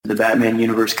the Batman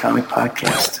Universe Comic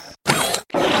Podcast.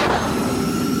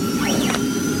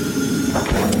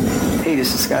 Hey,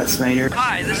 this is Scott Snyder.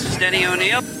 Hi, this is Denny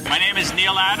O'Neil. My name is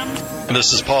Neil Adams. And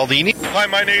this is Paul Dini. Hi,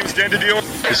 my name's Dan DiDio.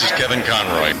 This is Kevin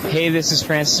Conroy. Hey, this is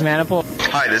Francis Manipul.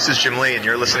 Hi, this is Jim Lee, and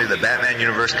you're listening to the Batman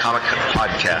Universe Comic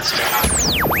Podcast.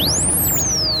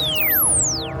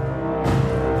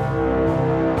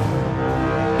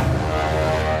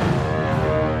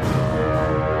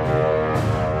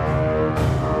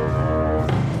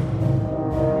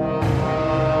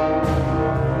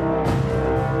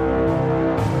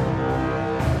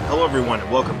 Everyone,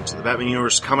 and welcome to the Batman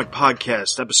Universe Comic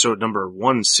Podcast, episode number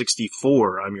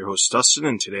 164. I'm your host, Dustin,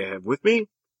 and today I have with me...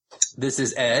 This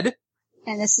is Ed.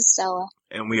 And this is Stella.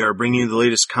 And we are bringing you the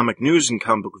latest comic news and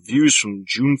comic book reviews from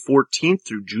June 14th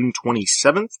through June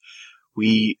 27th.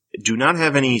 We do not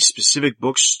have any specific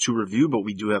books to review, but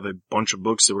we do have a bunch of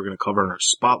books that we're going to cover in our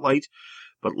spotlight.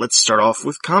 But let's start off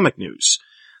with comic news.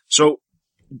 So,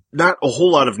 not a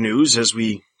whole lot of news, as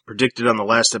we predicted on the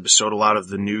last episode. A lot of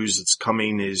the news that's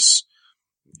coming is,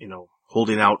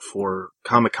 holding out for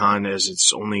Comic-Con, as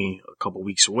it's only a couple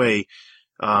weeks away.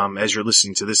 As you're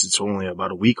listening to this, it's only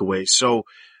about a week away. So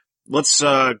let's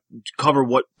cover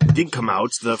what did come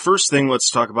out. The first thing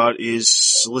let's talk about is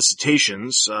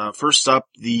solicitations. First up,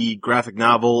 the graphic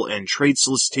novel and trade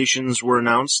solicitations were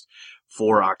announced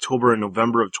for October and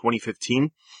November of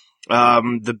 2015.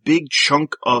 The big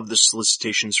chunk of the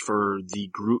solicitations for the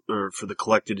group, or for the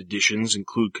collected editions,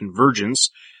 include Convergence.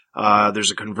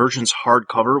 There's a Convergence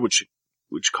hardcover, which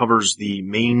covers the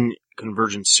main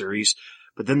Convergence series,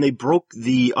 but then they broke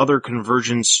the other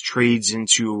Convergence trades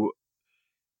into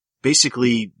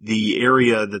basically the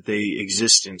area that they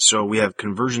exist in. So we have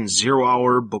Convergence 0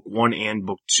 Hour, Book 1 and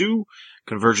Book 2,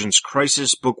 Convergence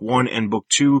Crisis, Book 1 and Book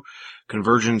 2,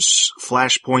 Convergence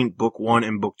Flashpoint, Book 1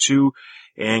 and Book 2,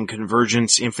 and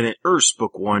Convergence Infinite Earths,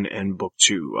 Book 1 and Book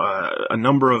 2. A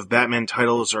number of Batman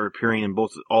titles are appearing in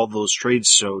all those trades,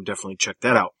 so definitely check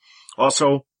that out.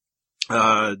 Also,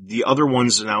 the other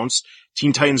ones announced,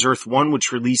 Teen Titans Earth 1,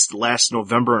 which released last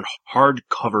November in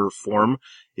hardcover form,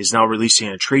 is now releasing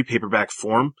in a trade paperback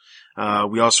form.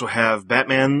 We also have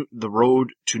Batman, The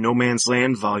Road to No Man's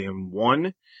Land, Volume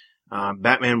 1,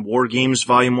 Batman War Games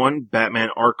Volume 1, Batman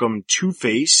Arkham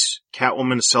Two-Face,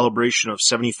 Catwoman, A Celebration of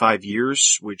 75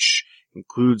 Years, which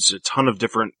includes a ton of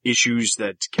different issues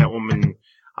that Catwoman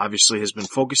obviously has been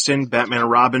focused in, Batman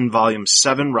and Robin Volume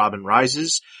 7, Robin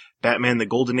Rises, Batman The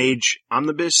Golden Age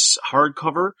Omnibus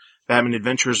hardcover, Batman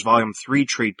Adventures Volume 3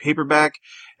 trade paperback,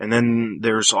 and then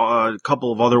there's a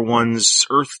couple of other ones,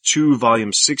 Earth 2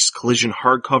 Volume 6 collision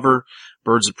hardcover,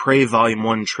 Birds of Prey Volume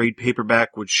 1 trade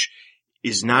paperback, which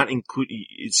is not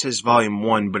it says Volume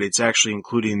 1, but it's actually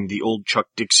including the old Chuck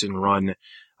Dixon run,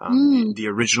 the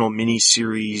original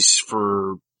mini-series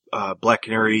for Black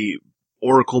Canary,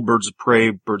 Oracle, Birds of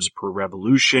Prey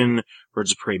Revolution,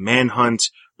 Birds of Prey Manhunt,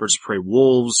 Birds of Prey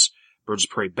Wolves, Birds of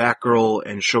Prey Batgirl,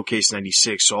 and Showcase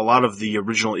 96. So a lot of the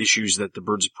original issues that the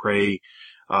Birds of Prey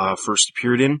first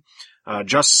appeared in.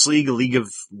 Justice League, A League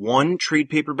of One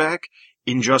trade paperback,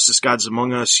 Injustice Gods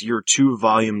Among Us Year 2,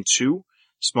 Volume 2,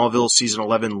 Smallville Season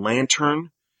 11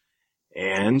 Lantern,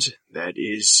 and that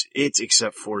is it,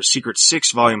 except for Secret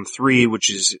 6 Volume 3,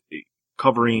 which is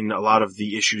covering a lot of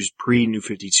the issues pre-New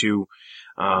 52.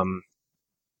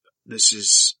 This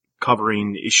is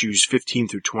covering issues 15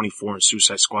 through 24 in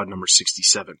Suicide Squad number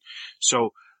 67.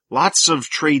 So lots of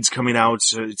trades coming out.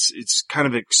 So it's kind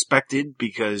of expected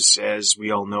because, as we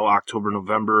all know, October,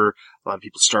 November, a lot of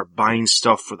people start buying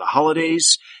stuff for the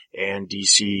holidays, and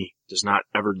DC does not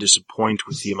ever disappoint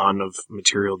with the amount of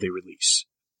material they release.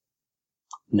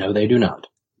 No, they do not.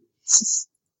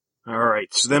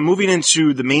 Alright, so then moving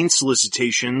into the main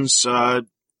solicitations, first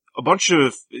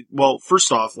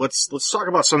off, let's talk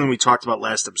about something we talked about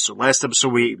last episode. Last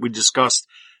episode we discussed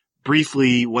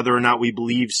briefly whether or not we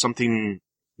believed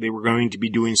they were going to be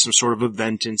doing some sort of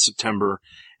event in September,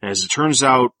 and as it turns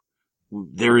out,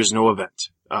 there is no event.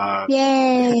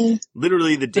 Yay!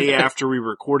 Literally the day after we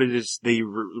recorded it, they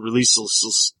released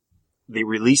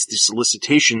the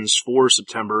solicitations for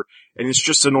September, and it's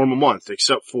just a normal month,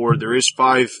 except for there is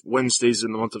 5 Wednesdays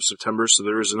in the month of September, so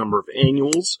there is a number of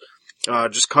annuals.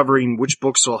 Just covering which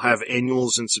books will have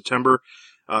annuals in September.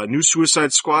 New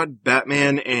Suicide Squad,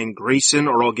 Batman, and Grayson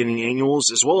are all getting annuals,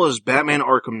 as well as Batman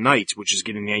Arkham Knight, which is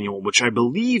getting an annual, which I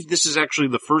believe this is actually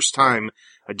the first time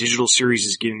a digital series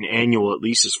is getting an annual, at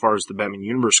least as far as the Batman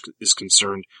universe is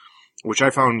concerned, which I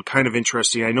found kind of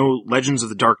interesting. I know Legends of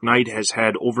the Dark Knight has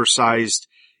had oversized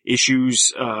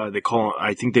issues. I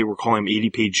think they were calling them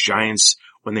 80-page giants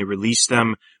when they released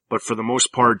them, but for the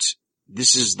most part,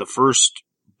 this is the first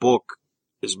book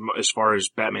as far as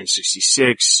Batman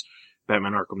 66,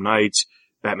 Batman Arkham Knight,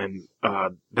 Batman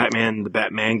the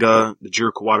Batmanga, the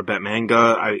Jiro Kawada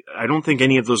Batmanga. I don't think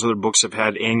any of those other books have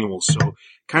had annuals, so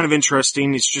kind of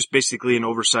interesting. It's just basically an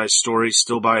oversized story,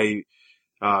 still by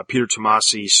Peter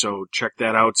Tomasi, so check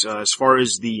that out. As far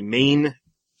as the main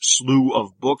slew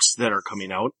of books that are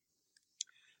coming out,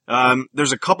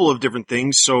 there's a couple of different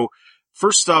things. So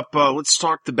first up, let's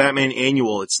talk the Batman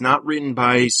Annual. It's not written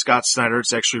by Scott Snyder.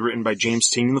 It's actually written by James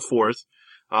Tynion IV.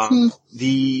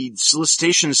 The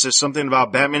solicitation says something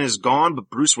about Batman is gone, but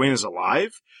Bruce Wayne is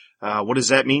alive. What does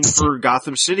that mean for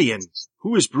Gotham City? And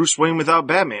who is Bruce Wayne without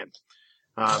Batman?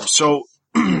 So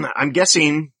I'm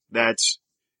guessing that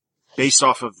based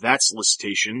off of that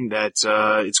solicitation that,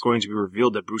 it's going to be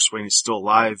revealed that Bruce Wayne is still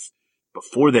alive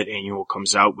before that annual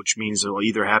comes out, which means it'll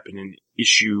either happen in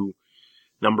issue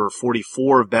number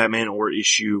 44 of Batman or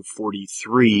issue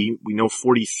 43. We know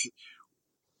 43.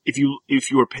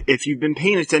 If you've been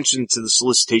paying attention to the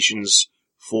solicitations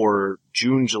for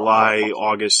June, July,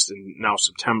 August, and now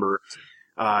September,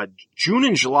 June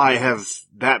and July have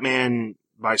Batman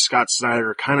by Scott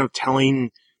Snyder kind of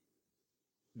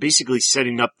basically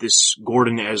setting up this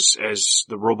Gordon as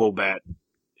the Robo-Bat.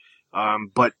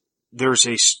 But the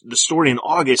story in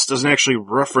August doesn't actually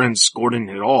reference Gordon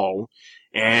at all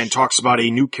and talks about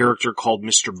a new character called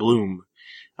Mr. Bloom.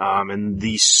 And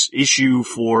the issue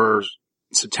for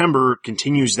September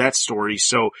continues that story.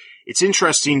 So it's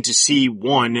interesting to see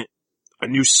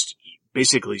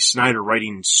basically Snyder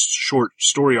writing short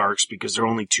story arcs because there are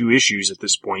only 2 issues at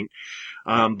this point.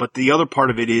 But the other part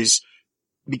of it is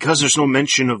because there's no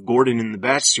mention of Gordon in the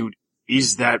Batsuit,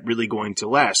 is that really going to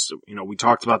last? We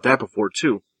talked about that before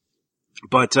too.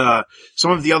 But,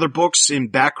 some of the other books in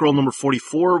Batgirl number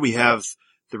 44, we have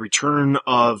the return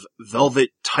of Velvet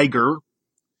Tiger.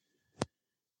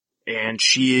 And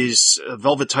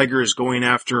Velvet Tiger is going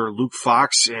after Luke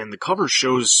Fox, and the cover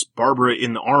shows Barbara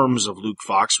in the arms of Luke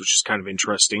Fox, which is kind of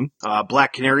interesting.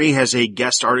 Black Canary has a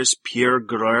guest artist, Pierre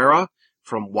Guerrera,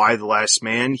 from Y the Last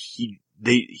Man.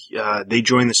 They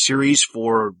join the series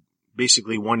for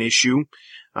basically 1 issue.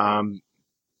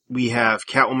 We have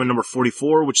Catwoman number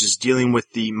 44, which is dealing with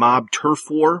the mob turf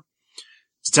war.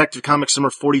 Detective Comics number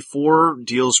 44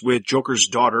 deals with Joker's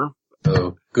daughter.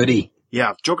 Oh, goody.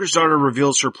 Yeah, Joker's daughter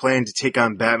reveals her plan to take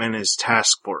on Batman and his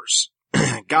task force.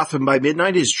 Gotham by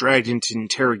Midnight is dragged into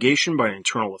interrogation by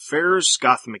Internal Affairs.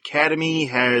 Gotham Academy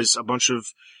has a bunch of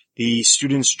the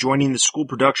students joining the school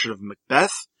production of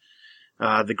Macbeth.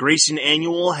 The Grayson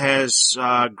Annual has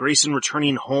Grayson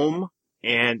returning home,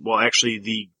 and actually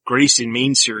the Grayson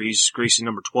main series, Grayson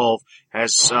number 12,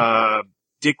 has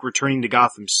Dick returning to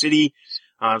Gotham City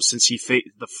since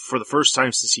for the first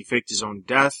time since he faked his own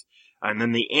death. And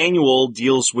then the Annual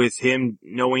deals with him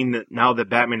knowing that now that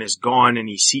Batman is gone and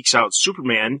he seeks out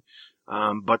Superman,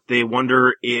 but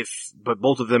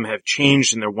both of them have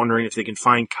changed and they're wondering if they can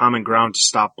find common ground to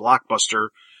stop Blockbuster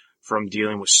from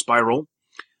dealing with Spiral.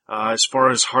 As far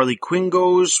as Harley Quinn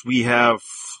goes, we have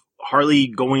Harley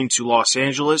going to Los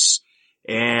Angeles,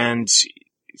 and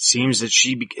it seems that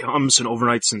she becomes an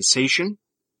overnight sensation.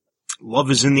 Love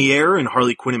is in the Air and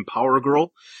Harley Quinn and Power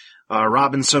Girl.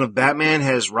 Robin, Son of Batman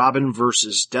has Robin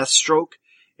versus Deathstroke,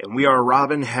 and We Are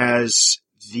Robin has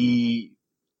the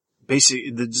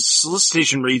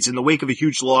solicitation reads, in the wake of a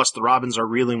huge loss, the Robins are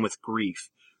reeling with grief.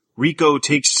 Rico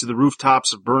takes to the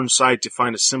rooftops of Burnside to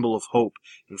find a symbol of hope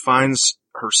and finds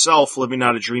herself living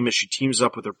out a dream as she teams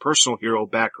up with her personal hero,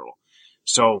 Batgirl.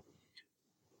 So,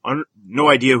 no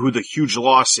idea who the huge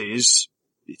loss is.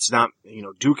 It's not,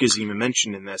 Duke isn't even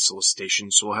mentioned in that solicitation,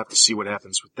 so we'll have to see what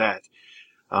happens with that.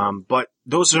 But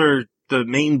those are the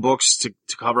main books to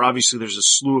cover. Obviously, there's a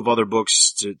slew of other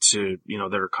books that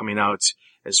are coming out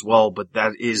as well, but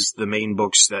that is the main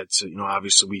books that,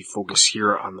 obviously we focus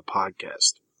here on the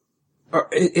podcast.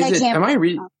 Am I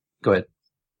reading? Go ahead.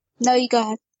 No, you go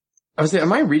ahead.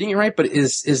 Am I reading it right? But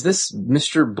is this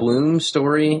Mr. Bloom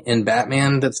story in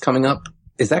Batman that's coming up?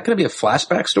 Is that going to be a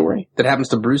flashback story that happens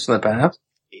to Bruce in the past?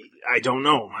 I don't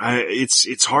know.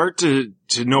 It's hard to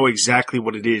know exactly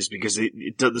what it is because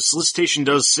the solicitation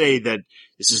does say that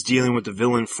this is dealing with the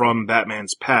villain from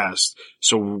Batman's past.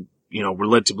 So, we're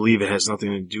led to believe it has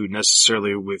nothing to do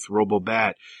necessarily with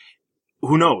Robo-Bat.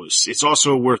 Who knows? It's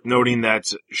also worth noting that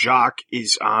Jacques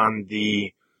is on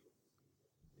the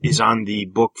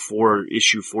book for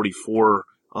issue 44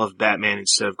 of Batman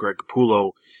instead of Greg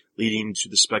Capullo, leading to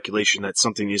the speculation that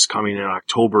something is coming in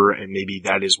October, and maybe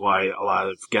that is why a lot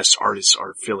of guest artists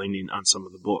are filling in on some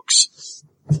of the books.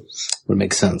 Would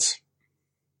make sense.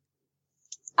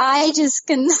 I just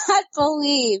cannot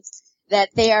believe that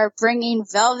they are bringing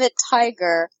Velvet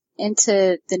Tiger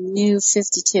into the new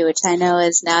 52, which I know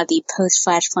is now the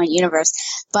post-Flashpoint universe.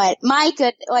 But my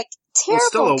good, like,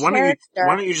 terrible Stella, character.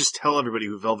 why don't you just tell everybody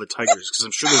who Velvet Tiger is? Because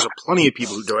I'm sure there's plenty of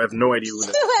people who don't have no idea who that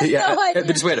is. Who has no idea.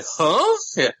 They just went, huh?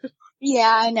 Yeah.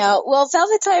 Yeah, I know. Well,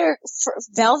 Velvet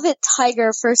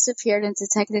Tiger first appeared in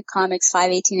Detective Comics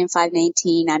 518 and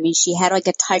 519. I mean, she had like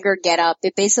a tiger getup.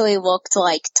 It basically looked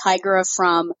like Tigra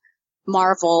from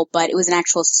Marvel, but it was an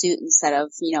actual suit instead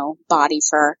of, body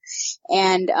fur.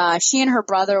 And, she and her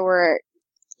brother were,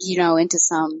 into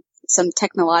some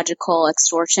technological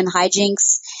extortion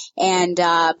hijinks. And,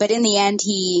 but in the end,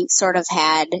 he sort of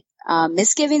had,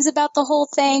 misgivings about the whole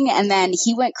thing. And then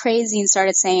he went crazy and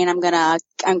started saying, I'm gonna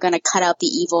cut out the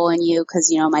evil in you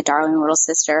because, my darling little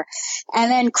sister. And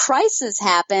then Crisis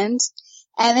happened.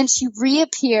 And then she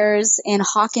reappears in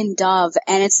Hawk and Dove.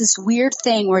 And it's this weird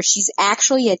thing where she's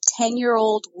actually a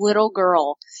 10-year-old little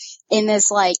girl in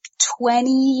this like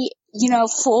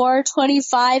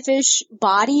 25-ish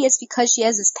body. It's because she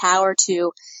has this power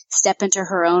to step into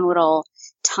her own little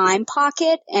time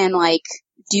pocket and like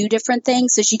do different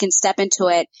things, so she can step into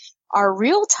it. Our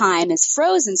real time is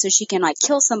frozen, so she can like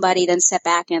kill somebody, then step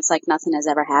back and it's like nothing has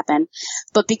ever happened.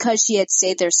 But because she had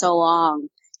stayed there so long,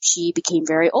 she became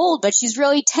very old, but she's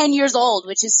really 10 years old,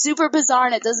 which is super bizarre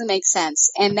and it doesn't make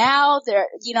sense. And now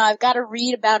I've got to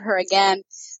read about her again.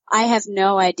 I have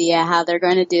no idea how they're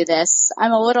going to do this.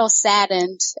 I'm a little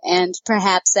saddened, and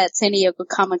perhaps at San Diego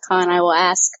Comic-Con I will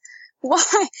ask, why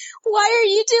are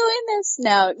you doing this?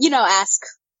 No, ask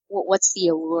what's the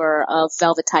allure of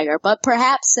Velvet Tiger. But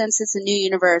perhaps since it's a new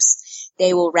universe,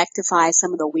 they will rectify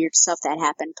some of the weird stuff that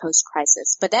happened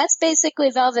post-Crisis. But that's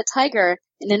basically Velvet Tiger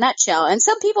in a nutshell. And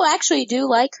some people actually do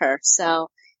like her. So,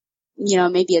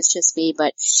 maybe it's just me,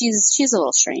 but she's a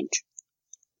little strange.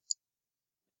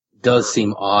 Does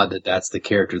seem odd that that's the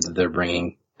character that they're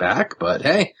bringing back, but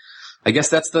hey, I guess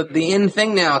that's the in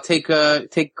thing now. Take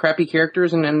crappy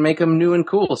characters and make them new and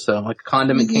cool. So like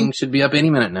Condiment King should be up any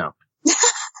minute now.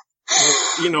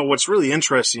 Well, what's really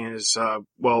interesting is,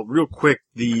 real quick,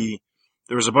 there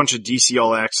was a bunch of DC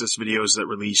All Access videos that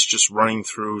released, just running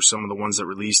through some of the ones that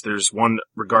released. There's one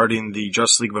regarding the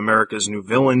Justice League of America's new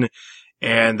villain,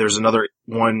 and there's another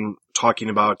one talking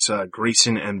about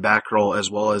Grayson and Batgirl,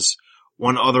 as well as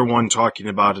one other one talking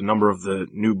about a number of the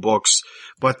new books.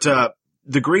 But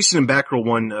the Grayson and Batgirl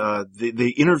one, they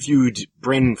interviewed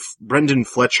Brendan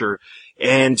Fletcher,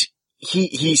 and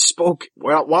he spoke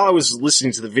while I was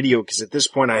listening to the video, because at this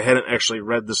point I hadn't actually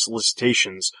read the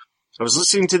solicitations. I was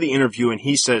listening to the interview, and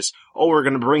he says, we're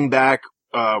going to bring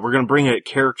a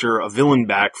character, a villain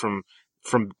back from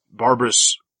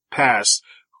Barbara's past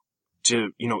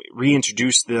to,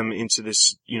 reintroduce them into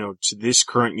this, to this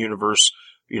current universe,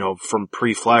 from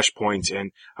pre-Flashpoint.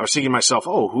 And I was thinking to myself,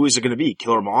 who is it going to be?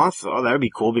 Killer Moth? Oh, that would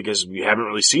be cool, because we haven't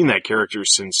really seen that character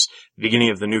since the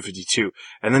beginning of the New 52.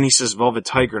 And then he says Velvet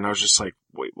Tiger, and I was just like,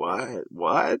 wait,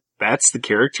 what? That's the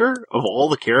character? Of all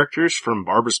the characters from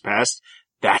Barbara's past,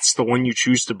 that's the one you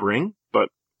choose to bring? But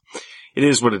it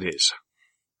is what it is.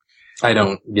 I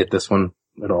don't get this one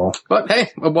at all. But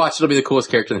hey, I'll watch. It'll be the coolest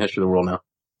character in the history of the world now.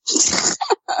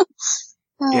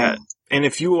 Yeah. And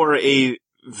if you are a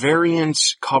variant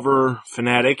cover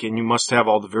fanatic, and you must have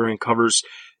all the variant covers,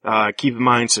 keep in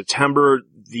mind September,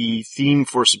 the theme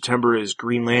for September is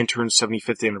Green Lantern's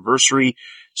 75th anniversary,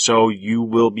 so you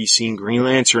will be seeing Green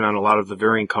Lantern on a lot of the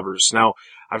variant covers. Now,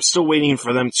 I'm still waiting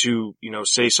for them to,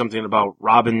 say something about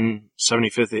Robin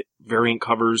 75th variant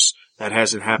covers. That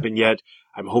hasn't happened yet.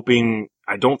 I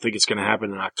don't think it's going to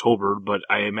happen in October, but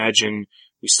I imagine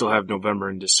we still have November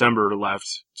and December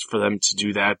left for them to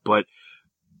do that. But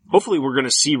hopefully we're going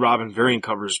to see Robin variant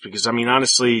covers, because,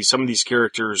 honestly, some of these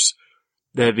characters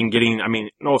that have been getting,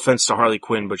 no offense to Harley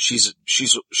Quinn, but she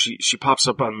pops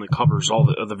up on the covers,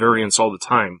 the variants all the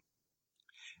time.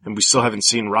 And we still haven't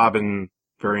seen Robin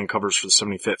variant covers for the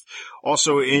 75th.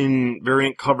 Also in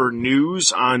variant cover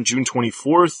news, on June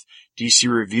 24th, DC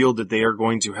revealed that they are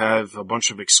going to have a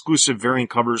bunch of exclusive variant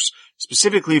covers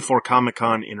specifically for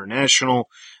Comic-Con International.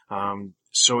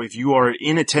 So if you are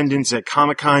in attendance at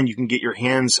Comic-Con, you can get your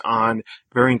hands on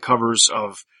variant covers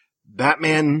of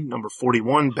Batman number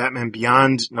 41, Batman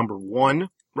Beyond number 1,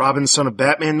 Robin Son of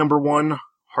Batman number 1,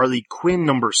 Harley Quinn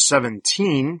number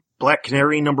 17, Black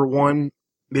Canary number 1,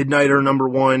 Midnighter number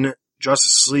 1,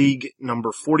 Justice League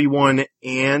number 41,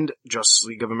 and Justice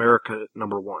League of America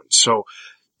number 1. So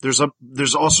there's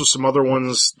also some other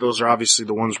ones. Those are obviously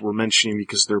the ones we're mentioning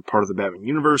because they're part of the Batman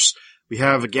universe. We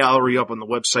have a gallery up on the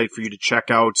website for you to check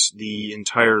out the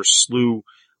entire slew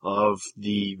of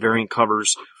the variant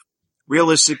covers.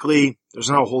 Realistically, there's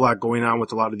not a whole lot going on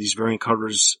with a lot of these variant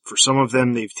covers. For some of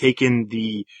them, they've taken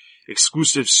the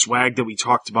exclusive swag that we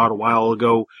talked about a while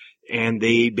ago, and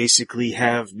they basically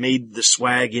have made the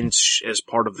swag as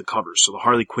part of the cover. So the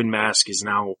Harley Quinn mask is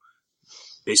now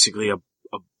basically a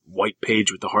white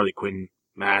page with the Harley Quinn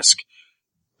mask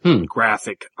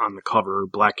graphic on the cover.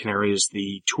 Black Canary is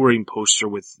the touring poster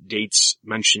with dates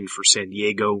mentioned for San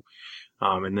Diego.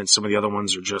 And then some of the other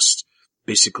ones are just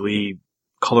basically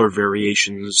color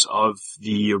variations of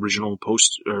the original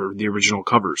or the original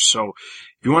covers. So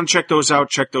if you want to check those out,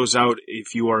 check those out.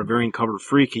 If you are a variant cover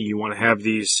freak and you want to have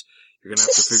these, you're going to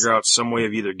have to figure out some way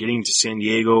of either getting to San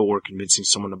Diego or convincing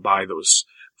someone to buy those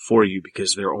for you,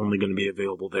 because they're only going to be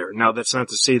available there. Now, that's not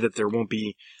to say that there won't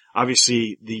be,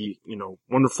 obviously, the,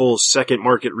 wonderful second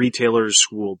market retailers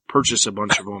who will purchase a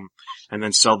bunch of them and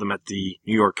then sell them at the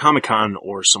New York Comic Con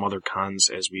or some other cons,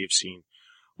 as we have seen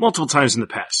multiple times in the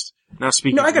past. Not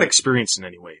speaking from experience in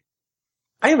any way.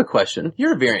 I have a question.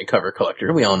 You're a variant cover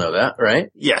collector. We all know that, right?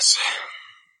 Yes.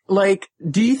 Like,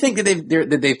 do you think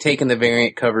that they've taken the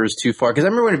variant covers too far? Because I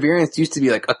remember when variants used to be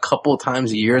like a couple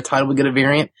times a year a title would get a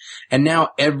variant, and now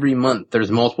every month there's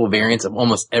multiple variants of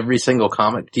almost every single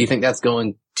comic. Do you think that's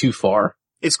going too far?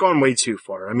 It's gone way too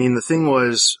far. I mean, the thing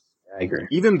was, I agree.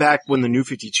 Even back when the New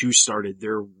 52 started,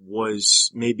 there was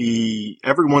maybe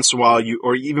every once in a while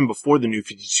or even before the New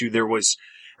 52, there was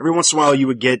every once in a while you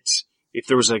would get, if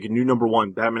there was like a new number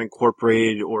one, Batman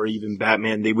Incorporated or even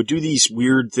Batman, they would do these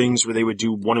weird things where they would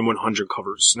do 1 in 100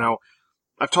 covers. Now,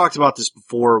 I've talked about this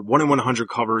before. 1 in 100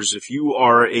 covers, if you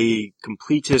are a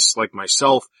completist like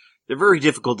myself, they're very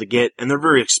difficult to get and they're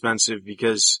very expensive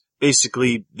because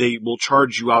basically they will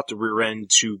charge you out the rear end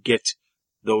to get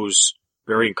those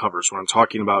variant covers. When I'm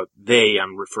talking about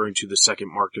I'm referring to the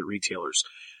second market retailers.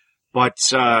 But,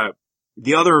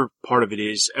 the other part of it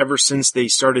is, ever since they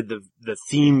started the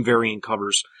theme variant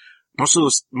covers, most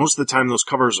of the time those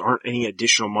covers aren't any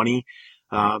additional money.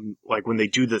 Like when they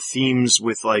do the themes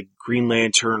with like Green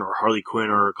Lantern or Harley Quinn,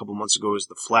 or a couple months ago is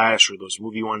the Flash or those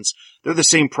movie ones, they're the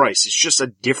same price. It's just a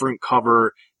different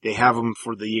cover. They have them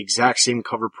for the exact same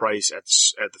cover price at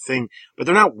the thing, but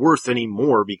they're not worth any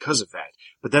more because of that.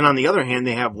 But then on the other hand,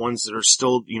 they have ones that are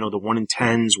still, the 1 in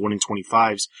 10s, 1 in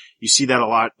 25s. You see that a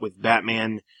lot with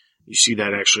Batman. You see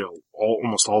that actually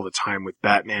almost all the time with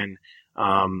Batman,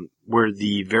 where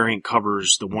the variant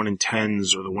covers, the 1 in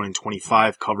 10s or the 1 in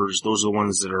 25 covers, those are the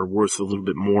ones that are worth a little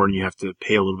bit more and you have to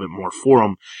pay a little bit more for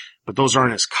them. But those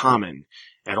aren't as common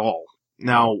at all.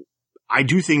 Now, I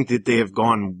do think that they have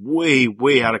gone way,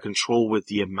 way out of control with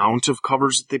the amount of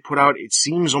covers that they put out. It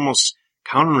seems almost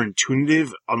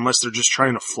counterintuitive unless they're just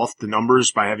trying to fluff the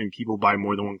numbers by having people buy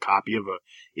more than one copy of a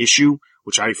issue,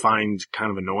 which I find kind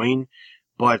of annoying.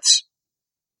 But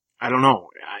I don't know.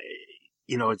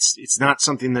 It's not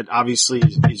something that obviously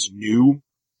is new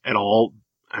at all.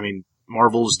 I mean,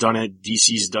 Marvel's done it,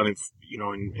 DC's done it,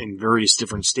 in various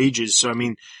different stages. So I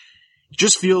mean, it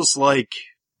just feels like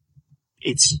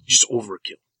it's just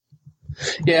overkill.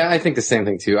 Yeah, I think the same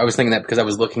thing too. I was thinking that because I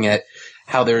was looking at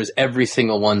how there's every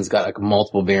single one's got like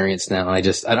multiple variants now.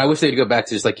 And I wish they'd go back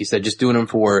to just like you said, just doing them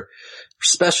for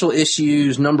special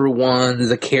issues, number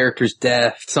ones, a character's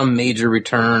death, some major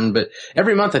return. But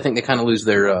every month I think they kind of lose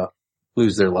their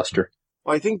luster.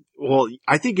 Well,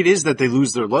 I think it is that they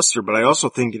lose their luster, but I also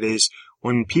think it is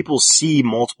when people see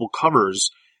multiple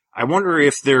covers, I wonder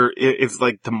if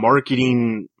like the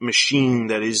marketing machine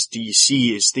that is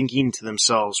DC is thinking to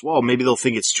themselves, well, maybe they'll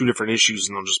think it's two different issues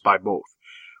and they'll just buy both,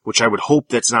 which I would hope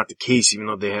that's not the case, even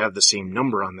though they have the same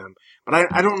number on them. But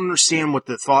I don't understand what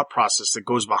the thought process that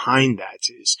goes behind that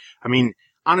is. I mean,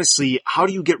 honestly, how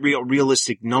do you get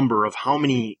realistic number of how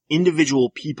many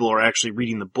individual people are actually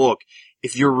reading the book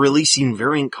if you're releasing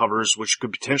variant covers, which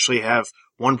could potentially have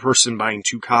one person buying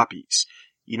 2 copies?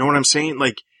 You know what I'm saying?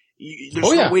 Like,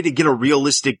 there's no way to get a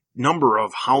realistic number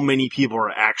of how many people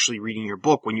are actually reading your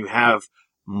book when you have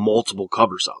multiple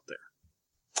covers out there.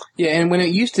 Yeah, and when it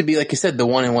used to be, like you said, the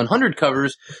 1 in 100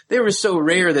 covers, they were so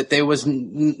rare that there was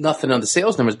nothing on the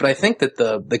sales numbers. But I think that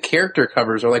the character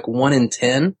covers are like 1 in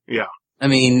 10. Yeah. I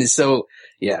mean, so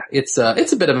yeah, it's a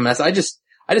bit of a mess. I just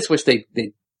wish they'd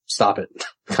stop it.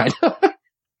 Kind of.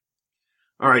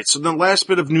 All right. So the last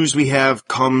bit of news we have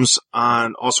comes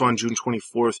also on June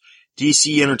 24th.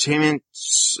 DC Entertainment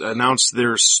announced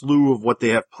their slew of what they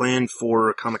have planned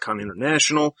for Comic-Con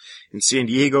International in San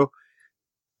Diego.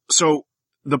 So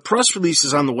the press release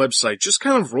is on the website, just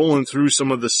kind of rolling through some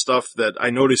of the stuff that I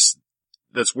noticed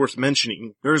that's worth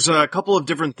mentioning. There's a couple of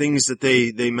different things that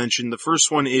they mentioned. The first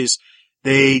one is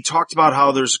they talked about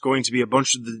how there's going to be a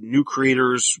bunch of the new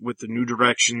creators with the new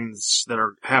directions that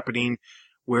are happening,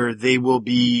 where they will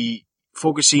be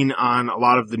focusing on a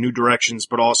lot of the new directions,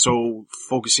 but also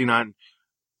focusing on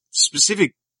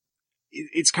specific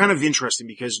it's kind of interesting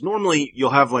because normally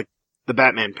you'll have like the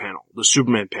Batman panel, the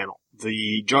Superman panel,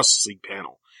 the Justice League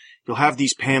panel. You'll have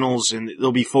these panels and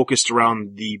they'll be focused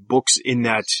around the books in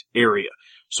that area.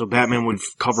 So Batman would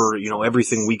cover,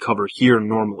 everything we cover here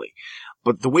normally.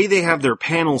 But the way they have their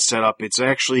panel set up, it's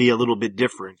actually a little bit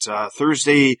different.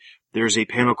 Thursday, there's a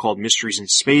panel called Mysteries in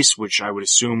Space, which I would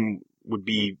assume would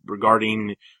be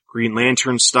regarding Green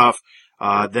Lantern stuff.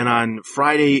 Then on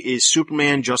Friday is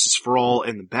Superman, Justice for All,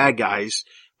 and the bad guys.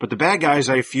 But the bad guys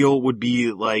I feel would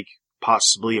be like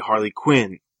possibly Harley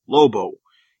Quinn, Lobo,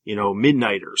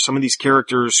 Midnighter, some of these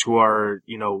characters who are,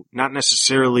 not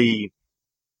necessarily,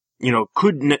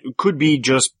 could be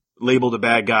just labeled a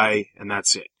bad guy and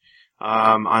that's it.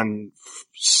 On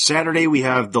Saturday we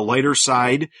have the lighter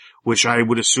side, which I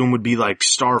would assume would be like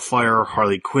Starfire,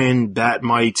 Harley Quinn,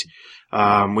 Batmite.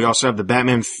 We also have the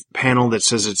Batman panel that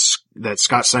says that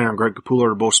Scott Snyder and Greg Capullo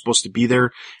are both supposed to be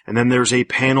there. And then there's a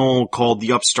panel called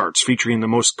The Upstarts featuring the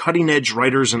most cutting edge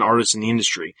writers and artists in the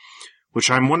industry,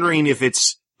 which I'm wondering if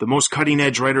it's the most cutting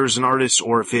edge writers and artists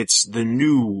or if it's the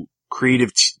new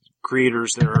creative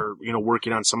creators that are,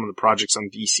 working on some of the projects on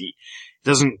DC.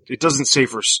 It doesn't say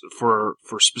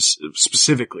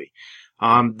specifically.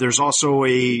 There's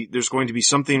going to be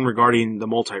something regarding the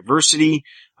multiversity.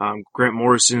 Grant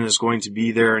Morrison is going to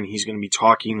be there and he's going to be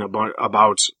talking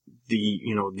about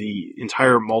the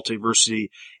entire multiversity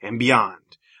and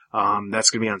beyond.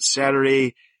 That's going to be on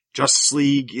Saturday. Justice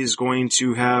League is going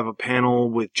to have a panel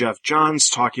with Jeff Johns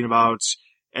talking about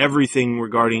everything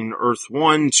regarding Earth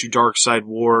 1 to Darkseid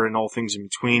War and all things in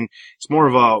between. It's more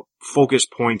of a focus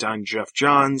point on Jeff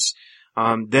Johns.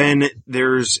 Then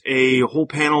there's a whole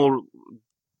panel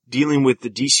dealing with the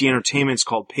DC Entertainment. It's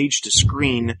called Page to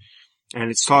Screen,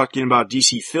 and it's talking about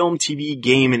DC film, TV,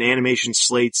 game, and animation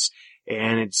slates,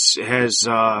 and it has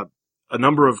a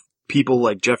number of people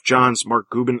like Jeff Johns, Mark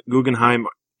Guggenheim,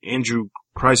 Andrew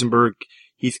Kreisenberg,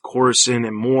 Heath Corison,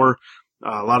 and more.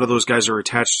 A lot of those guys are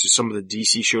attached to some of the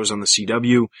DC shows on the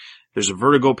CW. There's a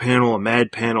Vertigo panel, a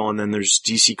Mad panel, and then there's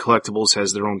DC Collectibles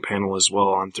has their own panel as well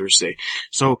on Thursday.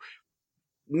 So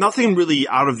nothing really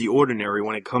out of the ordinary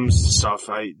when it comes to stuff.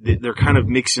 They're kind of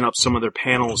mixing up some of their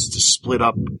panels to split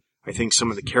up, I think,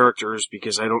 some of the characters,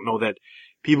 because I don't know that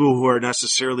people who are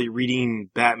necessarily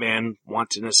reading Batman want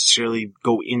to necessarily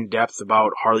go in depth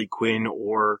about Harley Quinn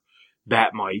or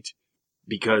Batmite,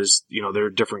 because, they're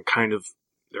a different kind of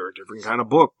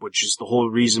book, which is the whole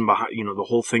reason behind, the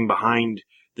whole thing behind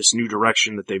this new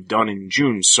direction that they've done in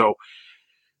June. So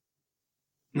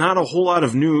not a whole lot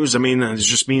of news. I mean, it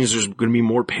just means there's going to be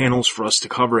more panels for us to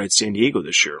cover at San Diego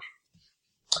this year.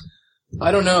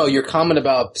 I don't know. Your comment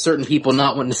about certain people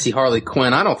not wanting to see Harley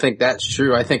Quinn, I don't think that's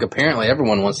true. I think apparently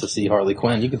everyone wants to see Harley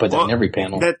Quinn. You can put that in every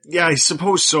panel. Yeah, I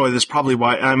suppose so. That's probably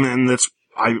why.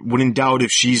 I wouldn't doubt if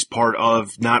she's part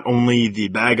of not only the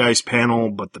bad guys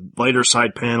panel, but the lighter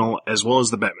side panel, as well as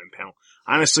the Batman panel.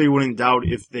 Honestly, I wouldn't doubt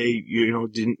if they,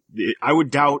 I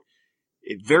would doubt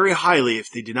it very highly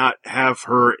if they did not have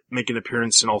her make an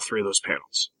appearance in all three of those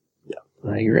panels. Yeah,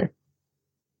 I agree.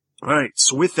 Alright,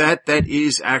 so with that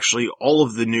is actually all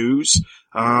of the news.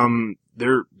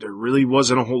 There really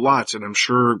wasn't a whole lot, and I'm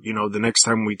sure, the next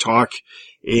time we talk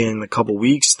in a couple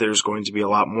weeks, there's going to be a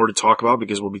lot more to talk about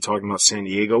because we'll be talking about San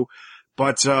Diego.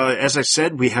 But, as I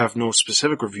said, we have no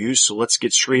specific reviews, so let's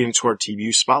get straight into our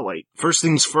TVU spotlight. First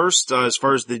things first, as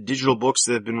far as the digital books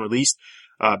that have been released,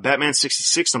 Batman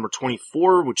 66, number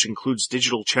 24, which includes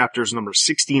digital chapters number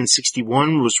 60 and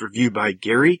 61, was reviewed by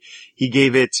Gary. He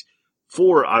gave it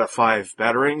 4 out of 5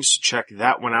 batarangs. Check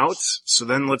that one out. So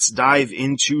then let's dive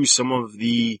into some of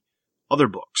the other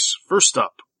books. First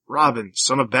up, Robin,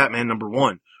 Son of Batman, number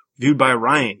 1, reviewed by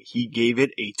Ryan. He gave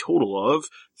it a total of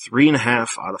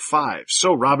 3.5 out of 5.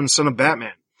 So Robin, Son of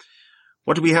Batman.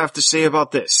 What do we have to say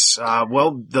about this?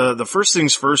 Well, the first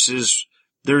things first is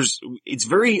it's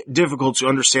very difficult to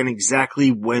understand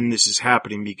exactly when this is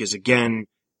happening because, again,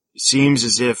 it seems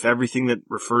as if everything that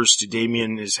refers to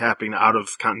Damian is happening out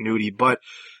of continuity. But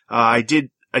I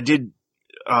did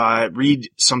read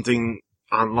something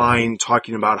online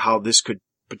talking about how this could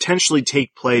potentially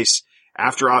take place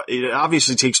after. It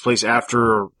obviously takes place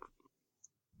after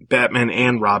Batman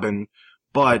and Robin,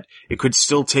 but it could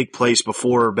still take place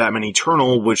before Batman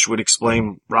Eternal, which would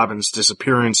explain Robin's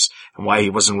disappearance and why he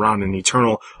wasn't around in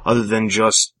Eternal, other than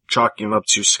just chalking it up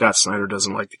to Scott Snyder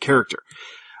doesn't like the character.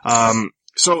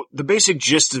 So the basic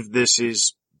gist of this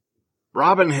is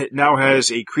Robin now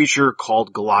has a creature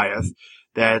called Goliath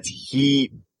that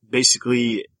he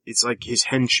basically, it's like his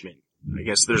henchman. I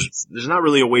guess there's not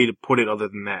really a way to put it other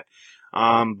than that.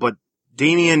 But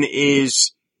Damian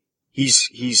he's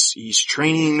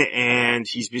training and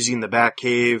he's busy in the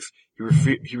Batcave.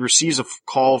 He receives a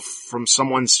call from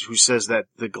someone who says that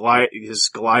his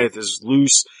Goliath is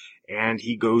loose, and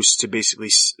he goes to basically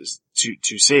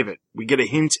to save it. We get a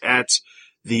hint at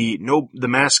the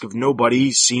Mask of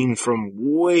Nobody, seen from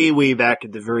way back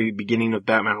at the very beginning of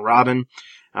Batman and Robin,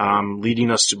 leading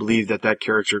us to believe that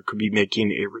character could be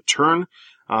making a return.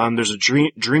 There's a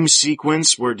dream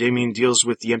sequence where Damian deals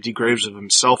with the empty graves of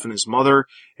himself and his mother,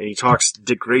 and he talks to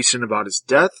Dick Grayson about his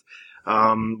death.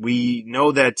 We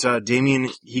know that Damian,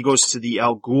 he goes to the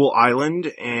Al Ghul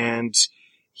Island, and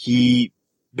he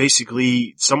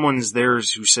basically, someone's there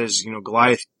who says,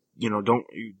 Goliath,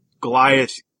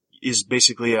 Goliath is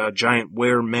basically a giant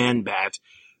were-man bat.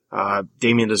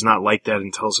 Damian does not like that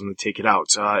and tells him to take it out.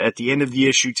 At the end of the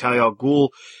issue, Talia al Ghul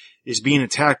is being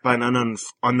attacked by an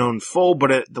unknown foe,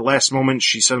 but at the last moment,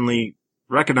 she suddenly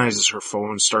recognizes her foe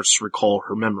and starts to recall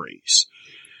her memories.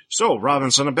 So, Robin,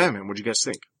 Son of Batman, what'd you guys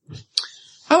think?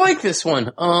 I like this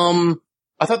one.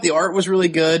 I thought the art was really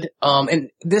good. And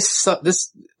this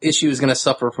issue is going to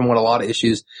suffer from what a lot of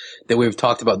issues that we've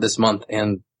talked about this month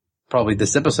and probably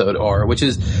this episode are, which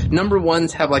is number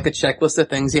ones have like a checklist of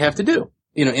things you have to do.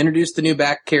 Introduce the new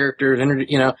back characters,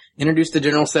 introduce the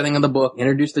general setting of the book,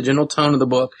 introduce the general tone of the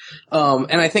book.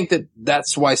 And I think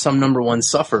that's why some number ones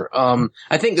suffer.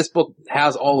 I think this book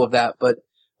has all of that, but,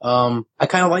 I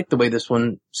kind of like the way this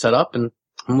one set up, and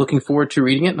I'm looking forward to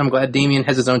reading it, and I'm glad Damian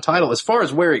has his own title. As far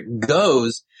as where it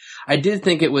goes, I did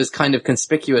think it was kind of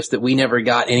conspicuous that we never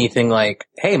got anything like,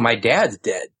 hey, my dad's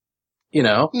dead.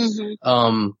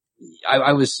 Mm-hmm.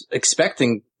 I was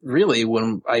expecting, really,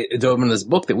 when I dove into this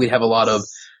book, that we'd have a lot of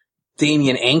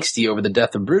Damian angsty over the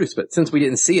death of Bruce, but since we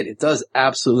didn't see it, it does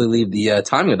absolutely leave the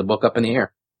timing of the book up in the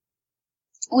air.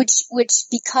 Which,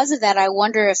 because of that, I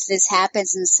wonder if this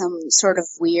happens in some sort of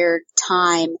weird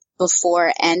time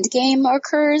before Endgame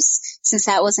occurs, since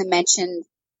that wasn't mentioned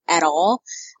at all.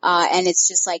 And it's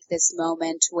just like this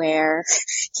moment where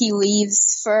he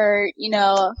leaves for,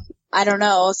 I don't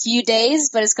know, a few days,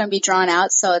 but it's going to be drawn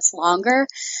out, so it's longer.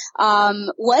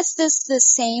 Was this the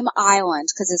same island?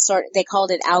 Because they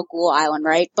called it Al Ghul Island,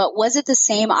 right? But was it the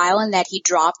same island that he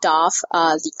dropped off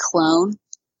the clone?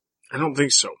 I don't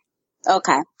think so.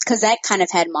 Okay, because that kind of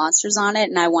had monsters on it,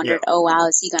 and I wondered, oh wow,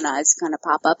 is he gonna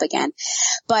pop up again?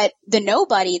 But the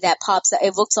nobody that pops up,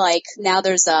 it looks like now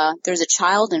there's a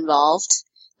child involved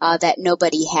that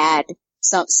nobody had.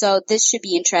 So this should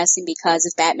be interesting, because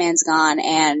if Batman's gone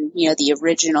and the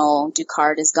original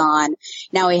Ducard is gone,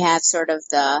 now we have sort of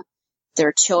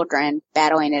their children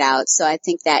battling it out. So I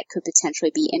think that could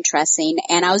potentially be interesting.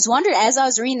 And I was wondering, as I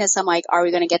was reading this, I'm like, are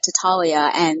we going to get to Talia?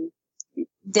 And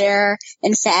there,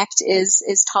 in fact,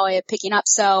 is Talia picking up.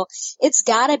 So it's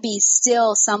gotta be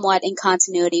still somewhat in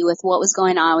continuity with what was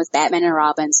going on with Batman and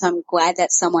Robin. So I'm glad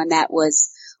that someone that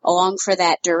was along for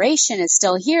that duration is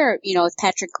still here, with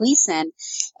Patrick Gleason.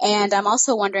 And I'm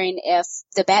also wondering if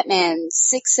the Batman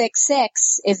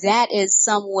 666, if that is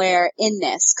somewhere in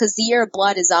this, because the Year of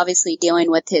Blood is obviously dealing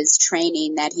with his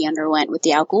training that he underwent with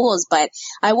the Al Ghuls, but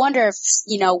I wonder if,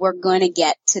 we're going to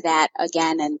get to that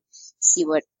again and see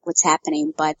what's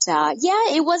happening. But I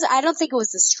don't think it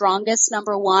was the strongest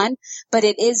number one, but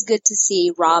it is good to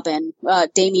see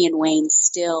Damian Wayne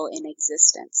still in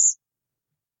existence.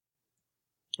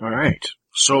 All right.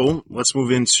 So let's move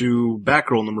into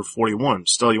Batgirl number 41.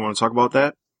 Stella, you want to talk about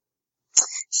that?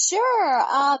 Sure.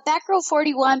 Batgirl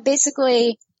 41,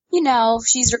 basically,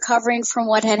 she's recovering from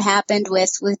what had happened with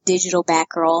Digital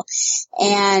Batgirl.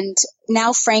 And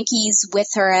now Frankie's with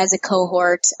her as a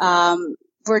cohort.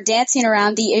 We're dancing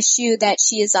around the issue that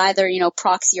she is either,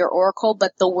 Proxy or Oracle,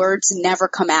 but the words never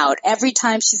come out. Every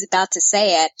time she's about to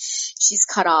say it, she's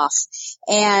cut off.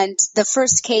 And the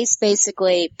first case,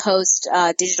 basically, post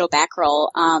Digital Batgirl,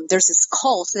 there's this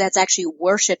cult that's actually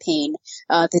worshiping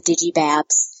the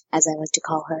Digibabs, as I like to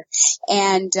call her.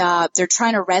 And they're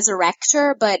trying to resurrect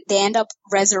her, but they end up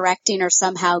resurrecting her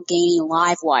somehow gaining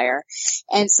Livewire.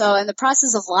 And so in the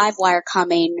process of Livewire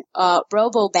coming,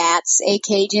 Robo-Bats,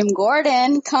 aka Jim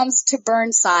Gordon, comes to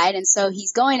Burnside, and so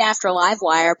he's going after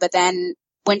Livewire, but then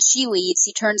when she leaves,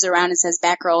 he turns around and says,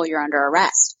 Batgirl, you're under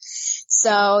arrest.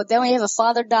 So then we have a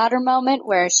father-daughter moment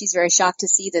where she's very shocked to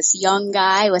see this young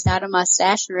guy without a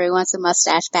mustache, who really wants a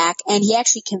mustache back, and he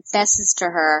actually confesses to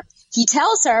her. He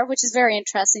tells her, which is very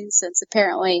interesting since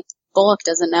apparently Bullock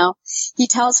doesn't know, he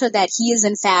tells her that he is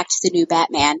in fact the new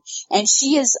Batman, and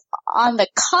she is on the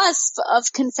cusp of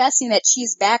confessing that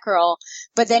she's Batgirl,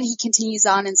 but then he continues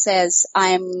on and says,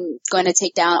 I'm going to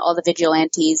take down all the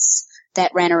vigilantes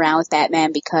that ran around with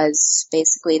Batman because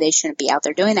basically they shouldn't be out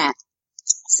there doing that.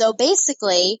 So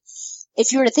basically,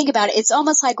 if you were to think about it, it's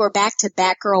almost like we're back to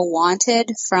Batgirl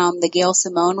Wanted from the Gail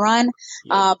Simone run.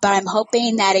 But I'm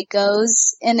hoping that it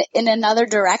goes in another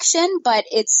direction, but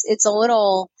it's a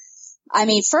little, I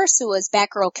mean, first it was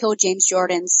Batgirl killed James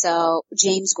Gordon, so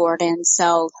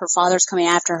her father's coming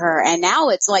after her, and now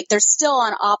it's like they're still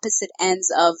on opposite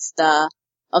ends of the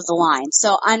line.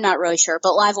 So I'm not really sure,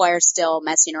 but Livewire's still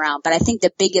messing around. But I think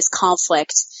the biggest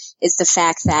conflict is the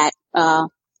fact that,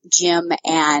 Jim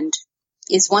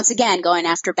is once again going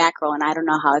after Batgirl, and I don't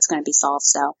know how it's going to be solved.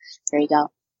 So there you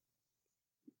go.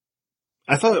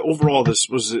 I thought overall this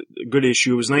was a good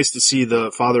issue. It was nice to see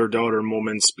the father-daughter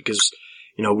moments because,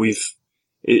 you know,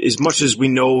 as much as we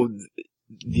know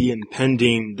the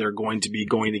impending, they're going to be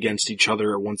going against each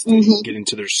other once they get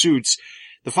into their suits.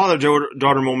 The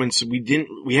father-daughter moments,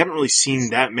 we haven't really seen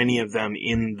that many of them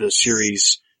in the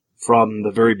series from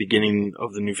the very beginning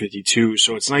of the New 52.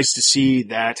 So it's nice to see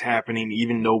that happening,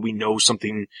 even though we know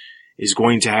something is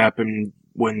going to happen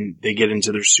when they get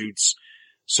into their suits.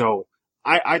 So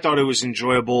I thought it was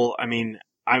enjoyable. I mean,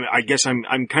 I guess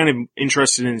I'm kind of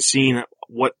interested in seeing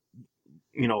what,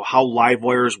 you know, how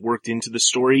Livewire's worked into the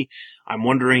story. I'm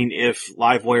wondering if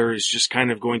Livewire is just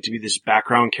kind of going to be this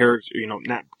background character, you know,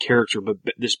 not character, but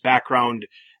this background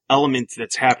element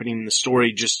that's happening in the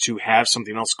story just to have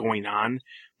something else going on,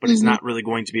 but it's not really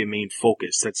going to be a main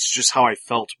focus. That's just how I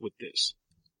felt with this.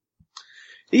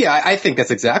 Yeah, I think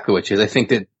that's exactly what it is. I think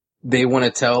that they want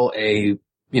to tell a,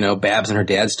 you know, Babs and her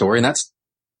dad story, and that's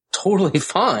totally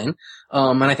fine.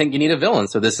 And I think you need a villain.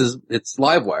 So it's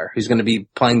Livewire who's going to be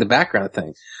playing the background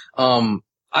thing.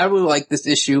 I really like this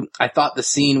issue. I thought the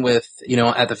scene with, you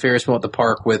know, at the Ferris wheel at the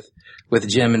park with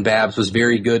Jim and Babs was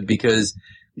very good because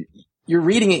you're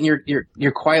reading it and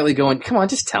you're quietly going, come on,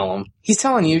 just tell him. He's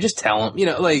telling you, just tell him. You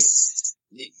know, like,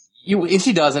 and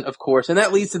she doesn't, of course. And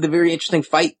that leads to the very interesting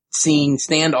fight scene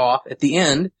standoff at the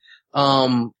end,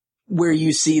 where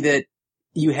you see that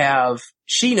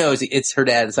she knows it's her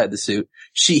dad inside the suit.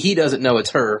 He doesn't know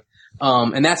it's her.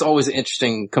 And that's always an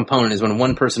interesting component is when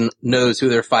one person knows who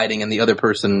they're fighting and the other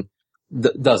person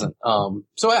doesn't.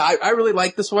 So I really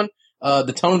like this one.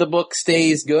 The tone of the book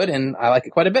stays good and I like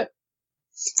it quite a bit.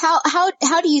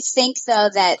 How do you think though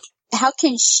that, how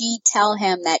can she tell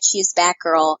him that she's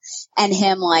Batgirl and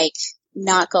him like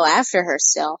not go after her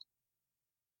still?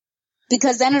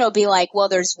 Because then it'll be like, well,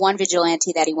 there's one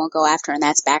vigilante that he won't go after, and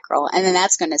that's Batgirl, and then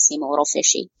that's going to seem a little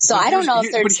fishy. So I don't know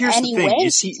if there's any way.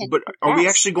 But are we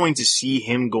actually going to see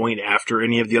him going after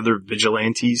any of the other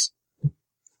vigilantes?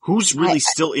 Who's really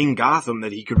still in Gotham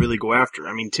that he could really go after?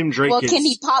 I mean, Tim Drake. Well, can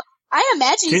he pop? I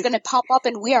imagine he's going to pop up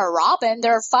in We Are Robin.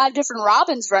 There are 5 different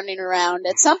Robins running around.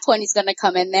 At some point, he's going to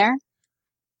come in there.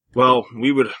 Well,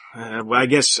 we would, I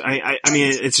guess, I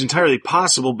mean, it's entirely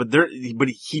possible, but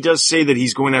he does say that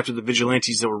he's going after the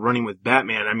vigilantes that were running with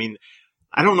Batman. I mean,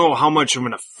 I don't know how much of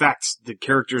an effect the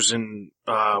characters in,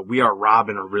 We Are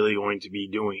Robin are really going to be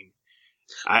doing.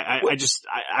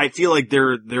 I feel like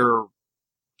they're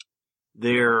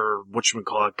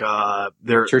whatchamacallit,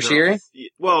 their tertiary?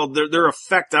 Their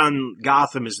effect on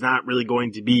Gotham is not really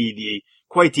going to be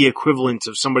quite the equivalent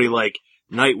of somebody like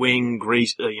Nightwing,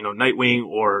 Nightwing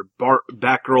or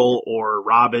Batgirl or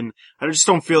Robin. I just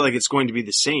don't feel like it's going to be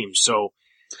the same. So,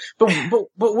 but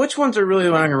which ones are really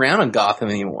running around in Gotham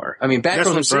anymore? I mean,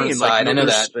 Batgirl's in Burnside. I know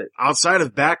that, but outside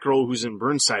of Batgirl, who's in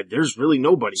Burnside, there's really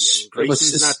nobody. I mean,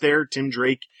 Grayson's not there. Tim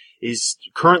Drake is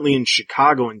currently in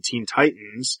Chicago in Teen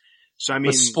Titans. So I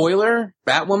mean, spoiler,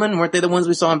 Batwoman, weren't they the ones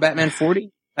we saw in Batman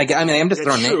 40? I'm just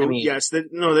throwing names. Yes,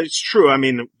 that's true. I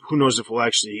mean, who knows if we'll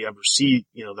actually ever see,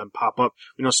 them pop up.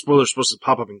 We know spoilers supposed to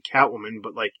pop up in Catwoman,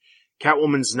 but like,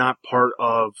 Catwoman's not part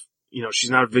of,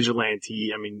 she's not a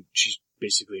vigilante. I mean, she's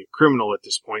basically a criminal at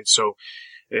this point. So,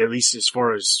 at least as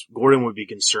far as Gordon would be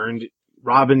concerned,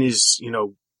 Robin is,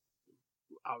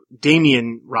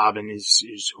 Damian Robin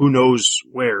is who knows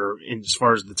where, and as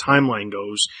far as the timeline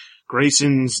goes.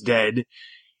 Grayson's dead.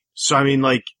 So, I mean,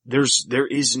 like, there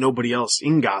is nobody else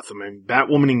in Gotham, and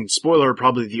Batwoman and Spoiler are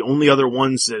probably the only other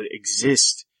ones that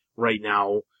exist right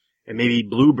now, and maybe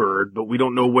Bluebird, but we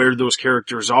don't know where those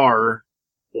characters are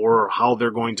or how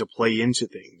they're going to play into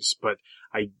things. But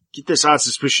I get this odd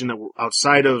suspicion that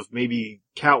outside of maybe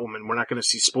Catwoman, we're not going to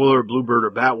see Spoiler, Bluebird,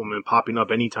 or Batwoman popping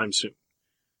up anytime soon.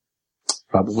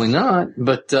 Probably not,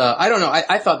 but I don't know.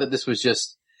 I thought that this was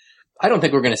just, I don't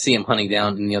think we're going to see him hunting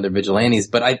down any other vigilantes,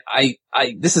 but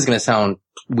this is going to sound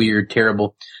weird,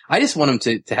 terrible. I just want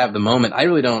him to have the moment. I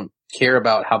really don't care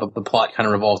about how the plot kind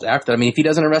of revolves after that. I mean, if he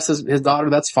doesn't arrest his daughter,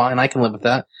 that's fine. I can live with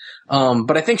that.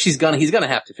 But I think he's going to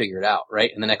have to figure it out, right?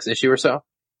 In the next issue or so.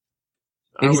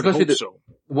 And I would hope so.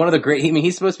 One of the great,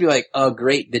 he's supposed to be like a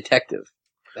great detective.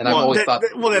 And I've always thought,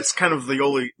 that's kind of the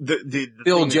only, the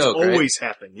old thing joke, that's right? always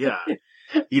happened. Yeah.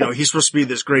 He's supposed to be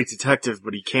this great detective,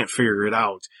 but he can't figure it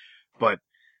out. But,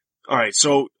 alright,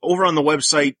 so over on the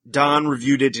website, Don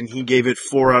reviewed it and he gave it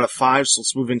 4 out of 5, so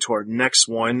let's move into our next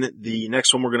one. The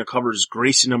next one we're gonna cover is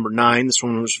Grayson number 9. This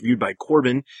one was reviewed by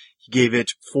Corbin. He gave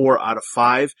it 4 out of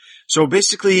 5. So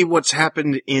basically what's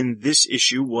happened in this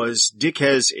issue was Dick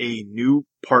has a new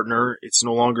partner. It's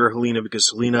no longer Helena because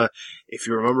Helena, if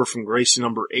you remember from Grayson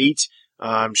number 8,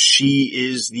 she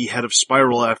is the head of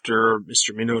Spiral after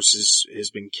Mr. Minos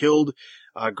has been killed.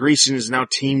 Grayson is now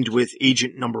teamed with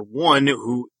Agent number 1,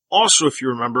 who also, if you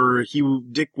remember,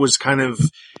 Dick was kind of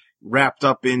wrapped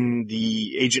up in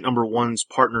the Agent number 1's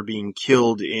partner being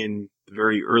killed in the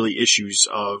very early issues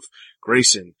of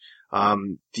Grayson.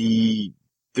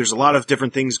 There's a lot of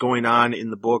different things going on in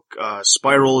the book.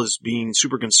 Spiral is being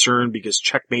super concerned because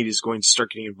Checkmate is going to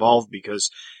start getting involved because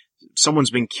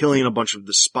someone's been killing a bunch of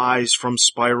the spies from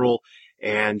Spiral,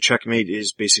 and Checkmate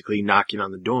is basically knocking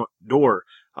on the door.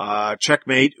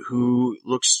 Checkmate, who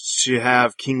looks to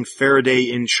have King Faraday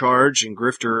in charge, and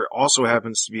Grifter also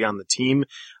happens to be on the team,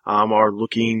 are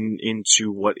looking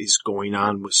into what is going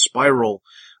on with Spiral.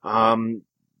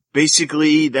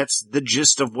 Basically, that's the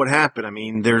gist of what happened. I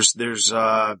mean, there's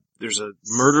a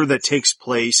murder that takes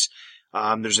place.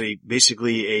 There's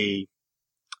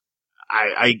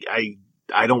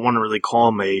I don't want to really call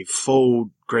him a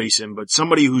faux Grayson, but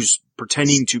somebody who's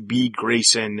pretending to be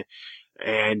Grayson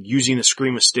and using a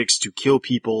scream of sticks to kill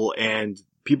people, and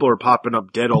people are popping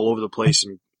up dead all over the place,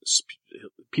 and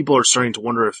people are starting to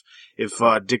wonder if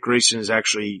Dick Grayson is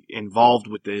actually involved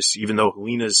with this, even though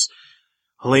Helena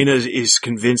is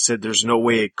convinced that there's no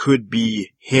way it could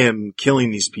be him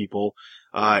killing these people.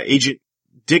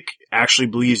 Dick actually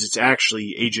believes it's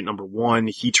actually Agent number 1.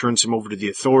 He turns him over to the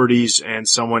authorities, and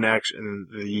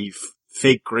the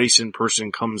fake Grayson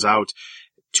person comes out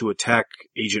to attack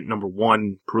Agent number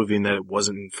 1, proving that it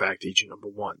wasn't in fact Agent number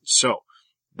 1. So,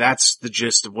 that's the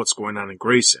gist of what's going on in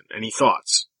Grayson. Any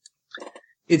thoughts?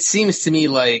 It seems to me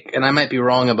like, and I might be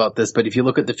wrong about this, but if you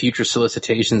look at the future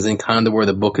solicitations and kind of where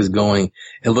the book is going,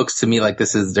 it looks to me like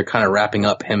they're kind of wrapping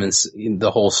up him and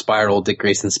the whole Spiral Dick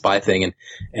Grayson spy thing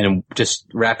and just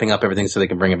wrapping up everything so they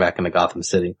can bring it back into Gotham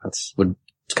City. It's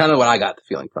kind of what I got the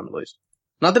feeling from, at least.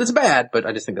 Not that it's bad, but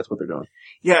I just think that's what they're doing.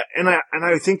 Yeah, and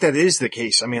I think that is the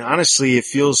case. I mean, honestly, it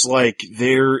feels like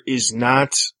this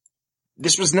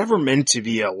was never meant to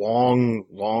be a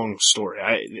long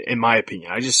story, in my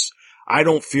opinion. I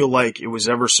don't feel like it was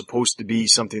ever supposed to be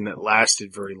something that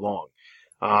lasted very long.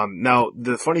 Now,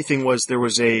 the funny thing was there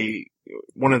was a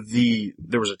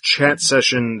chat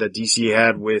session that DC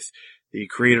had with the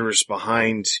creators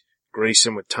behind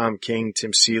Grayson with Tom King,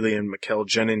 Tim Seeley, and Mikkel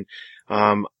Jenin.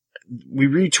 We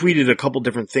retweeted a couple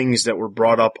different things that were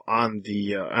brought up on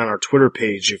our Twitter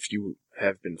page if you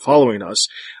have been following us.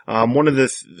 A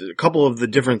couple of the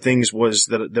different things was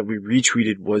that we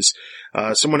retweeted was,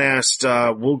 someone asked,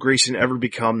 will Grayson ever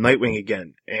become Nightwing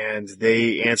again? And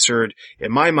they answered,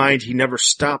 in my mind, he never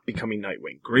stopped becoming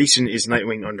Nightwing. Grayson is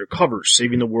Nightwing undercover,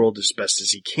 saving the world as best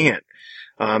as he can.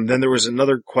 Then there was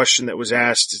another question that was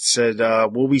asked. It said,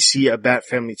 will we see a Bat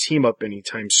Family team up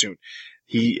anytime soon?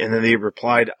 And then they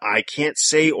replied, I can't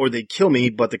say or they'd kill me,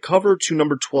 but the cover to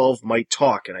number 12 might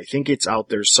talk, and I think it's out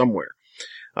there somewhere.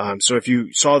 So if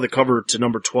you saw the cover to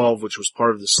number 12, which was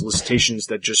part of the solicitations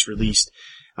that just released,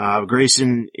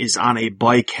 Grayson is on a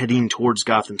bike heading towards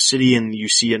Gotham City, and you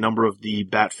see a number of the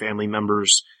Bat Family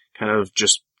members kind of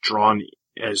just drawn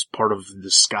as part of the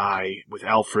sky with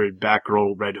Alfred,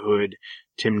 Batgirl, Red Hood,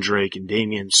 Tim Drake, and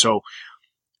Damian. So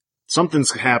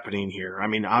something's happening here. I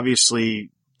mean,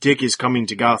 obviously, Dick is coming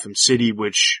to Gotham City,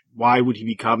 which, why would he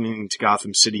be coming to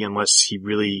Gotham City unless he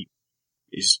really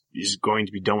is going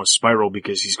to be done with Spiral,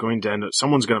 because he's going to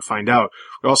someone's going to find out.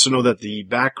 We also know that the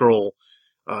Batgirl,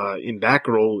 in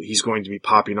Batgirl, he's going to be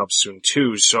popping up soon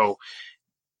too, so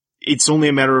it's only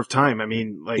a matter of time. I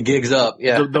mean, like, the gig's up,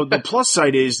 yeah. The plus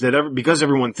side is that because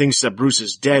everyone thinks that Bruce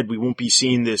is dead, we won't be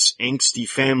seeing this angsty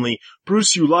family,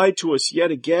 Bruce, you lied to us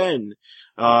yet again,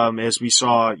 as we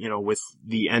saw, with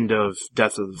the end of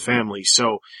Death of the Family.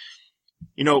 So,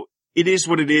 it is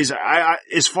what it is.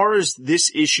 As far as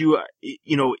this issue,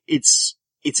 it's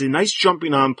a nice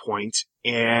jumping on point,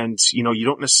 and, you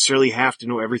don't necessarily have to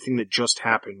know everything that just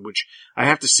happened, which I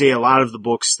have to say a lot of the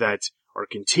books that are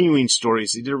continuing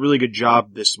stories, they did a really good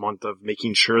job this month of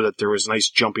making sure that there was nice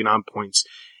jumping on points.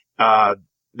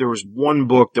 There was one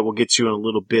book that we'll get to in a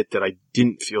little bit that I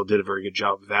didn't feel did a very good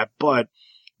job of that, but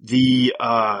the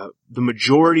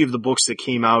majority of the books that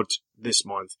came out this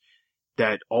month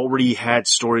that already had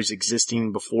stories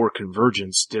existing before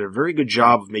Convergence did a very good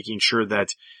job of making sure that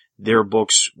their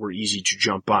books were easy to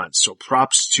jump on. So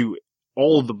props to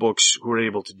all of the books who were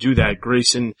able to do that.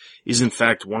 Grayson is in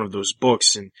fact one of those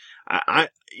books. And I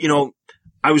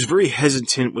was very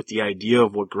hesitant with the idea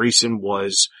of what Grayson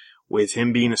was, with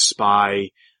him being a spy.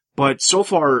 But so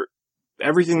far,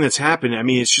 everything that's happened, I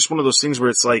mean, it's just one of those things where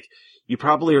it's like, you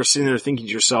probably are sitting there thinking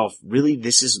to yourself, really,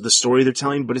 this is the story they're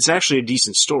telling? But it's actually a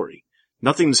decent story.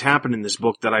 Nothing's happened in this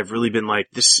book that I've really been like,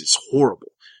 this is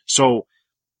horrible. So,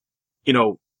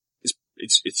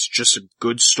 it's just a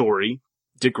good story.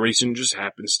 Dick Grayson just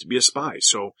happens to be a spy.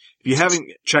 So if you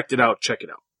haven't checked it out, check it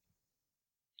out.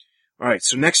 Alright,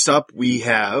 so next up we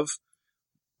have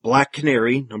Black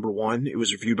Canary, number 1. It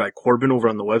was reviewed by Corbin over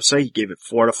on the website. He gave it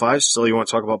 4 out of 5. Still, you want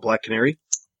to talk about Black Canary?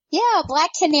 Yeah,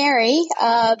 Black Canary,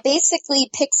 basically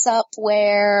picks up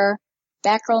where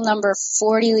Batgirl number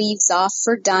 40 leaves off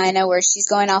for Dinah, where she's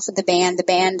going off with the band. The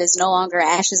band is no longer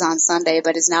Ashes on Sunday,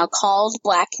 but is now called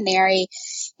Black Canary.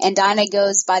 And Dinah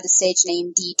goes by the stage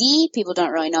name DD. People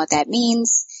don't really know what that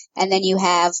means. And then you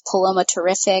have Paloma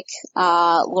Terrific,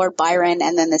 Lord Byron,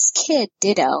 and then this kid,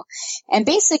 Ditto. And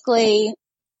basically,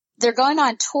 they're going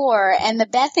on tour, and the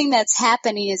bad thing that's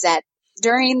happening is that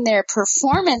during their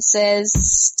performances,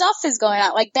 stuff is going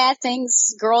on, like bad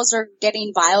things. Girls are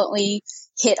getting violently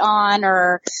hit on,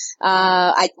 or,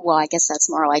 I guess that's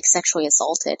more like sexually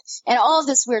assaulted, and all of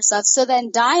this weird stuff. So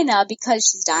then Dinah, because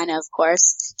she's Dinah, of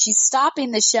course, she's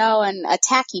stopping the show and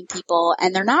attacking people,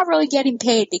 and they're not really getting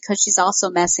paid because she's also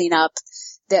messing up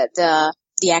the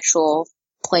actual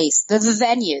place, the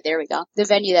venue. There we go. The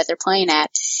venue that they're playing at.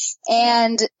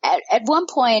 And at one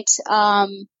point,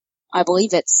 I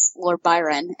believe it's Lord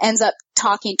Byron, ends up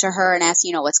talking to her and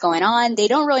asking, what's going on. They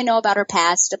don't really know about her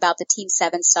past, about the Team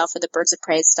 7 stuff or the Birds of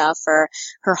Prey stuff or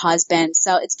her husband.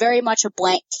 So it's very much a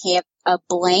blank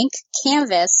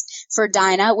canvas for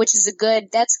Dinah, which is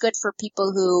that's good for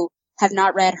people who have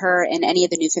not read her in any of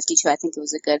the New 52. I think it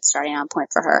was a good starting on point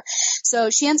for her. So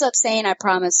she ends up saying, I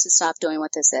promise to stop doing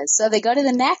what this is. So they go to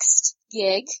the next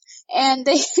gig and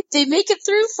they make it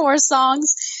through 4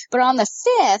 songs, but on the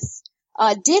 5th,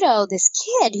 Ditto, this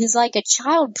kid who's like a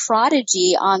child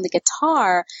prodigy on the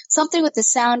guitar, something with the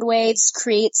sound waves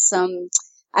creates some,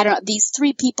 these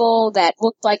 3 people that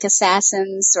look like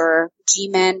assassins or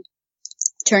G-men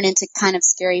turn into kind of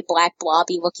scary black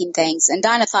blobby looking things. And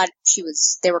Dinah thought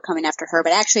they were coming after her,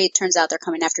 but actually it turns out they're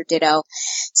coming after Ditto.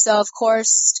 So of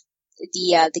course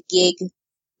the gig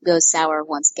goes sour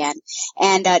once again.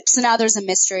 And so now there's a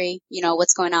mystery,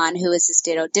 what's going on, who is this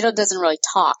Ditto? Ditto doesn't really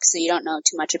talk, so you don't know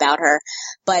too much about her.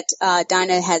 But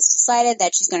Dinah has decided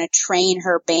that she's going to train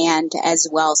her band as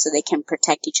well so they can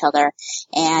protect each other.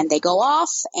 And they go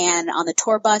off, and on the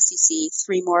tour bus you see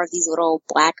 3 more of these little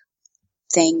black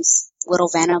things, little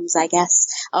Venoms, I guess,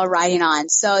 riding on.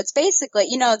 So it's basically,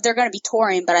 they're going to be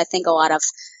touring, but I think a lot of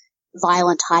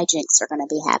violent hijinks are going to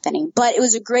be happening. But it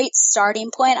was a great starting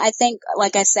point. I think,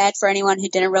 like I said, for anyone who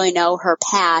didn't really know her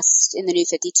past in the New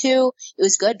 52, it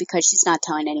was good because she's not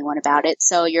telling anyone about it.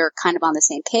 So you're kind of on the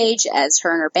same page as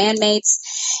her and her bandmates.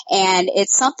 And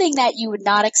it's something that you would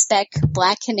not expect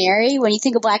Black Canary. When you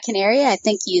think of Black Canary, I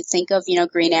think you think of,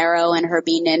 Green Arrow and her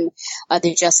being in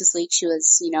the Justice League. She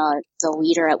was, the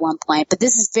leader at one point. But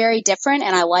this is very different,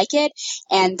 and I like it.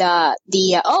 And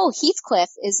Heathcliff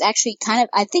is actually kind of,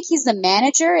 I think he's the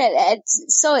manager,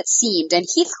 so it seemed. And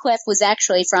Heathcliff was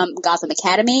actually from Gotham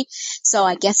Academy, so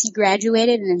I guess he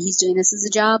graduated and he's doing this as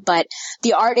a job. But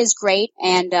the art is great,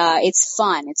 and it's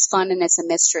fun. It's fun and it's a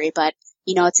mystery, but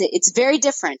it's very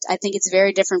different. I think it's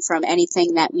very different from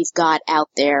anything that we've got out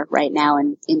there right now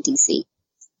in DC.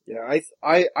 Yeah,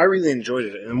 I really enjoyed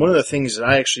it. And one of the things that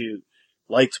I actually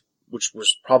liked, which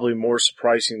was probably more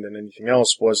surprising than anything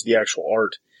else, was the actual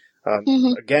art.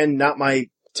 Again, not my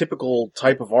typical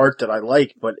type of art that I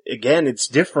like, but again, it's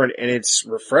different and it's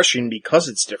refreshing because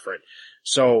it's different.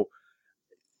 So,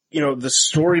 the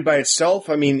story by itself,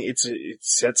 I mean, it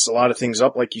sets a lot of things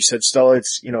up. Like you said, Stella,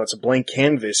 it's a blank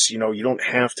canvas. You don't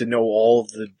have to know all of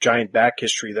the giant back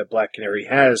history that Black Canary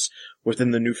has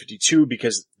within the New 52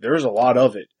 because there's a lot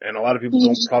of it. And a lot of people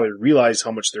don't probably realize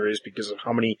how much there is because of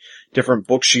how many different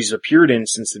books she's appeared in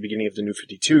since the beginning of the New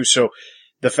 52. So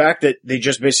the fact that they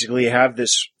just basically have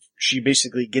this, she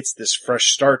basically gets this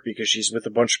fresh start because she's with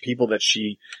a bunch of people that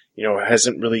she,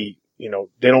 hasn't really,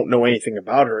 they don't know anything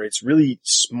about her. It's really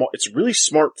smart. It's a really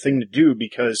smart thing to do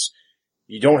because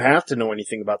you don't have to know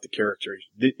anything about the character.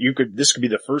 This could be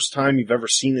the first time you've ever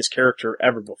seen this character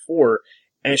ever before,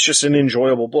 and it's just an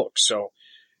enjoyable book. So,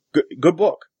 good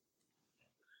book.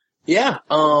 Yeah,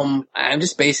 I'm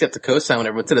just basing up the co-sign when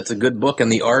everyone said it's a good book,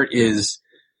 and the art is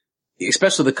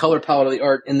especially the color palette of the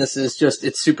art in this is just,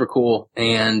 it's super cool.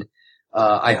 And,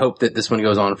 I hope that this one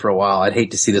goes on for a while. I'd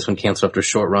hate to see this one canceled after a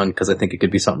short run because I think it could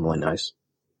be something really nice.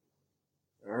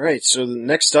 All right. So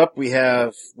next up we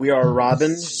have We Are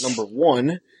Robin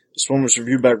 #1. This one was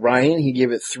reviewed by Ryan. He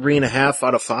gave it 3.5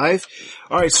 out of 5.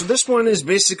 All right. So this one is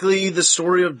basically the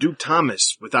story of Duke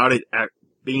Thomas without it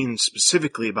being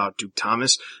specifically about Duke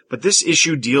Thomas. But this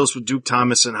issue deals with Duke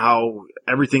Thomas and how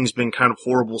everything's been kind of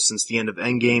horrible since the end of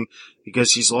Endgame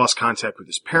because he's lost contact with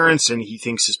his parents and he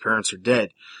thinks his parents are dead.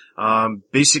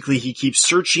 Basically he keeps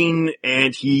searching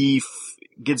and he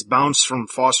gets bounced from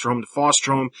foster home to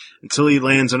foster home until he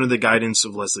lands under the guidance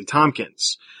of Leslie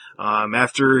Tompkins.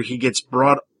 After he gets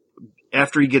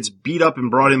beat up and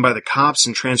brought in by the cops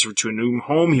and transferred to a new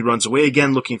home, he runs away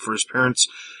again looking for his parents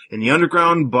in the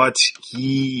underground, but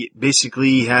he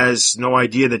basically has no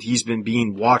idea that he's been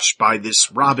being watched by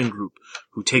this Robin group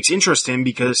who takes interest in him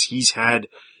because he's had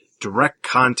direct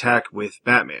contact with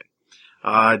Batman.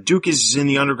 Duke is in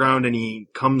the underground and he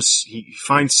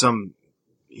finds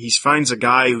a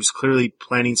guy who's clearly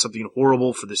planning something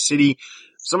horrible for the city.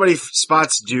 Somebody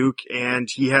spots Duke and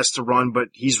he has to run, but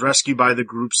he's rescued by the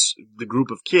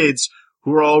group of kids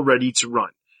who are all ready to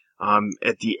run.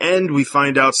 At the end, we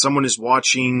find out someone is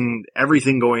watching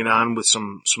everything going on with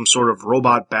some sort of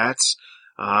robot bats.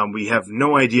 We have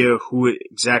no idea who it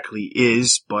exactly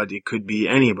is, but it could be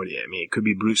anybody. I mean, it could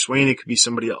be Bruce Wayne, it could be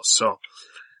somebody else. So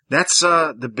that's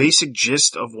the basic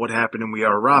gist of what happened in We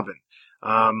Are Robin.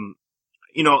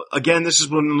 Again, this is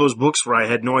one of those books where I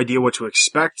had no idea what to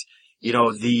expect.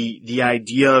 The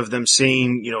idea of them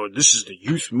saying, this is the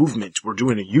youth movement. We're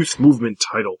doing a youth movement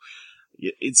title.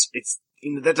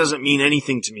 That doesn't mean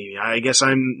anything to me. I guess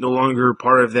I'm no longer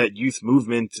part of that youth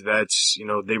movement that's,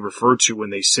 they refer to when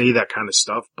they say that kind of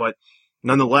stuff. But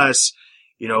nonetheless,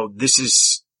 this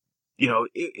is,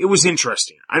 it was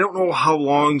interesting. I don't know how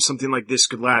long something like this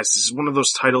could last. This is one of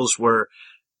those titles where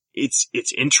it's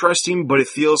interesting, but it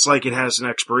feels like it has an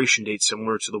expiration date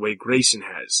similar to the way Grayson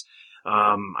has.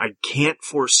 I can't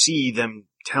foresee them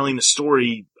telling a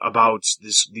story about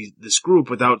this group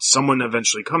without someone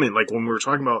eventually coming. Like when we were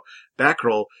talking about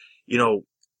Batgirl,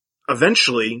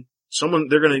 eventually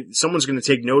someone's gonna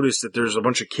take notice that there's a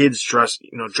bunch of kids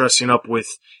dressing up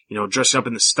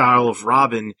in the style of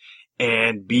Robin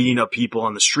and beating up people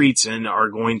on the streets and are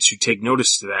going to take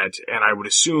notice to that. And I would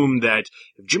assume that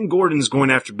if Jim Gordon's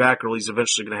going after Batgirl, he's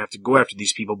eventually going to have to go after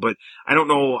these people. But I don't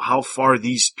know how far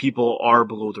these people are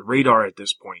below the radar at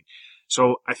this point.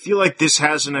 So I feel like this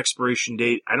has an expiration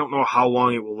date. I don't know how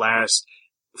long it will last.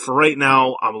 For right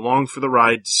now, I'm along for the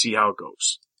ride to see how it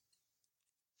goes.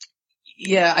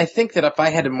 Yeah, I think that if I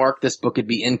had to mark this book, it'd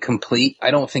be incomplete. I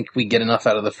don't think we get enough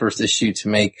out of the first issue to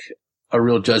make a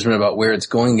real judgment about where it's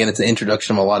going. Again, it's an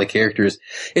introduction of a lot of characters.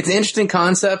 It's an interesting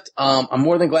concept. I'm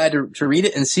more than glad to read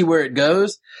it and see where it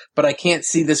goes, but I can't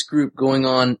see this group going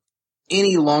on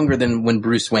any longer than when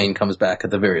Bruce Wayne comes back at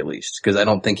the very least, because I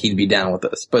don't think he'd be down with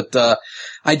this. But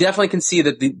I definitely can see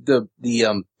that the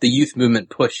youth movement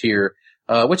push here,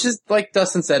 which is, like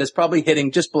Dustin said, is probably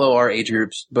hitting just below our age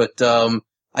groups, but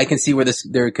I can see where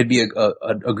there could be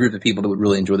a group of people that would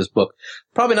really enjoy this book.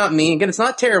 Probably not me. Again, it's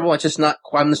not terrible. I'm just not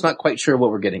quite sure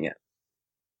what we're getting at.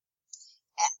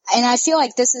 And I feel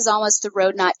like this is almost the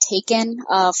road not taken,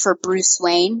 for Bruce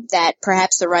Wayne, that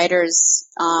perhaps the writers,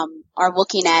 are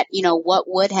looking at, what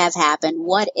would have happened?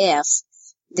 What if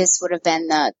this would have been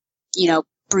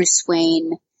Bruce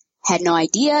Wayne had no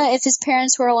idea if his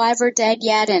parents were alive or dead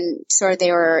yet, and sort of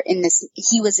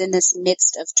he was in this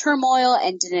midst of turmoil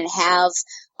and didn't have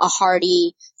a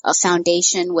hardy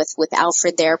foundation with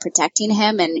Alfred there protecting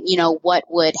him, and what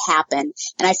would happen.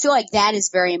 And I feel like that is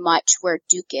very much where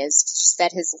Duke is, just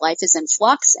that his life is in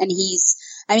flux, and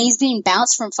he's being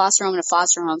bounced from foster home to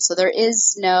foster home, so there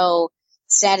is no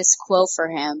status quo for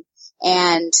him.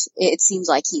 And it seems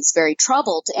like he's very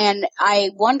troubled. And I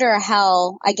wonder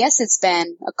I guess it's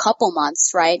been a couple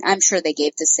months, right? I'm sure they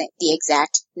gave the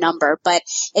exact number, but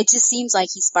it just seems like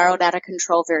he spiraled out of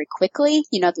control very quickly,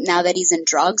 now that he's in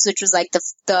drugs, which was like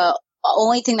the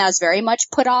only thing that I was very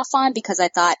much put off on, because I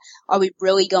thought, are we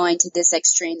really going to this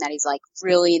extreme that he's like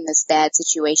really in this bad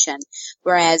situation?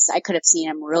 Whereas I could have seen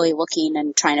him really looking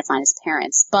and trying to find his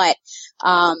parents. But,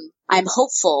 I'm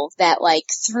hopeful that like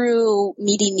through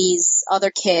meeting these other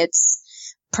kids,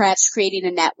 perhaps creating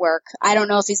a network. I don't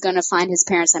know if he's going to find his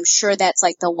parents. I'm sure that's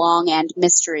like the long end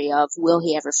mystery of will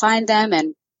he ever find them?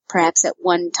 And perhaps at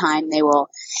one time they will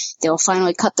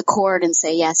finally cut the cord and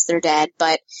say, yes, they're dead.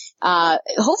 But,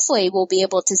 hopefully we'll be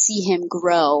able to see him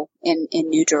grow in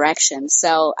new directions.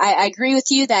 So I agree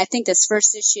with you that I think this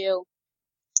first issue,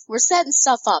 we're setting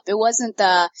stuff up. It wasn't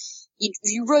the,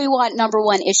 you really want number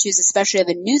one issues, especially of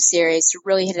a new series, to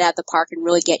really hit it out the park and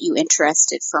really get you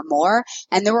interested for more.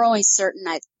 And there were only certain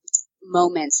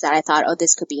moments that I thought, oh,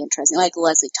 this could be interesting. Like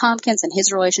Leslie Tompkins and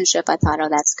his relationship, I thought, oh,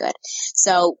 that's good.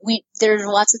 So there's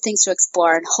lots of things to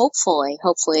explore, and hopefully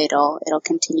it'll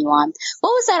continue on.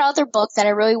 What was that other book that I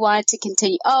really wanted to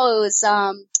continue? Oh, it was,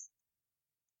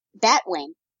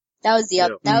 Batwing. That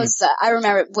was I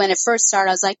remember when it first started,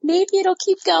 I was like, maybe it'll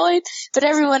keep going, but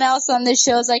everyone else on this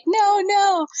show is like,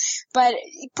 no. But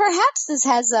perhaps this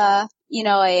has an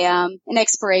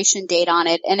expiration date on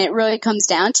it, and it really comes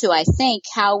down to, I think,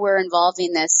 how we're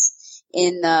involving this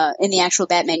in the actual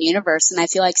Batman universe. And I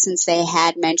feel like since they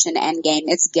had mentioned Endgame,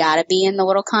 it's gotta be in the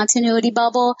little continuity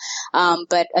bubble.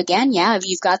 But again, yeah, if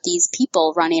you've got these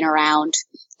people running around,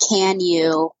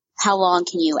 how long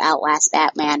can you outlast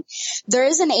Batman? There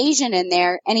is an Asian in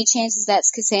there. Any chances that's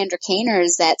Cassandra Cain, or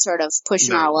is that sort of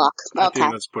pushing our luck? I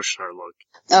think that's pushing our luck.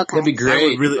 Okay. That'd be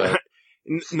great.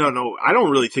 No, I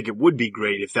don't really think it would be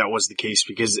great if that was the case,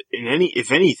 because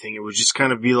if anything, it would just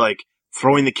kind of be like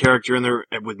throwing the character in there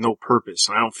with no purpose.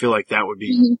 And I don't feel like that would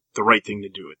be the right thing to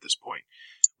do at this point.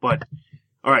 But,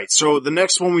 alright, so the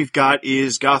next one we've got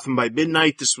is Gotham by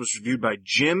Midnight. This was reviewed by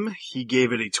Jim. He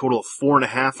gave it a total of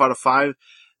 4.5 out of 5.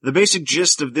 The basic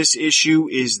gist of this issue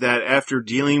is that after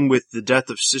dealing with the death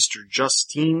of Sister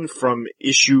Justine from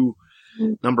issue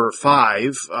number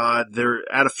 5, they're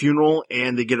at a funeral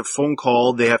and they get a phone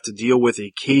call. They have to deal with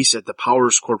a case at the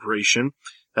Powers Corporation.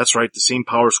 That's right, the same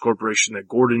Powers Corporation that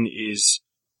Gordon is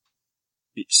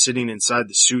sitting inside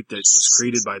the suit that was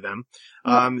created by them.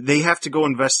 They have to go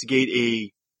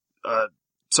investigate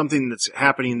something that's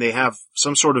happening. They have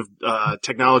some sort of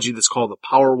technology that's called the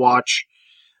Power Watch.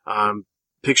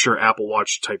 Picture Apple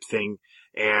Watch type thing.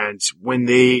 And when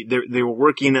they were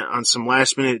working on some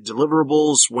last minute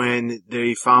deliverables when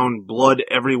they found blood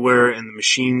everywhere and the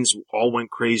machines all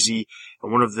went crazy,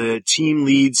 and one of the team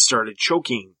leads started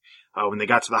choking. When they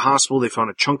got to the hospital, they found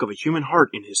a chunk of a human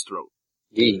heart in his throat.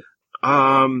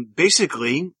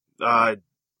 Basically,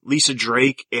 Lisa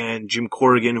Drake and Jim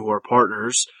Corrigan, who are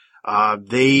partners,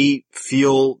 they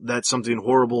feel that something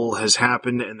horrible has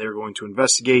happened and they're going to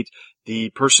investigate.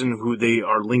 The person who they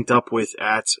are linked up with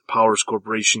at Powers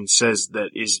Corporation says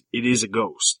that it is a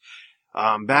ghost.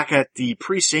 Back at the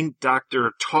precinct,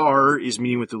 Dr. Tar is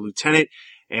meeting with the lieutenant,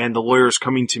 and the lawyer is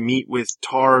coming to meet with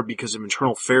Tar because of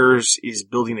Internal Affairs is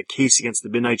building a case against the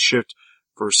Midnight Shift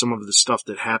for some of the stuff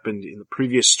that happened in the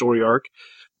previous story arc.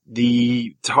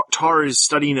 The Tar is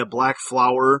studying a black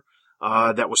flower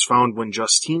that was found when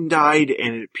Justine died,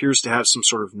 and it appears to have some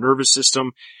sort of nervous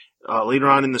system. Later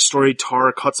on in the story,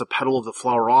 Tar cuts a petal of the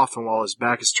flower off, and while his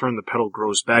back is turned, the petal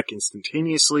grows back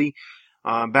instantaneously.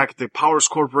 Back at the Powers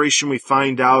Corporation, we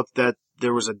find out that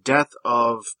there was a death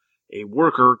of a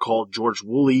worker called George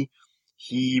Woolley.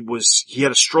 He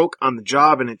had a stroke on the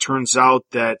job, and it turns out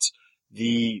that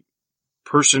the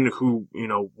person who,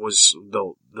 was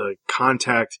the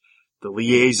contact, the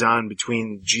liaison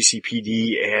between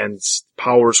GCPD and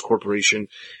Powers Corporation,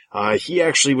 he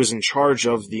actually was in charge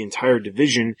of the entire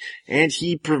division, and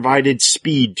he provided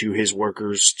speed to his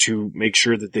workers to make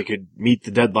sure that they could meet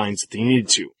the deadlines that they needed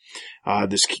to.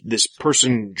 This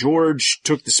person, George,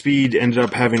 took the speed, ended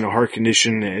up having a heart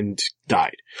condition, and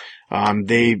died.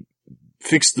 They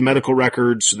fixed the medical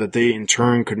records so that they in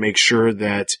turn could make sure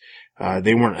that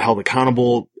they weren't held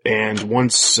accountable, and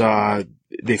once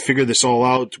they figure this all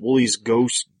out, Woolley's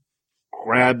ghost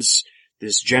grabs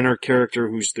this Jenner character,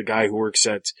 who's the guy who works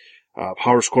at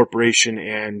Powers Corporation,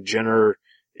 and Jenner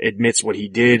admits what he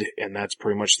did, and that's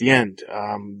pretty much the end.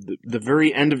 The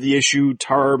very end of the issue,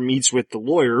 Tar meets with the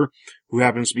lawyer, who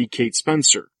happens to be Kate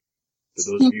Spencer.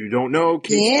 For those of you who don't know,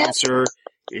 Kate Spencer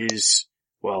is,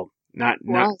 well,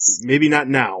 maybe not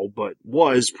now, but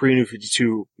was pre-New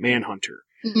 52 Manhunter.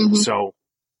 Mm-hmm. So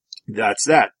that's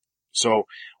that. So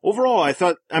overall, I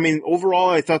thought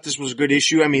this was a good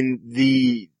issue. I mean,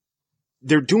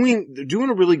 they're doing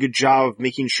a really good job of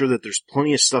making sure that there's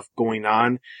plenty of stuff going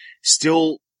on,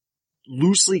 still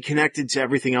loosely connected to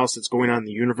everything else that's going on in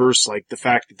the universe, like the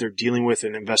fact that they're dealing with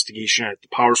an investigation at the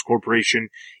Powers Corporation.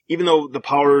 Even though the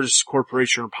Powers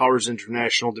Corporation or Powers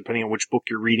International, depending on which book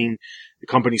you're reading, the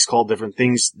company's called different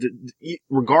things,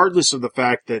 regardless of the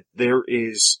fact that there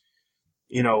is,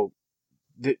 the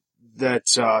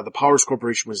Powers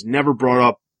Corporation was never brought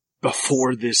up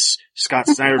before this Scott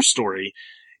Snyder story.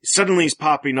 Suddenly is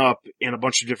popping up in a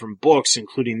bunch of different books,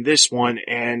 including this one,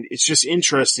 and it's just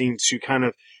interesting to kind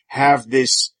of have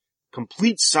this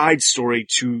complete side story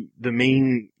to the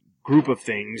main group of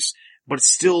things, but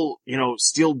still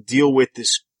deal with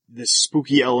this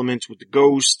spooky element with the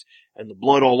ghost and the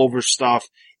blood all over stuff.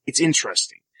 It's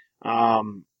interesting.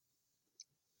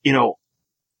 You know,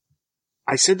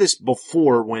 I said this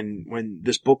before when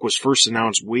this book was first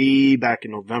announced way back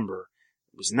in November.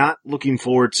 I was not looking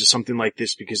forward to something like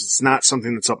this because it's not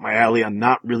something that's up my alley. I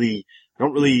don't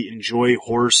really enjoy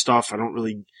horror stuff. I'm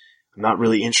not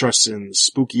really interested in the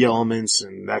spooky elements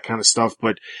and that kind of stuff,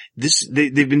 but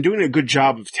they've been doing a good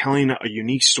job of telling a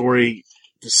unique story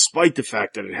despite the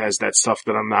fact that it has that stuff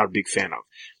that I'm not a big fan of.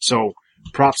 So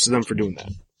props to them for doing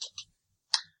that.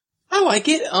 I like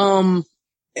it.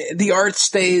 The art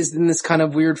stays in this kind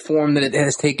of weird form that it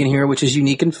has taken here, which is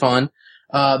unique and fun.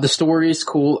 The story is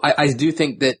cool. I do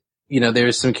think that,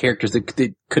 there's some characters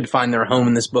that could find their home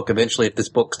in this book eventually if this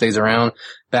book stays around.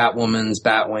 Batwoman's,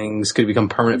 Batwings could become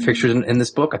permanent fixtures in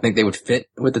this book. I think they would fit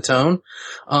with the tone.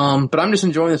 But I'm just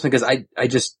enjoying this one because I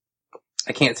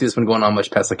can't see this one going on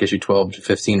much past like issue 12 to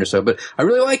 15 or so, but I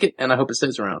really like it and I hope it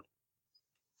stays around.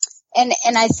 And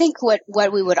I think what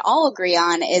we would all agree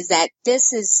on is that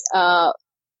this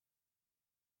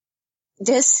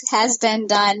has been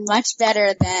done much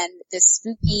better than the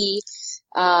spooky,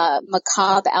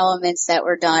 macabre elements that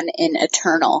were done in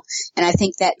Eternal. And I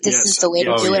think that this is the way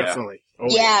to do it. Definitely.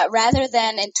 Rather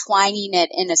than entwining it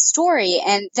in a story.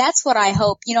 And that's what I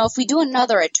hope, if we do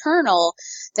another Eternal,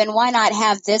 then why not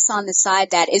have this on the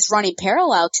side that is running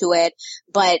parallel to it?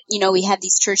 But, we have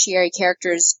these tertiary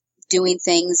characters doing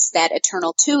things that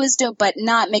Eternal 2 is doing, but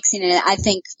not mixing it in. I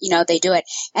think, they do it.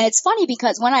 And it's funny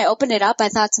because when I opened it up, I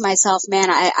thought to myself, man,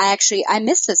 I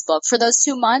missed this book. For those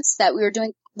 2 months that we were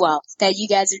doing, that you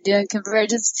guys are doing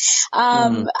Convergence,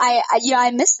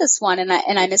 I missed this one and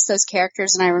I missed those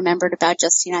characters and I remembered about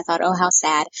Justine. I thought, oh, how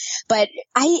sad. But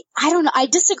I don't know. I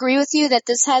disagree with you that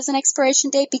this has an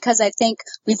expiration date because I think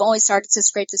we've only started to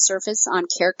scrape the surface on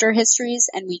character histories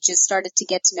and we just started to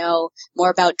get to know more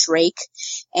about Drake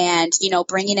and,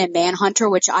 bringing in Manhunter,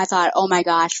 which I thought, oh my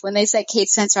gosh, when they said Kate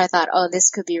Spencer, I thought, oh, this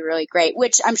could be really great,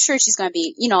 which I'm sure she's going to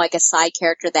be, like a side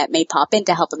character that may pop in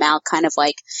to help him out, kind of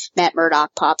like Matt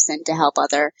Murdock pops in to help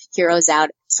other heroes out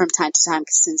from time to time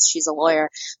since she's a lawyer.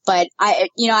 But I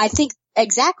think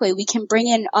exactly we can bring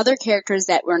in other characters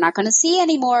that we're not going to see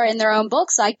anymore in their own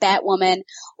books, like Batwoman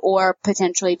or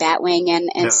potentially Batwing,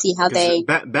 and see how they.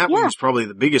 Batwing is probably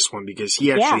the biggest one because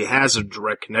he actually has a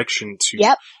direct connection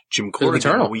to Jim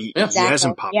Corrigan. He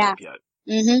hasn't popped up yet.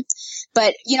 Mm-hmm.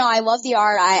 But, I love the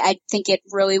art. I think it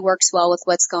really works well with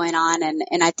what's going on.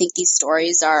 And I think these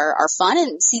stories are fun.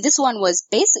 And see, this one was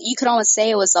basically, you could almost say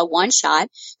it was a one shot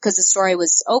because the story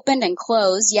was opened and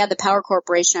closed. Yeah, the Power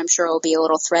Corporation, I'm sure will be a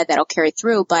little thread that'll carry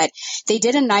through, but they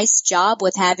did a nice job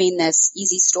with having this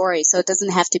easy story. So it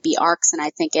doesn't have to be arcs. And I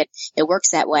think it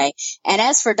works that way. And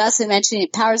as for Dustin mentioning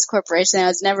Powers Corporation, that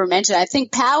was never mentioned. I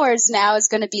think Powers now is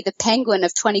going to be the Penguin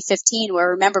of 2015, where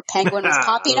remember Penguin was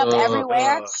popping up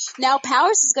everywhere. Now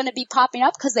Powers is going to be popping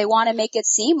up because they want to make it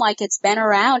seem like it's been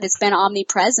around, it's been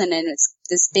omnipresent, and it's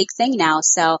this big thing now.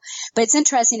 So, but it's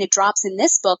interesting it drops in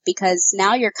this book because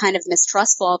now you're kind of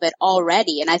mistrustful of it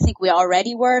already. And I think we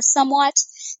already were somewhat,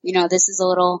 this is a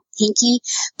little hinky,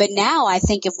 but now I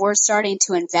think if we're starting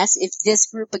to if this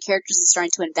group of characters is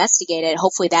starting to investigate it,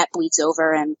 hopefully that bleeds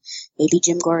over and maybe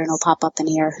Jim Gordon will pop up in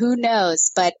here. Who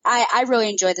knows? But I really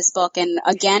enjoy this book. And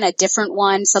again, a different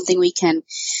one, something we can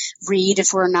read if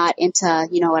we're not into,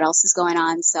 what else is going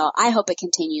on. So I hope it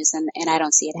continues and I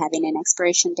don't see it having an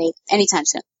expiration date anytime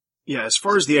soon. Yeah, as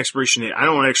far as the expiration date, I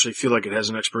don't actually feel like it has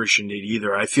an expiration date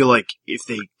either. I feel like if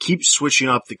they keep switching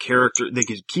up the character, they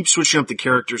could keep switching up the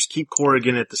characters, keep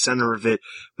Corrigan at the center of it,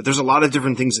 but there's a lot of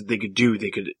different things that they could do. They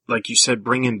could, like you said,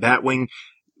 bring in Batwing.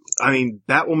 I mean,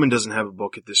 Batwoman doesn't have a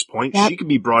book at this point. Yep. She could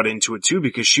be brought into it too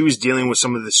because she was dealing with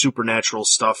some of the supernatural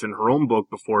stuff in her own book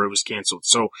before it was canceled.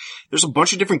 So there's a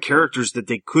bunch of different characters that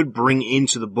they could bring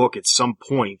into the book at some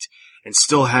point and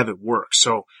still have it work.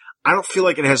 So I don't feel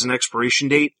like it has an expiration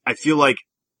date. I feel like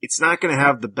it's not going to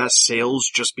have the best sales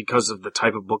just because of the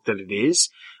type of book that it is.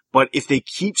 But if they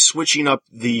keep switching up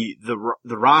the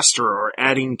roster or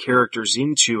adding characters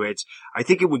into it, I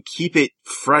think it would keep it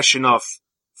fresh enough,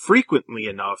 frequently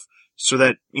enough, so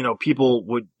that, people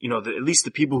would, that at least the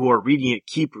people who are reading it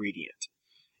keep reading it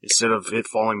instead of it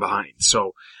falling behind.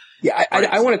 So. Yeah,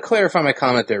 I want to clarify my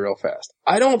comment there real fast.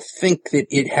 I don't think that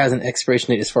it has an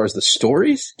expiration date as far as the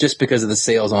stories, just because of the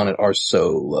sales on it are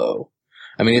so low.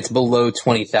 I mean, it's below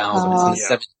 20,000.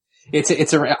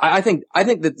 I think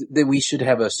that we should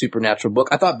have a supernatural book.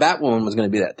 I thought Batwoman was going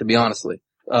to be that, to be honestly.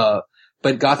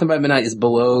 But Gotham by Midnight is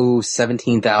below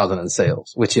 17,000 in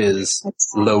sales, which is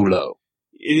low.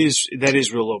 That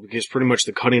is real low because pretty much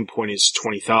the cutting point is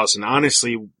 20,000.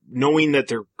 Honestly, knowing that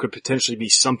there could potentially be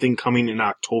something coming in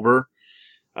October,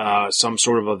 some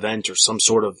sort of event or some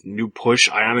sort of new push,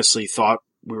 I honestly thought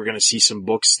we were going to see some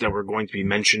books that were going to be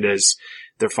mentioned as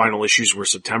their final issues were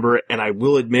September. And I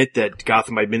will admit that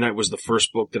Gotham by Midnight was the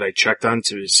first book that I checked on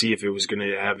to see if it was going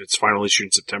to have its final issue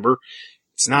in September.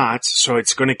 It's not, so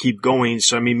it's going to keep going.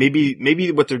 So, I mean,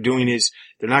 maybe what they're doing is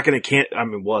they're not going to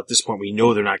at this point we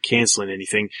know they're not canceling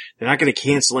anything. They're not going to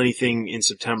cancel anything in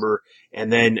September.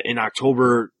 And then in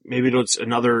October, maybe it's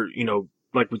another,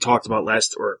 like we talked about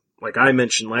like I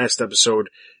mentioned last episode,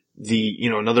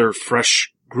 another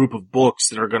fresh group of books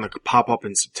that are going to pop up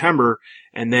in September,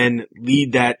 and then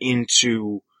lead that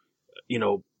into,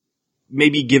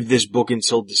 maybe give this book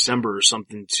until December or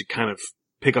something to kind of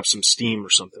pick up some steam or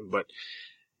something. But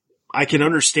I can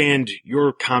understand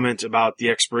your comment about the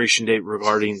expiration date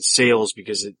regarding sales,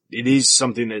 because it is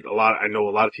something that I know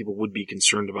a lot of people would be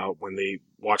concerned about when they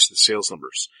watch the sales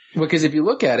numbers. Well, because if you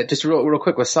look at it, just real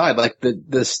quick aside, like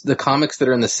the comics that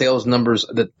are in the sales numbers,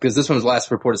 because this one's last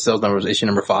reported sales number was issue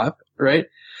number 5, right?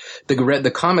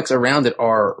 The comics around it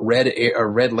are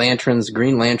Red Lanterns,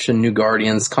 Green Lantern, New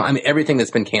Guardians, everything that's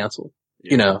been canceled,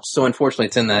 so unfortunately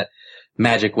it's in that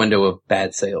magic window of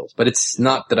bad sales, but it's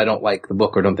not that I don't like the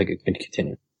book or don't think it can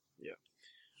continue. Yeah.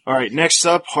 All right. Next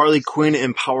up, Harley Quinn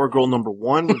and Power Girl number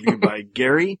 1, reviewed by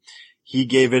Gary. He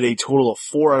gave it a total of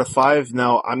 4 out of 5.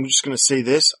 Now, I'm just going to say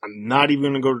this. I'm not even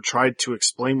going to go to try to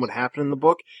explain what happened in the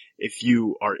book. If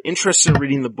you are interested in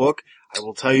reading the book, I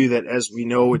will tell you that as we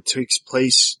know, it takes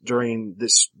place during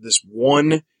this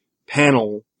one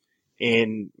panel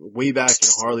way back in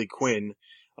Harley Quinn.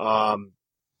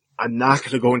 I'm not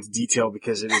going to go into detail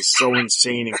because it is so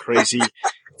insane and crazy.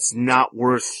 It's not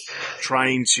worth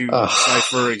trying to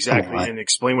decipher exactly and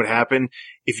explain what happened.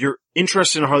 If you're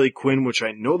interested in Harley Quinn, which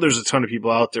I know there's a ton of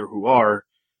people out there who are,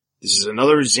 this is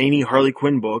another zany Harley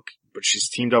Quinn book, but she's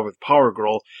teamed up with Power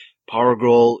Girl. Power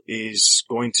Girl is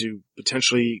going to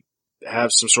potentially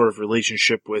have some sort of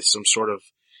relationship with some sort of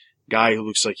guy who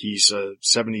looks like he's a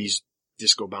 70s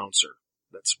disco bouncer.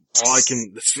 That's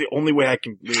the only way I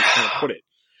can really kind of put it.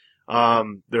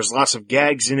 There's lots of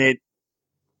gags in it.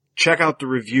 Check out the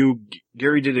review.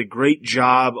 Gary did a great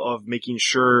job of making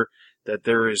sure that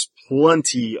there is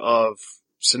plenty of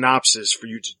synopsis for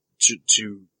you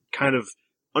to kind of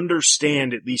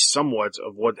understand at least somewhat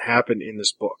of what happened in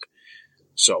this book.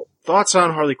 So, thoughts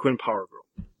on Harley Quinn Power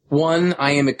Girl? One,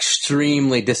 I am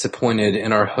extremely disappointed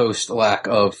in our host lack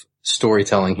of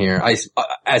storytelling here.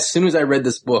 As soon as I read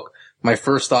this book, my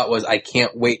first thought was, I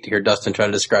can't wait to hear Dustin try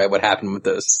to describe what happened with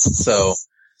this. So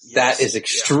that is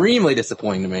extremely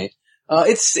disappointing to me.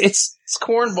 It's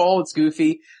cornball. It's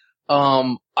goofy.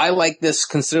 I like this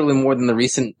considerably more than the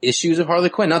recent issues of Harley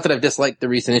Quinn. Not that I've disliked the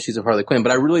recent issues of Harley Quinn,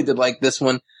 but I really did like this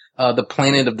one. The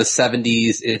Planet of the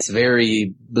 70s. It's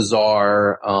very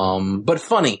bizarre, but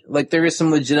funny. Like there is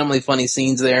some legitimately funny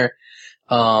scenes there.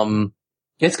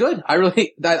 It's good.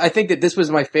 I think that this was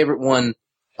my favorite one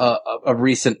of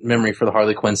recent memory for the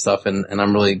Harley Quinn stuff, and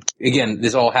I'm really, again,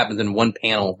 this all happens in one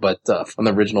panel, but from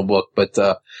the original book, but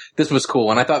this was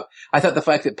cool. And I thought the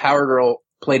fact that Power Girl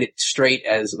played it straight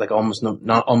as like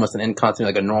not almost an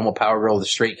incontinent, like a normal Power Girl, the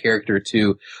straight character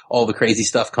to all the crazy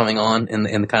stuff coming on in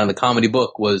the kind of the comedy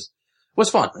book was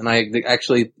fun. And I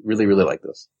actually really, really like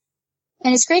this.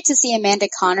 And it's great to see Amanda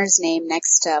Connor's name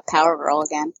next to Power Girl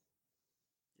again.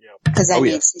 Yeah. Cause that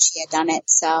means she had done it,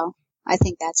 so. I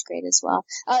think that's great as well.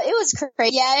 It was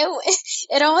great. Yeah,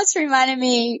 it almost reminded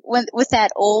me with that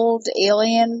old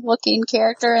alien looking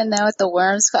character and then with the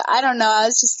worms. I don't know. I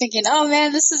was just thinking, oh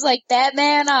man, this is like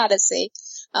Batman Odyssey.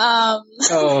 No.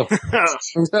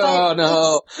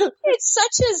 It's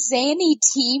such a zany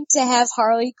team to have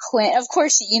Harley Quinn. Of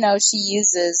course, she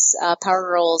uses, Power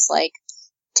Girl's like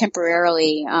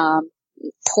temporarily,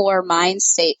 poor mind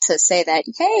state to say that,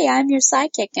 hey, I'm your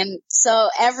sidekick. And so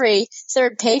every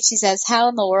third page she says, how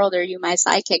in the world are you my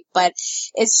sidekick? But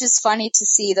it's just funny to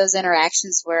see those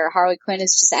interactions where Harley Quinn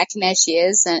is just acting as she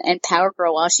is, and Power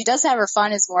Girl, while she does have her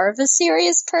fun, is more of a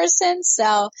serious person.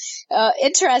 So,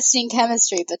 interesting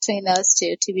chemistry between those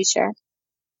two, to be sure.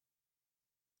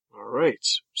 All right.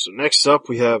 So next up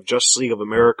we have Justice League of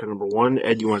America number 1.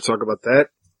 Ed, you want to talk about that?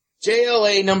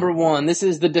 JLA number 1. This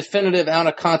is the definitive out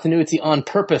of continuity on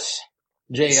purpose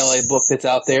JLA book that's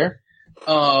out there.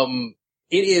 It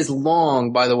is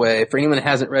long, by the way. For anyone that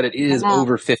hasn't read it, it is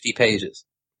over 50 pages.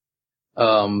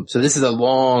 So this is a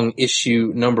long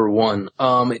issue number 1.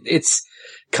 It's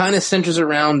kind of centers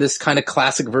around this kind of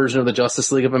classic version of the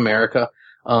Justice League of America,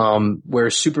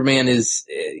 where Superman is,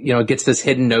 gets this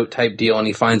hidden note type deal, and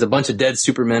he finds a bunch of dead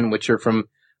Supermen, which are from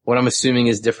what I'm assuming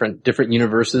is different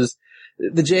universes.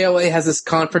 The JLA has this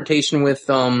confrontation with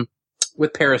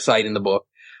Parasite in the book.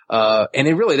 And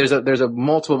it really, there's a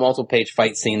multiple page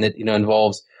fight scene that,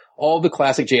 involves all the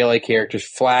classic JLA characters,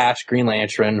 Flash, Green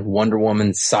Lantern, Wonder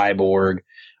Woman, Cyborg,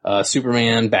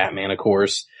 Superman, Batman, of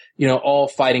course, all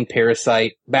fighting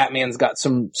Parasite. Batman's got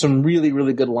some really,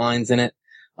 really good lines in it.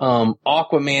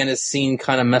 Aquaman is seen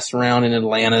kind of mess around in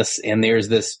Atlantis, and there's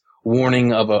this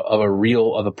warning of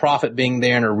a prophet being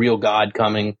there and a real god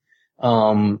coming.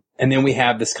 And then we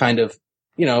have this kind of,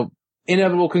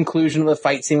 inevitable conclusion of the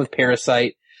fight scene with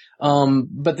Parasite.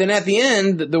 But then at the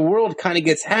end, the world kind of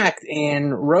gets hacked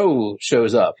and Ro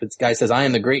shows up. This guy says, I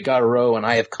am the great god Ro and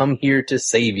I have come here to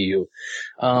save you.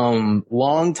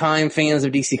 Longtime fans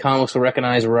of DC Comics will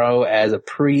recognize Ro as a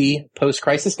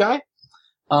post-crisis guy.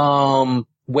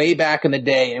 Way back in the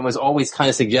day, and it was always kind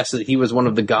of suggested that he was one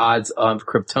of the gods of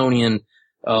Kryptonian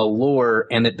lore,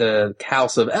 and that the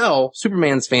House of El,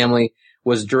 Superman's family,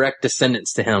 was direct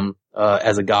descendants to him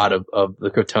as a god of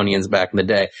the Kryptonians back in the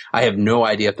day. I have no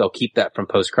idea if they'll keep that from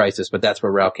post-crisis, but that's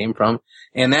where Rao came from.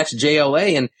 And that's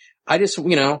JLA, and I just,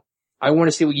 I want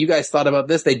to see what you guys thought about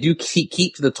this. They do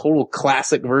keep the total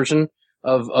classic version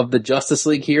of the Justice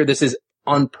League here. This is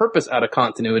on purpose out of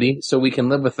continuity, so we can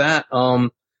live with that.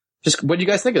 Just what do you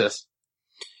guys think of this?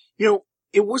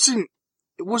 It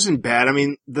wasn't bad. I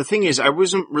mean, the thing is, I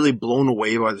wasn't really blown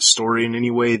away by the story in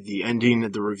any way. The ending,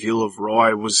 the reveal of Raw,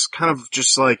 I was kind of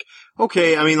just like,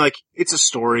 okay, I mean, like, it's a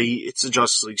story. It's a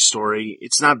Justice League story.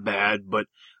 It's not bad, but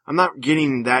I'm not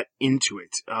getting that into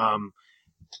it. I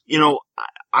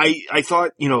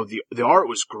thought, the art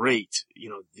was great.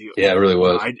 Yeah, it really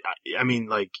was. I mean,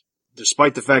 like,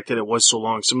 despite the fact that it was so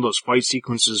long, some of those fight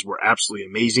sequences were absolutely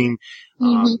amazing.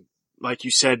 Mm-hmm. Like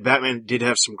you said, Batman did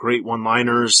have some great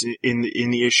one-liners in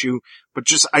the issue, but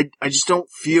I just don't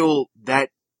feel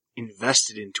that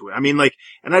invested into it. I mean, like,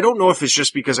 and I don't know if it's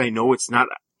just because I know it's not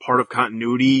part of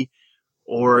continuity,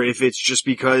 or if it's just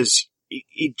because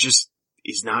it just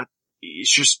is not,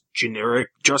 it's just generic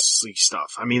Justice League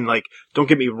stuff. I mean, like, don't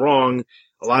get me wrong,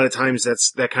 a lot of times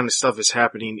that kind of stuff is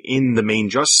happening in the main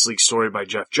Justice League story by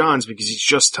Jeff Johns because he's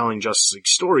just telling Justice League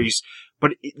stories,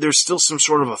 but there's still some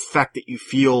sort of effect that you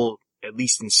feel, at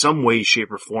least in some way,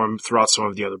 shape, or form, throughout some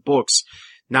of the other books.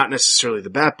 Not necessarily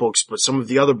the Bat books, but some of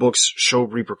the other books show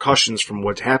repercussions from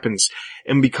what happens.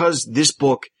 And because this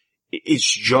book is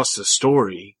just a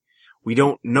story, we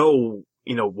don't know,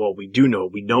 we do know.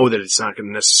 We know that it's not going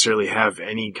to necessarily have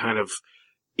any kind of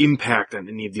impact on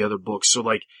any of the other books. So,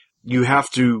 like, you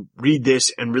have to read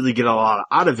this and really get a lot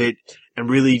out of it and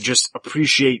really just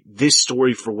appreciate this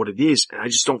story for what it is. And I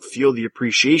just don't feel the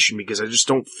appreciation because I just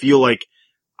don't feel like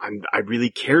I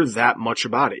really care that much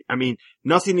about it. I mean,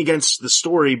 nothing against the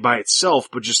story by itself,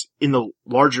 but just in the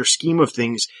larger scheme of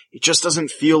things, it just doesn't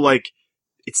feel like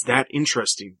it's that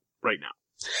interesting right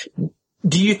now.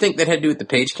 Do you think that had to do with the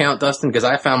page count, Dustin? Because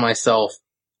I found myself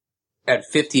at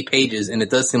 50 pages, and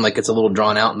it does seem like it's a little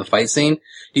drawn out in the fight scene.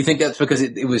 Do you think that's because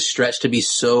it was stretched to be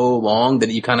so long that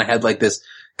you kind of had like this,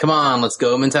 come on, let's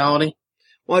go mentality?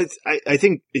 Well, I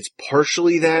think it's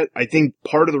partially that. I think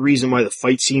part of the reason why the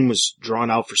fight scene was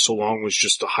drawn out for so long was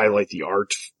just to highlight the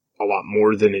art a lot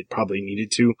more than it probably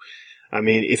needed to. I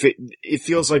mean, if it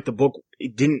feels like the book,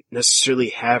 it didn't necessarily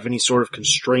have any sort of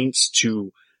constraints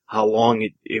to how long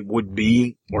it would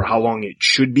be or how long it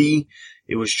should be.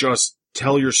 It was just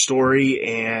tell your story,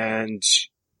 and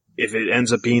if it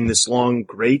ends up being this long,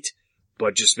 great,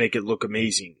 but just make it look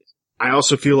amazing. I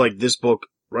also feel like this book,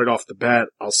 right off the bat,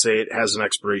 I'll say it has an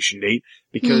expiration date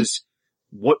because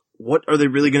what are they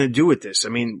really going to do with this? I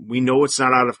mean, we know it's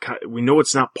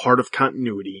not part of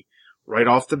continuity right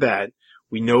off the bat.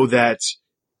 We know that,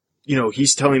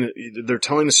 they're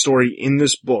telling a story in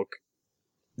this book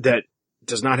that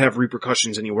does not have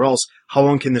repercussions anywhere else. How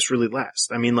long can this really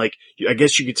last? I mean, like, I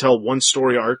guess you could tell one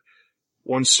story arc,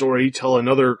 one story, tell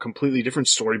another completely different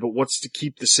story, but what's to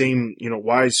keep the same,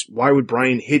 why would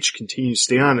Brian Hitch continue to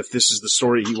stay on if this is the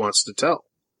story he wants to tell?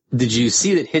 Did you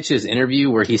see that Hitch's interview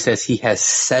where he says he has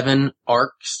 7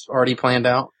 arcs already planned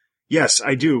out? Yes,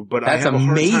 I do, but that's I have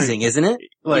amazing, a hard time. Isn't it?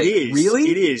 Like, it is. Really?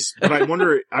 It is. But I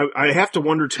wonder, I have to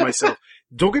wonder to myself,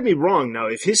 don't get me wrong now,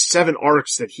 if his 7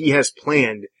 arcs that he has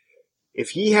planned, if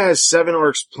he has 7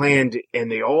 arcs planned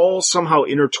and they all somehow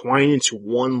intertwine into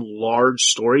one large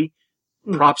story,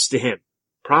 props to him.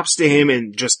 Props to him,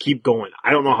 and just keep going.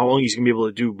 I don't know how long he's going to be able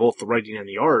to do both the writing and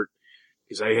the art,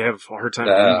 because I have a hard time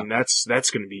believing that's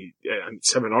going to be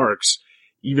 7 arcs.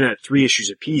 Even at 3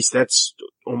 issues apiece, that's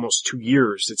almost 2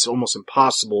 years. It's almost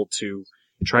impossible to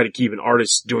try to keep an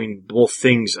artist doing both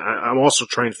things. I'm also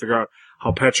trying to figure out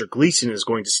how Patrick Gleason is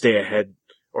going to stay ahead,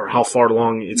 or how far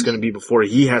along it's going to be before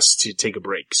he has to take a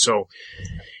break. So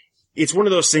it's one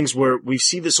of those things where we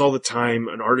see this all the time.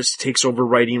 An artist takes over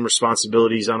writing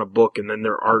responsibilities on a book, and then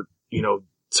their art,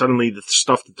 suddenly the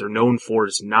stuff that they're known for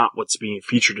is not what's being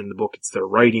featured in the book. It's their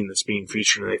writing that's being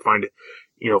featured, and they find it,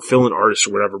 fill-in artists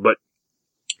or whatever. But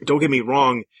don't get me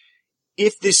wrong.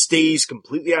 If this stays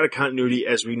completely out of continuity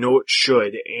as we know it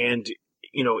should, and,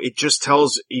 it just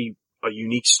tells a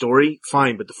unique story,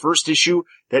 fine. But the first issue,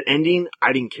 that ending,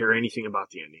 I didn't care anything about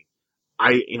the ending.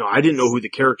 I didn't know who the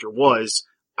character was.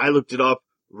 I looked it up,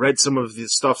 read some of the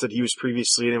stuff that he was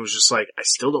previously in, and was just like, I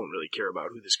still don't really care about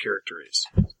who this character is.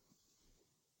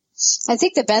 I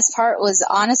think the best part was,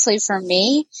 honestly, for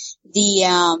me,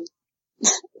 the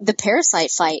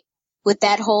Parasite fight with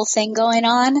that whole thing going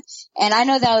on. And I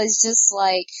know that was just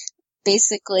like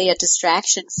basically a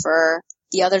distraction for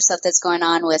the other stuff that's going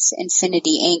on with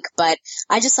Infinity Inc. But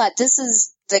I just thought this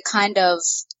is the kind of,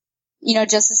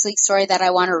 Justice League story that I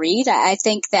want to read. I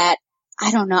think that, I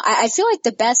don't know, I feel like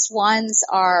the best ones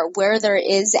are where there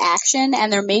is action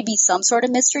and there may be some sort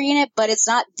of mystery in it, but it's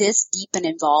not this deep and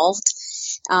involved.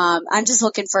 I'm just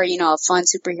looking for, a fun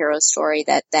superhero story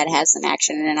that has some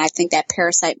action. And I think that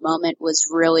Parasite moment was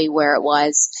really where it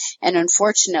was. And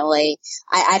unfortunately,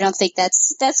 I don't think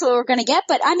that's what we're going to get.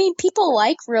 But I mean, people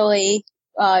like really,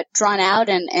 drawn out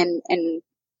and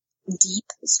deep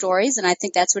stories. And I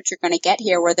think that's what you're going to get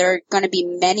here, where there are going to be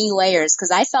many layers. Cause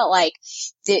I felt like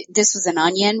this was an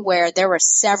onion where there were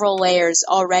several layers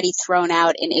already thrown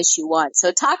out in issue 1. So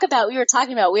we were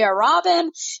talking about We Are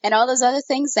Robin and all those other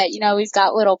things that, we've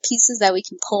got little pieces that we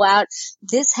can pull out.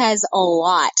 This has a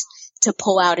lot to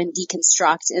pull out and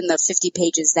deconstruct in the 50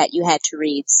 pages that you had to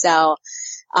read. So,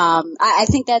 I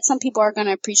think that some people are going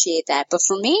to appreciate that. But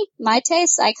for me, my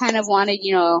taste, I kind of wanted,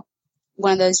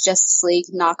 one of those Justice League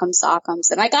knock'em sock'ems,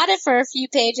 and I got it for a few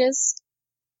pages.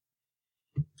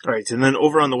 All right, and then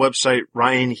over on the website,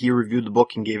 Ryan, he reviewed the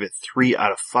book and gave it 3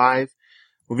 out of 5.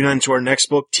 Moving on to our next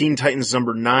book, Teen Titans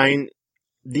number 9.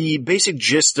 The basic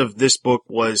gist of this book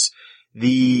was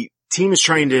the team is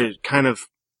trying to kind of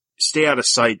stay out of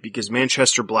sight because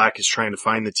Manchester Black is trying to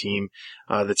find the team.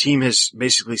 The team has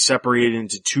basically separated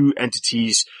into 2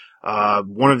 entities.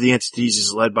 One of the entities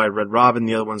is led by Red Robin,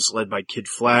 the other one's led by Kid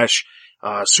Flash.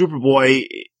 Superboy,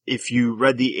 if you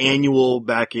read the annual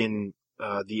back in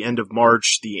the end of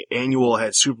March, the annual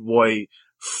had Superboy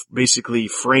basically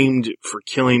framed for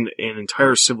killing an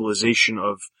entire civilization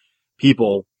of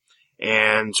people.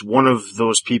 And one of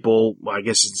those people, well, I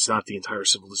guess it's not the entire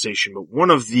civilization, but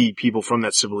one of the people from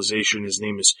that civilization,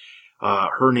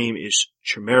 her name is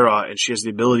Chimera, and she has the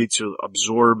ability to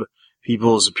absorb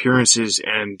people's appearances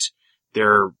and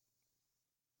their,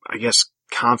 I guess,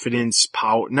 confidence,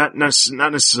 power, not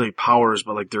necessarily powers,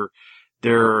 but like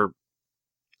their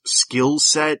skill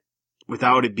set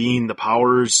without it being the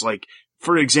powers. Like,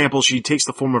 for example, she takes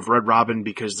the form of Red Robin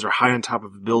because they're high on top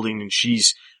of a building and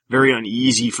she's very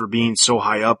uneasy for being so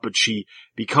high up, but she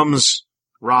becomes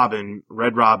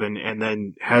Red Robin, and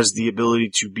then has the ability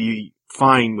to be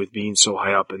fine with being so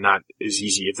high up and not as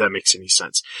easy, if that makes any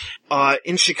sense.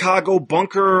 In Chicago,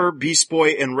 Bunker, Beast Boy,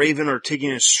 and Raven are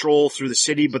taking a stroll through the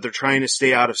city, but they're trying to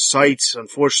stay out of sight.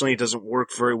 Unfortunately, it doesn't work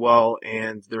very well,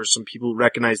 and there's some people who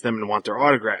recognize them and want their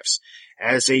autographs.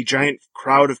 As a giant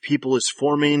crowd of people is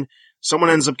forming, someone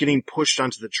ends up getting pushed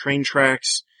onto the train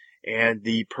tracks, and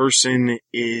the person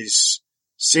is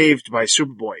saved by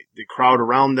Superboy. The crowd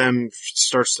around them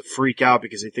starts to freak out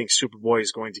because they think Superboy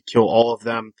is going to kill all of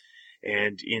them.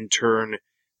 And in turn,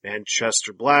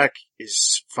 Manchester Black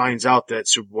finds out that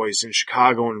Superboy is in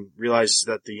Chicago and realizes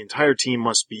that the entire team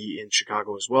must be in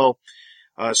Chicago as well.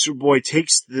 Superboy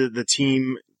takes the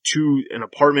team to an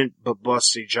apartment, but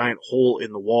busts a giant hole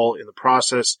in the wall in the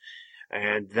process.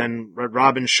 And then Red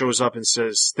Robin shows up and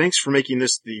says, "Thanks for making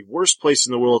this the worst place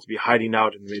in the world to be hiding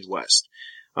out in the Midwest."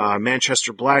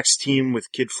 Manchester Black's team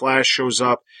with Kid Flash shows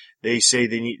up. They say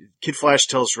Kid Flash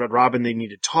tells Red Robin they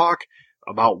need to talk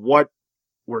about what,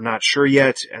 we're not sure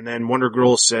yet. And then Wonder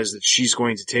Girl says that she's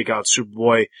going to take out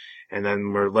Superboy. And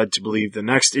then we're led to believe the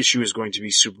next issue is going to be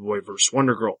Superboy versus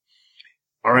Wonder Girl.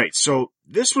 All right. So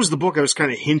this was the book I was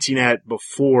kind of hinting at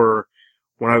before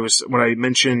when I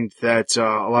mentioned that,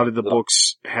 a lot of the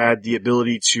books had the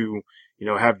ability to,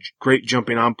 have great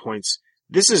jumping on points.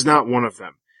 This is not one of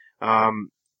them.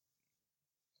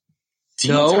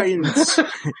 Titans,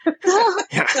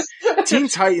 yeah, Teen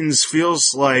Titans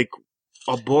feels like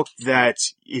a book that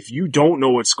if you don't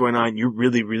know what's going on, you're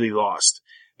really, really lost.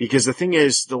 Because the thing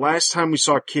is, the last time we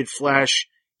saw Kid Flash,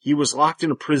 he was locked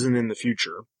in a prison in the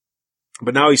future.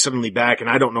 But now he's suddenly back, and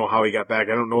I don't know how he got back.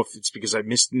 I don't know if it's because I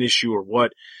missed an issue or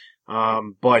what.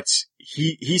 But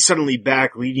he's suddenly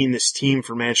back leading this team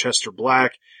for Manchester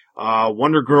Black.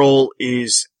 Wonder Girl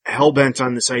hell-bent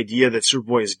on this idea that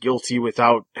Superboy is guilty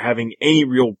without having any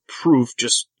real proof,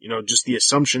 just the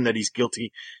assumption that he's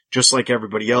guilty, just like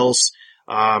everybody else.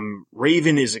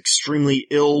 Raven is extremely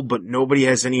ill, but nobody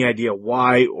has any idea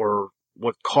why or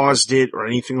what caused it or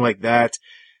anything like that.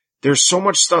 There's so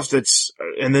much stuff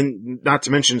and then not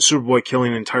to mention Superboy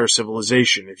killing an entire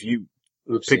civilization. If you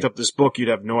picked up this book, you'd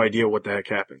have no idea what the heck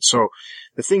happened. So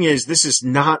the thing is, this is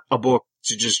not a book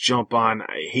to just jump on.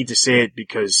 I hate to say it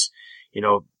because,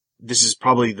 this is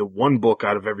probably the one book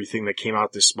out of everything that came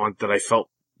out this month that I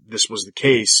felt this was the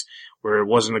case, where it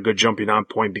wasn't a good jumping on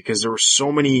point, because there were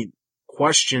so many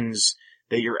questions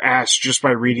that you're asked just by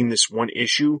reading this one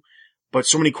issue, but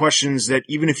so many questions that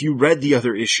even if you read the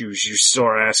other issues, you still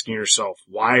are asking yourself,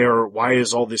 why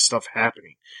is all this stuff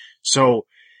happening? So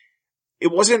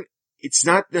it's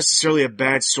not necessarily a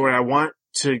bad story. I'm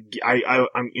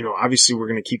obviously we're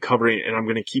going to keep covering it and I'm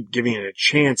going to keep giving it a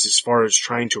chance as far as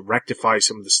trying to rectify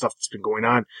some of the stuff that's been going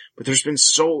on. But they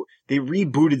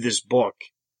rebooted this book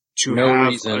to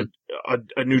have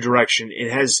a new direction. It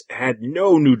has had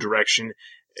no new direction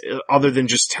other than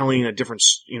just telling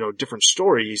different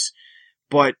stories.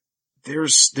 But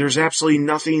there's absolutely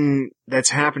nothing that's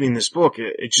happening in this book.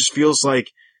 It just feels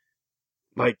like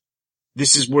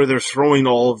this is where they're throwing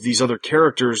all of these other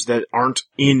characters that aren't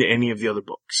in any of the other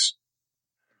books.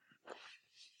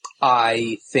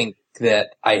 I think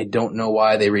that I don't know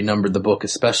why they renumbered the book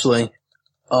especially.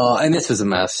 And this is a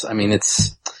mess. I mean,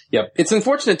 it's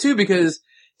unfortunate too because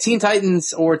Teen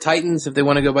Titans, or Titans if they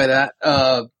want to go by that,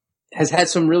 has had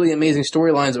some really amazing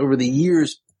storylines over the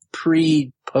years,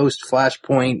 post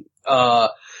Flashpoint.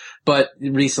 But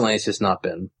recently it's just not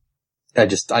been. I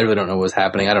really don't know what was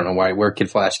happening. I don't know where Kid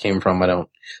Flash came from. A lot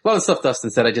of stuff Dustin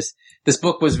said. This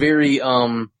book was very, you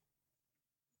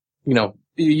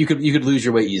could lose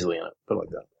your way easily in it. Put it like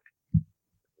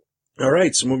that. All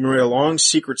right. So moving right along,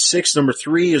 Secret Six, number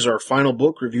 3 is our final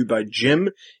book reviewed by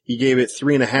Jim. He gave it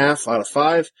 3.5 out of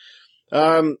 5.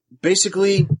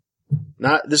 Basically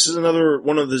this is another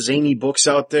one of the zany books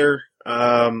out there.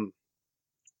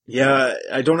 Yeah,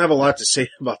 I don't have a lot to say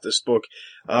about this book.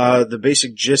 The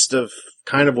basic gist of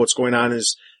kind of what's going on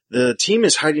is the team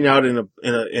is hiding out in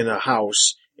a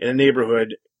house in a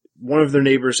neighborhood. One of their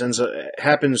neighbors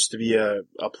happens to be a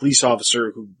police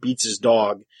officer who beats his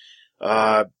dog.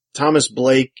 Thomas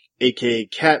Blake, aka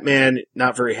Catman,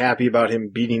 not very happy about him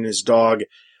beating his dog.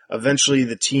 Eventually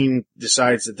the team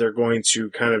decides that they're going to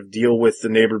kind of deal with the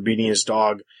neighbor beating his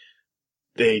dog.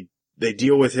 They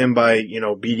deal with him by,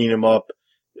 beating him up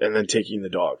and then taking the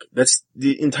dog. That's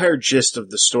the entire gist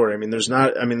of the story. There's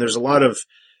a lot of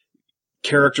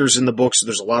characters in the book, so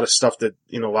there's a lot of stuff that,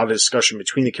 a lot of discussion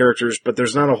between the characters, but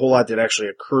there's not a whole lot that actually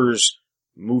occurs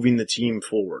moving the team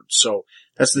forward. So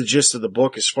that's the gist of the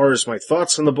book. As far as my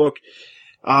thoughts on the book,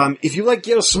 if you like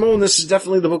Gail Simone, this is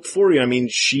definitely the book for you.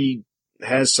 She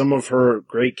has some of her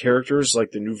great characters,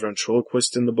 like the new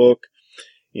ventriloquist in the book.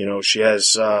 She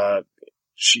has,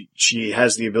 she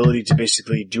has the ability to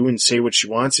basically do and say what she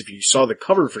wants. If you saw the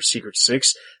cover for Secret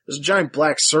Six, there's a giant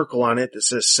black circle on it that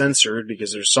says censored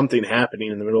because there's something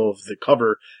happening in the middle of the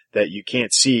cover that you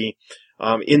can't see.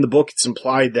 In the book, it's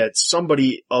implied that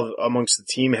somebody amongst the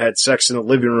team had sex in the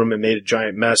living room and made a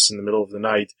giant mess in the middle of the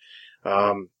night.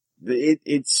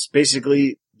 It's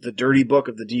basically the dirty book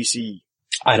of the DC.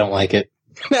 I don't like it.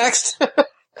 Next.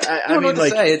 I don't know what to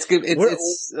say. It's good.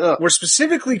 We're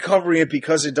specifically covering it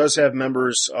because it does have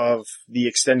members of the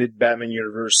extended Batman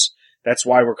universe. That's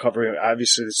why we're covering it.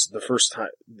 Obviously, this is the first time.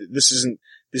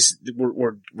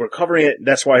 We're covering it.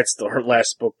 That's why it's her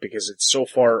last book, because it's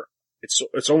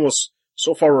almost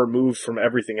so far removed from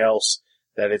everything else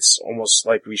that it's almost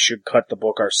like we should cut the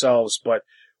book ourselves. But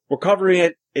we're covering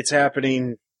it. It's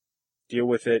happening. Deal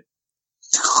with it.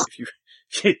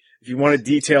 If you want a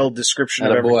detailed description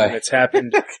of everything that's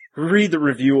happened, read the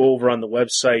review over on the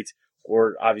website,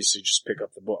 or obviously just pick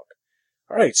up the book.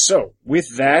 All right, so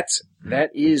with that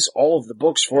is all of the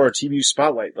books for our TBU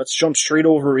Spotlight. Let's jump straight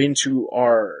over into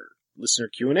our listener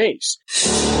Q&As.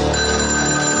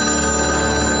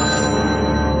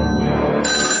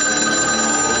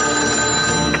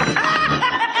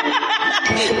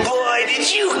 Boy,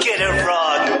 did you get a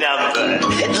wrong number.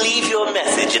 Leave your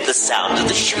message at the sound of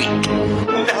the shriek.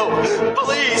 No,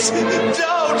 please,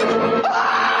 don't!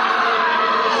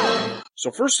 So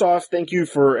first off, thank you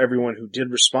for everyone who did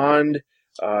respond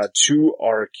to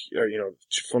our,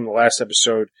 from the last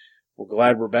episode. We're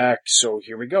glad we're back, so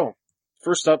here we go.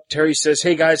 First up, Terry says,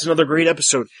 "Hey guys, another great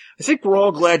episode. I think we're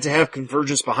all glad to have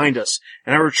Convergence behind us,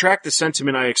 and I retract the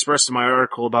sentiment I expressed in my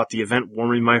article about the event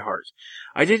warming my heart.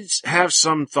 I did have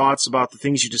some thoughts about the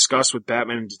things you discussed with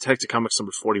Batman and Detective Comics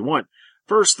number 41.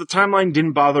 First, the timeline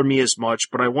didn't bother me as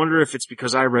much, but I wonder if it's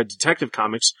because I read Detective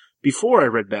Comics before I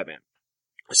read Batman.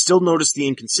 I still noticed the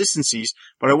inconsistencies,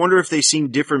 but I wonder if they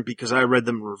seem different because I read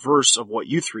them in reverse of what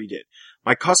you three did.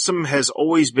 My custom has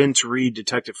always been to read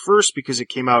Detective first because it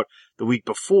came out the week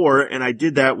before, and I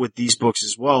did that with these books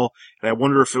as well, and I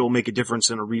wonder if it'll make a difference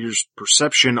in a reader's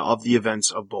perception of the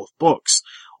events of both books.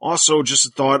 Also, just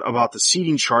a thought about the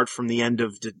seating chart from the end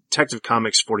of Detective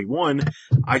Comics 41.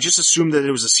 I just assumed that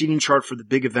it was a seating chart for the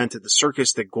big event at the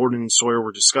circus that Gordon and Sawyer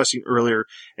were discussing earlier,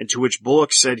 and to which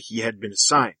Bullock said he had been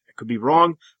assigned. I could be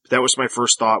wrong, but that was my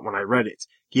first thought when I read it.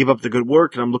 Keep up the good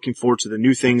work, and I'm looking forward to the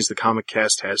new things the Comic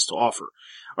Cast has to offer.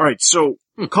 Alright, so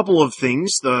a couple of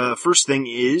things. The first thing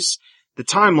is the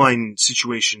timeline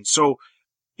situation. So,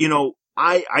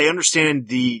 I understand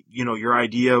your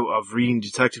idea of reading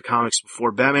Detective Comics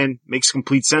before Batman makes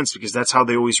complete sense because that's how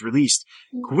they always released.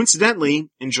 Coincidentally,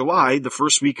 in July, the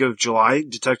first week of July,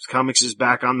 Detective Comics is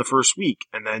back on the first week,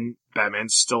 and then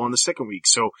Batman's still on the second week.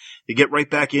 So they get right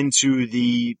back into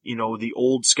the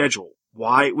old schedule.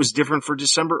 Why it was different for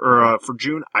December or for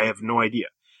June, I have no idea.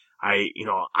 I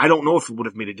don't know if it would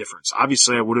have made a difference.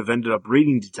 Obviously, I would have ended up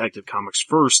reading Detective Comics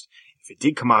first if it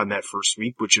did come out in that first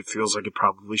week, which it feels like it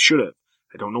probably should have.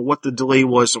 I don't know what the delay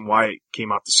was and why it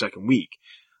came out the second week.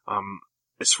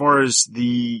 As far as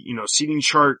the, seating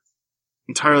chart,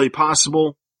 entirely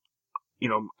possible.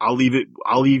 I'll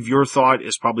leave your thought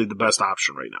as probably the best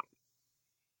option right now.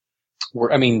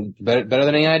 Better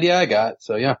than any idea I got.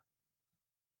 So yeah.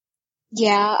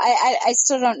 Yeah, I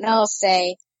still don't know if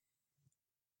they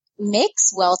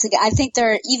mix well together. I think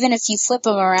even if you flip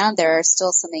them around, there are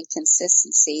still some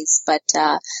inconsistencies. But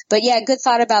yeah, good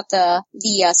thought about the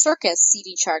circus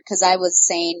seating chart, because I was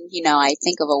saying, I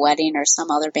think of a wedding or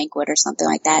some other banquet or something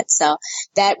like that. So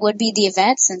that would be the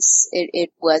event since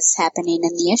it was happening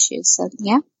in the issue. So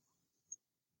yeah.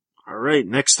 All right.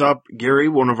 Next up, Gary,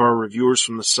 one of our reviewers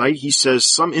from the site, he says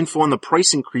some info on the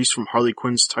price increase from Harley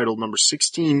Quinn's title number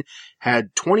 16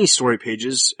 had 20 story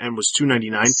pages and was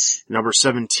 $2.99. Number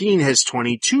 17 has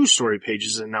 22 story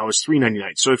pages and now is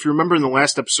 $3.99. So if you remember in the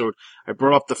last episode, I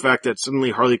brought up the fact that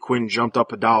suddenly Harley Quinn jumped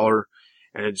up $1,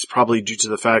 and it's probably due to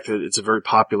the fact that it's a very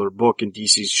popular book and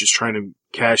DC's just trying to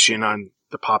cash in on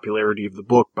the popularity of the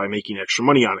book by making extra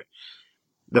money on it.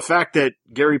 The fact that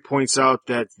Gary points out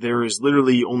that there is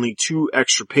literally only 2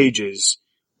 extra pages,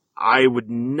 I would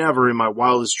never in my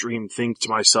wildest dream think to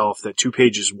myself that 2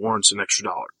 pages warrants an extra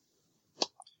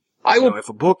 $1.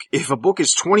 If a book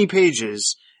is 20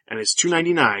 pages and it's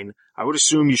 $2.99, I would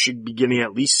assume you should be getting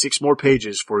at least 6 more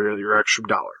pages for your extra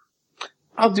 $1.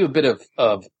 I'll do a bit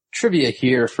of trivia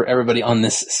here for everybody on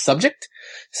this subject.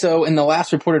 So in the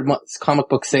last reported month's comic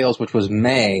book sales, which was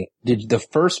May, the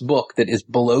first book that is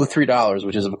below $3,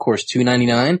 which is of course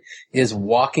 $2.99, is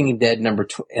Walking Dead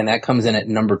and that comes in at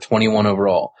number 21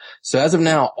 overall. So as of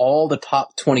now, all the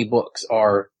top 20 books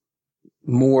are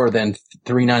more than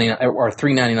 $3.99 or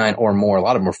 $3.99 or more. A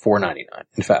lot of them are $4.99,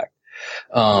 in fact.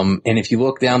 And if you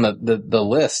look down the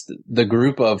list, the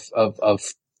group of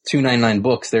 $2.99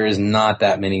 books, there is not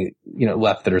that many,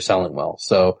 left that are selling well.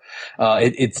 So,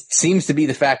 it seems to be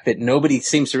the fact that nobody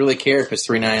seems to really care if it's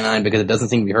 $3.99 because it doesn't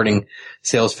seem to be hurting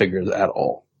sales figures at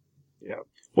all. Yeah.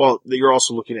 Well, you're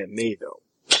also looking at May though.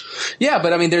 Yeah,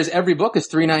 but there's every book is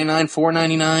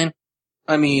 $3.99,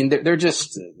 $4.99. They're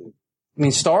just,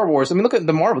 Star Wars. Look at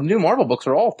the new Marvel books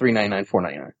are all $3.99,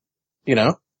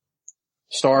 $4.99.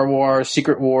 Star Wars,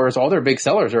 Secret Wars, all their big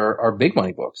sellers are big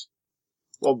money books.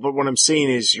 Well, but what I'm saying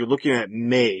is you're looking at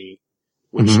May,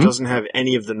 which doesn't have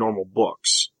any of the normal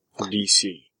books for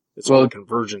DC. It's all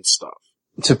Convergence stuff.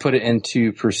 To put it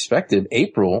into perspective,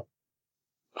 April,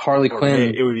 Harley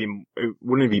Quinn.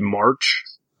 Wouldn't it be March?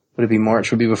 Would it be March?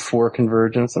 Would it be before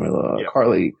Convergence? Let me look. Yeah.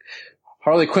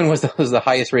 Harley Quinn was the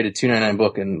highest rated $2.99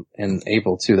 book in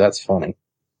April too. That's funny.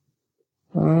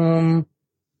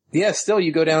 Yeah, still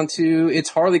you go down to, it's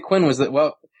Harley Quinn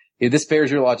this bears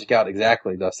your logic out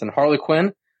exactly, Dustin. Harley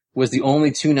Quinn was the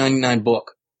only $2.99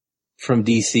 book from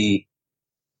DC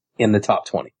in the top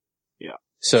 20. Yeah.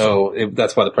 So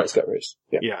that's why the price got raised.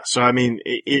 Yeah. Yeah. So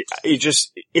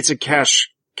it's a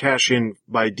cash in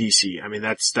by DC.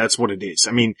 That's what it is.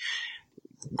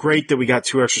 Great that we got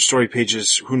 2 extra story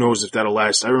pages. Who knows if that'll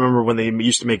last? I remember when they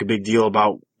used to make a big deal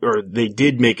they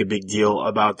did make a big deal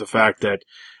about the fact that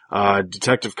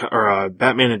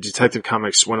Batman and Detective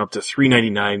Comics went up to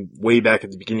 $3.99 way back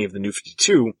at the beginning of the New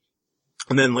 52.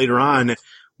 And then later on,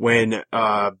 when,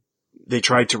 they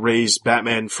tried to raise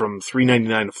Batman from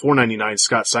 $3.99 to $4.99,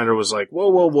 Scott Snyder was like,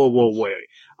 whoa, wait.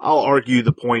 I'll argue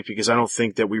the point because I don't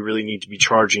think that we really need to be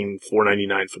charging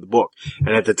 $4.99 for the book. And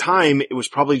at the time, it was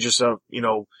probably just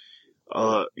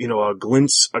a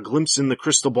glimpse in the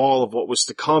crystal ball of what was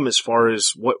to come as far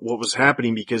as what was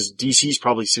happening, because DC's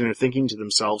probably sitting there thinking to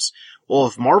themselves, well,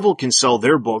 if Marvel can sell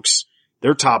their books,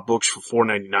 their top books for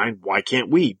 $4.99, why can't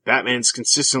we? Batman's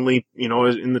consistently,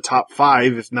 in the top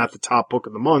 5, if not the top book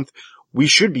of the month. We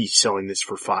should be selling this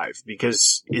for $5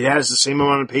 because it has the same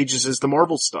amount of pages as the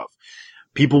Marvel stuff.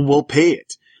 People will pay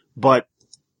it. But,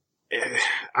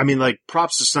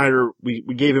 props to Snyder. We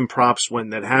gave him props when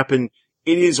that happened.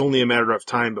 It is only a matter of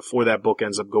time before that book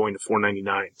ends up going to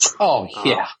 $4.99. Oh,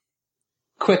 yeah.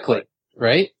 Quickly,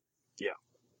 right? Yeah.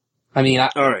 All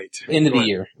right. End of the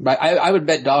year. But I would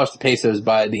bet dollars to pesos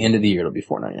by the end of the year it'll be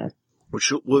 $4.99.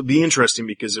 Which will be interesting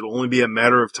because it'll only be a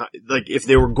matter of time. Like, if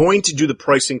they were going to do the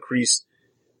price increase,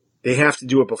 they have to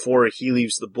do it before he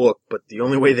leaves the book, but the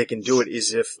only way they can do it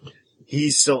is if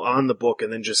he's still on the book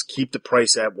and then just keep the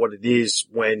price at what it is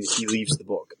when he leaves the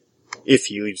book. If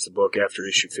he leaves the book after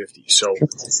issue 50. So,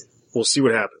 we'll see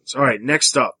what happens. Alright,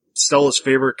 next up, Stella's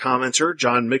favorite commenter,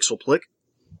 John Mixelplick,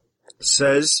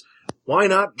 says, why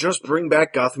not just bring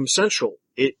back Gotham Central?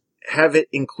 Have it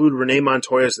include Renee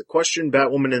Montoya as the Question,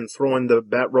 Batwoman, and throw in the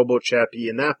Bat Robo Chappie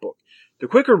in that book. The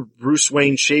quicker Bruce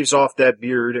Wayne shaves off that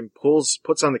beard and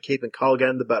puts on the cape and collar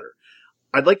again, the better.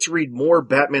 I'd like to read more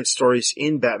Batman stories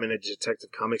in Batman and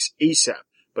Detective Comics ASAP,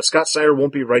 but Scott Snyder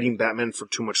won't be writing Batman for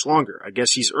too much longer. I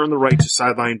guess he's earned the right to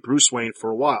sideline Bruce Wayne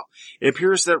for a while. It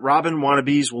appears that Robin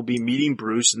wannabes will be meeting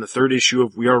Bruce in the 3rd issue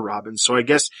of We Are Robin, so I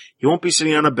guess he won't be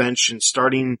sitting on a bench and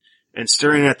staring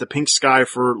at the pink sky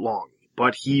for long.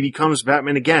 But he becomes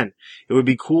Batman again. It would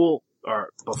be cool, or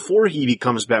before he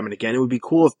becomes Batman again, it would be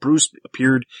cool if Bruce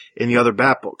appeared in the other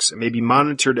Bat books and maybe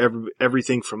monitored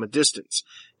everything from a distance.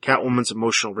 Catwoman's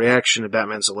emotional reaction to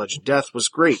Batman's alleged death was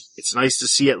great. It's nice to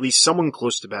see at least someone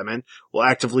close to Batman will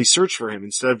actively search for him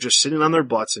instead of just sitting on their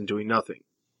butts and doing nothing.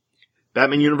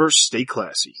 Batman Universe, stay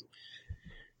classy.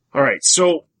 Alright,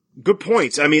 so, good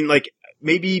points.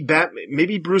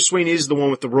 Maybe Bruce Wayne is the one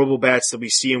with the Robo-Bats that we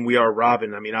see in We Are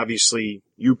Robin. Obviously,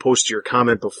 you posted your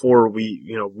comment before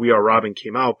We Are Robin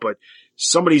came out, but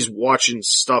somebody's watching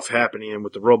stuff happening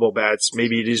with the Robo-Bats.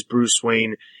 Maybe it is Bruce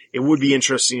Wayne. It would be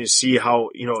interesting to see how,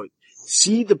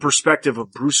 see the perspective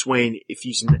of Bruce Wayne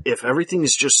if everything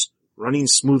is just running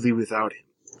smoothly without him.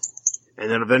 And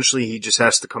then eventually he just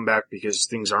has to come back because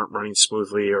things aren't running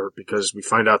smoothly, or because we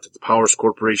find out that the Powers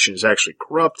Corporation is actually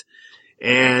corrupt.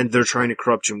 And they're trying to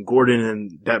corrupt Jim Gordon,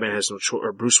 and Batman has no choice,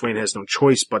 or Bruce Wayne has no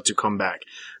choice but to come back.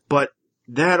 But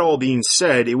that all being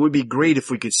said, it would be great if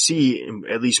we could see in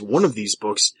at least one of these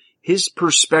books his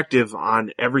perspective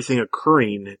on everything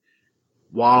occurring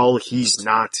while he's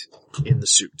not in the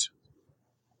suit.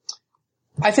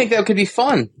 I think that could be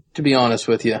fun, to be honest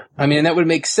with you. That would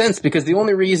make sense because the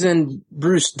only reason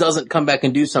Bruce doesn't come back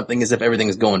and do something is if everything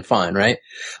is going fine, right?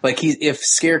 Like if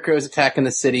Scarecrow's attacking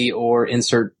the city or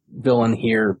insert villain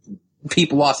here,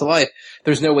 people lost a life,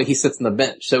 there's no way he sits on the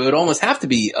bench. So it would almost have to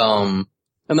be,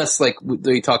 unless like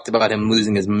we talked about him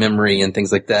losing his memory and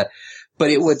things like that. But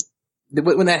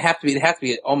wouldn't that have to be, it'd have to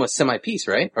be almost semi-peace,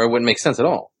 right? Or it wouldn't make sense at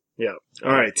all. Yeah.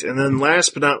 All right. And then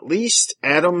last but not least,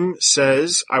 Adam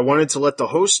says, I wanted to let the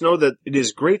host know that it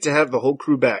is great to have the whole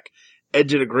crew back. Ed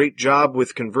did a great job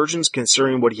with Convergence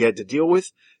considering what he had to deal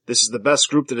with. This is the best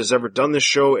group that has ever done this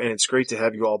show, and it's great to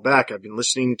have you all back. I've been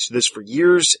listening to this for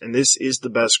years, and this is the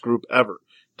best group ever.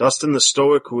 Dustin the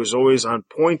Stoic, who is always on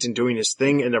point and doing his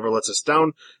thing and never lets us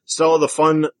down. Stella the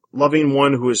fun-loving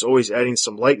one who is always adding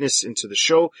some lightness into the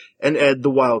show. And Ed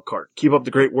the wild card. Keep up the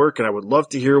great work, and I would love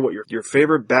to hear what your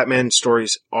favorite Batman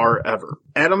stories are ever.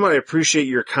 Adam, I appreciate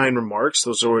your kind remarks.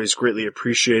 Those are always greatly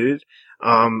appreciated.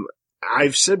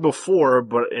 I've said before,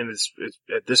 it's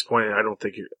at this point, I don't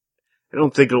think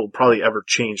it'll probably ever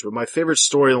change, but my favorite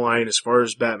storyline as far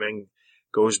as Batman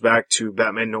goes back to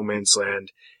Batman No Man's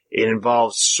Land. It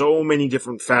involves so many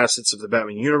different facets of the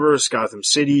Batman universe, Gotham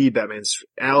City, Batman's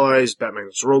allies,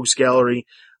 Batman's rogues gallery.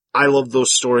 I love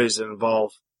those stories that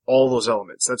involve all those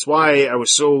elements. That's why I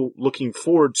was so looking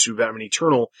forward to Batman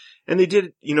Eternal. And they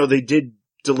did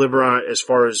deliver on as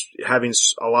far as having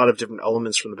a lot of different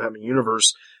elements from the Batman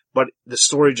universe, but the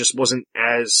story just wasn't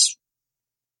as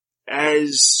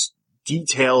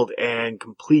detailed and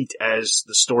complete as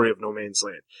the story of No Man's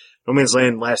Land. No Man's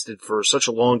Land lasted for such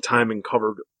a long time and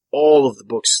covered all of the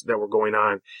books that were going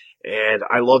on. And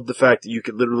I loved the fact that you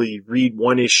could literally read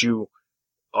one issue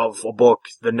of a book,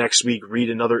 the next week read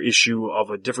another issue of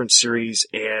a different series,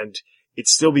 and it'd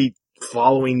still be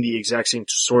following the exact same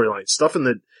storyline. Stuff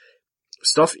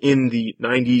in the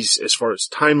 90s as far as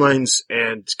timelines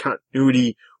and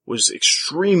continuity was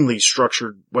extremely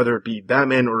structured, whether it be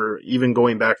Batman or even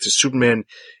going back to Superman.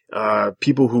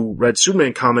 People who read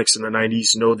Superman comics in the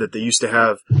 90s know that they used to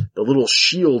have the little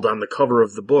shield on the cover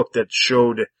of the book that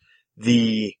showed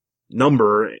the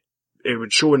number. It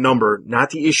would show a number, not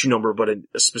the issue number, but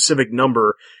a specific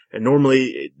number. And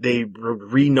normally they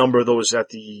renumber those at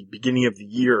the beginning of the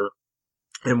year.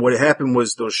 And what happened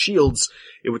was those shields,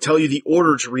 it would tell you the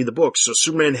order to read the books. So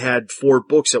Superman had 4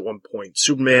 books at one point.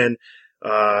 Superman,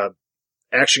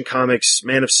 Action Comics,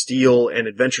 Man of Steel, and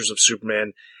Adventures of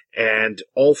Superman. And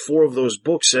all 4 of those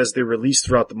books, as they released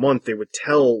throughout the month, they would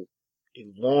tell a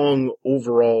long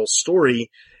overall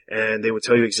story, and they would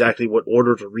tell you exactly what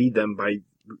order to read them by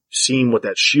seeing what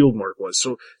that shield mark was.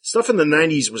 So stuff in the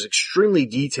 90s was extremely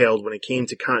detailed when it came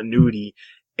to continuity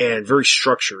and very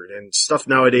structured, and stuff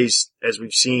nowadays, as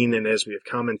we've seen and as we have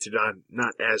commented on,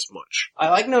 not as much. I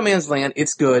like No Man's Land.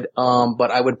 It's good. But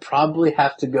I would probably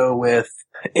have to go with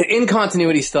in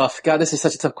continuity stuff. God, this is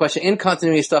such a tough question. In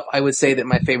continuity stuff, I would say that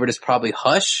my favorite is probably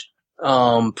Hush.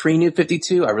 Pre-New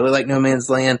 52. I really like No Man's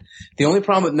Land. The only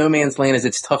problem with No Man's Land is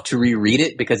it's tough to reread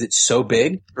it because it's so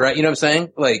big, right? You know what I'm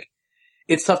saying? Like,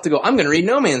 it's tough to go, I'm going to read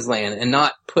No Man's Land and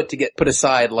not put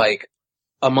aside like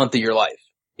a month of your life,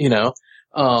 you know?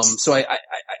 So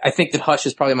I think that Hush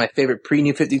is probably my favorite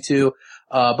pre-New 52.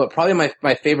 But probably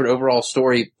my favorite overall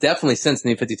story, definitely since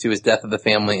New 52, is Death of the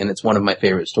Family, and it's one of my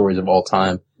favorite stories of all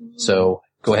time. So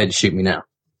go ahead and shoot me now.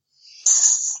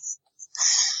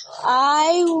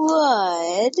 I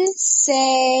would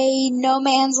say No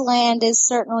Man's Land is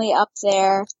certainly up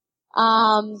there.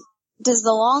 Does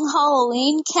The Long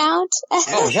Halloween count?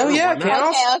 Oh, hell yeah, it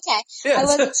counts. Okay. Yes. I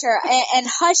wasn't sure. And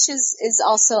Hush is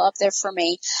also up there for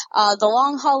me. The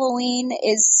Long Halloween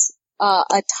is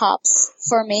a tops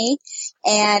for me.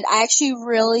 And I actually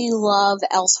really love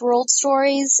Elseworld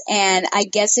stories, and I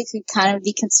guess it could kind of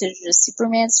be considered a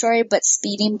Superman story, but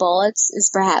Speeding Bullets is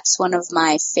perhaps one of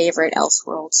my favorite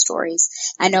Elseworld stories.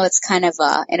 I know it's kind of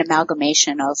an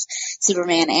amalgamation of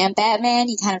Superman and Batman.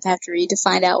 You kind of have to read to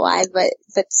find out why, but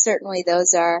certainly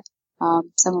those are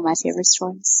some of my favorite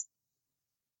stories.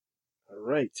 All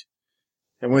right.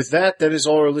 And with that, that is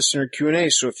all our listener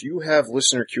Q&A. So if you have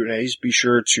listener Q&As, be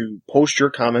sure to post your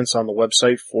comments on the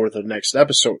website for the next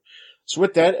episode. So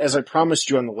with that, as I promised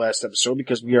you on the last episode,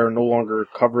 because we are no longer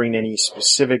covering any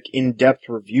specific in-depth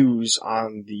reviews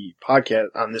on the podcast,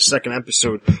 on this second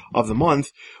episode of the month,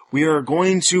 we are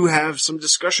going to have some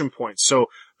discussion points. So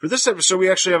for this episode, we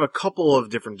actually have a couple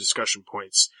of different discussion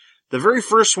points. The very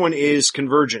first one is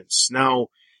Convergence. Now,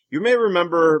 you may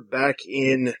remember back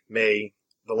in May,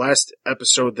 the last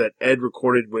episode that Ed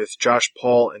recorded with Josh,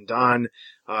 Paul, and Don,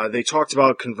 they talked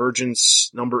about Convergence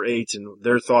number 8 and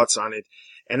their thoughts on it.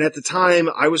 And at the time,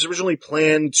 I was originally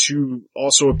planned to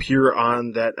also appear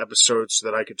on that episode so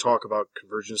that I could talk about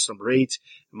Convergence number 8,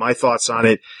 my thoughts on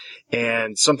it.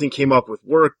 And something came up with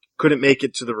work, couldn't make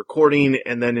it to the recording,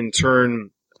 and then in turn,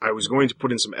 I was going to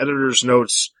put in some editor's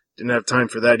notes, didn't have time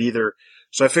for that either.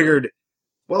 So I figured,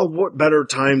 well, what better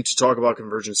time to talk about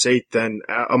Convergence 8 than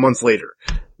a month later?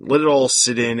 Let it all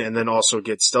sit in and then also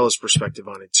get Stella's perspective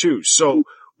on it too. So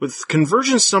with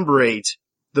Convergence number 8,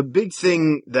 the big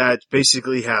thing that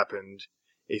basically happened,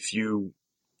 if you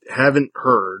haven't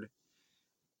heard,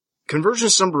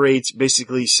 Convergence number 8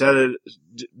 basically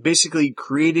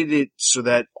created it so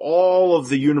that all of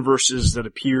the universes that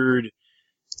appeared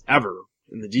ever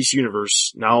in the DC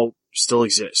universe now still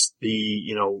exist.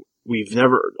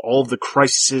 All of the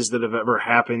crises that have ever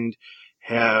happened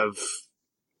have,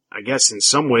 I guess in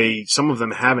some way, some of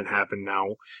them haven't happened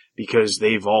now because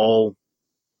they've all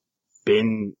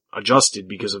been adjusted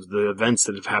because of the events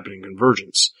that have happened in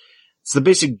Convergence. It's the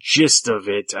basic gist of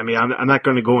it. I mean, I'm not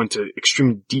going to go into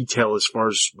extreme detail as far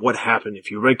as what happened. If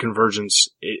you read Convergence,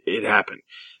 it happened.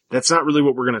 That's not really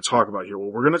what we're going to talk about here.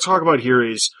 What we're going to talk about here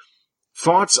is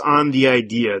thoughts on the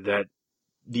idea that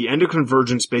the end of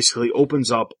Convergence basically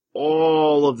opens up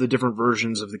all of the different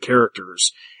versions of the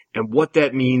characters and what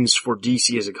that means for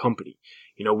DC as a company.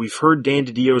 You know, we've heard Dan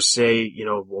DiDio say,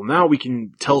 well, now we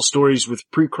can tell stories with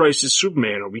pre-Crisis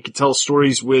Superman, or we could tell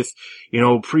stories with,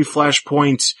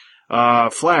 pre-Flashpoint,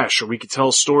 Flash, or we could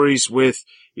tell stories with,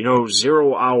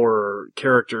 0 Hour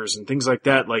characters and things like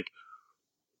that. Like,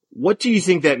 what do you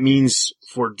think that means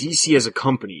for DC as a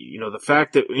company? The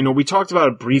fact that, we talked about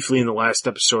it briefly in the last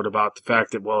episode about the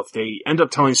fact that, well, if they end up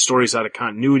telling stories out of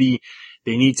continuity,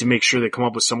 they need to make sure they come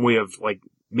up with some way of,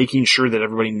 making sure that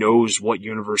everybody knows what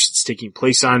universe it's taking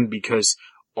place on, because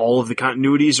all of the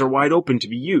continuities are wide open to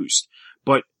be used.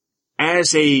 But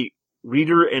as a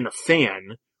reader and a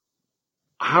fan,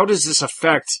 how does this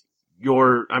affect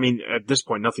at this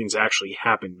point, nothing's actually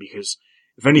happened because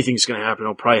if anything's going to happen,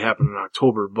 it'll probably happen in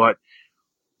October. But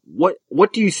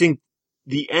what do you think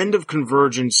the end of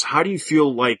Convergence, how do you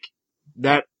feel like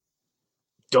that,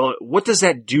 what does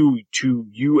that do to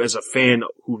you as a fan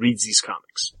who reads these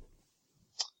comics?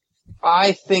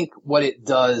 I think what it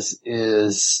does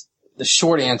is, the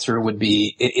short answer would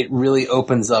be, it really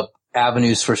opens up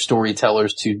avenues for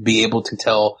storytellers to be able to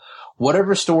tell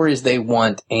whatever stories they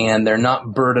want, and they're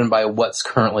not burdened by what's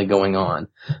currently going on.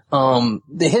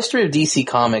 The history of DC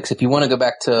Comics, if you want to go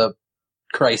back to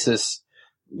Crisis,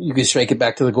 you can strike it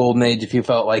back to the Golden Age if you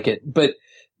felt like it. But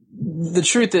the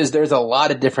truth is, there's a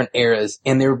lot of different eras,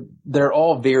 and they're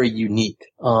all very unique.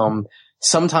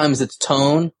 Sometimes it's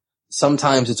tone,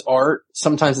 sometimes it's art,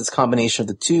 sometimes it's a combination of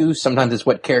the two, sometimes it's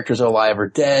what characters are alive or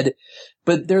dead.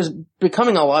 But there's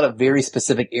becoming a lot of very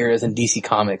specific eras in DC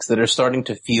Comics that are starting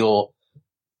to feel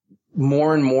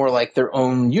more and more like their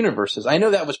own universes. I know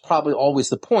that was probably always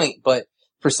the point, but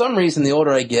for some reason, the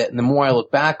older I get and the more I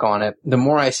look back on it, the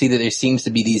more I see that there seems to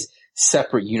be these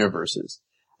separate universes.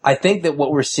 I think that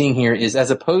what we're seeing here is, as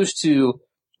opposed to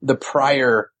the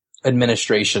prior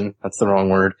administration, that's the wrong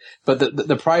word, but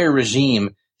the prior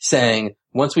regime saying,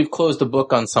 once we've closed the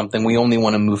book on something, we only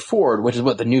want to move forward, which is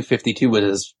what the New 52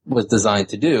 was designed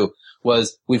to do,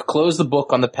 was we've closed the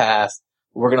book on the past,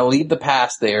 we're going to leave the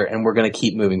past there, and we're going to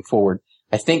keep moving forward.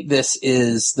 I think this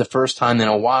is the first time in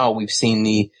a while we've seen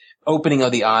the opening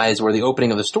of the eyes, or the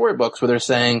opening of the storybooks, where they're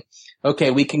saying,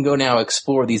 okay, we can go now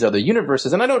explore these other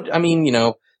universes.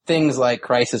 And things like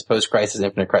Crisis, Post-Crisis,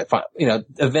 Infinite Crisis,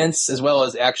 events as well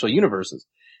as actual universes.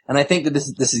 And I think that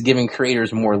this is giving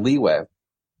creators more leeway,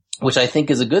 which I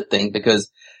think is a good thing,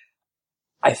 because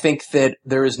I think that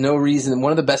there is no reason.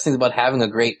 One of the best things about having a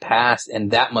great past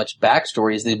and that much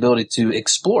backstory is the ability to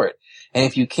explore it. And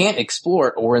if you can't explore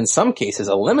it, or in some cases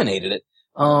eliminated it,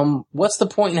 what's the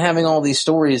point in having all these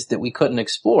stories that we couldn't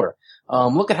explore?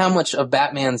 Look at how much of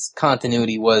Batman's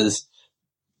continuity was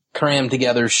crammed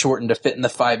together, shortened to fit in the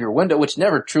 5-year window, which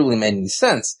never truly made any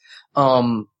sense.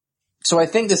 So I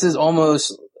think this is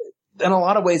almost, in a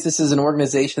lot of ways, this is an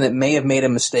organization that may have made a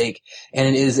mistake, and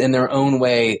it is in their own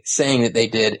way saying that they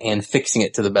did and fixing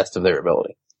it to the best of their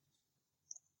ability.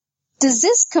 Does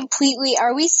this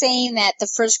are we saying that the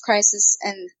first crisis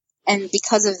and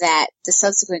because of that, the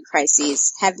subsequent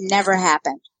crises have never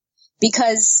happened?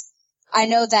 Because I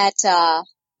know that,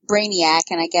 Brainiac,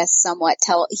 and I guess somewhat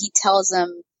he tells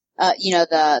them,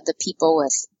 the people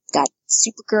got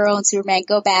Supergirl and Superman,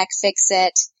 go back, fix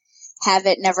it, have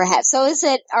it never happen. So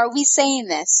are we saying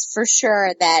this for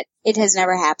sure that it has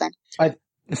never happened? I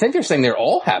think they're saying they're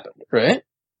all happened, right?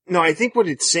 No, I think what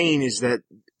it's saying is that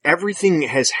everything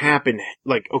has happened.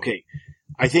 Like, okay,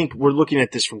 I think we're looking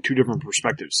at this from two different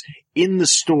perspectives. In the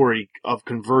story of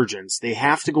Convergence, they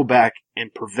have to go back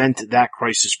and prevent that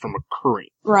crisis from occurring.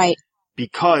 Right.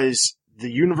 Because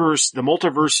the universe, the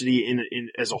multiversity in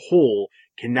as a whole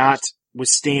cannot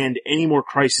withstand any more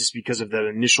crisis because of that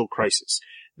initial crisis.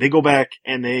 They go back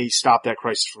and they stop that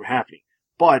crisis from happening.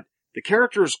 But the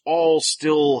characters all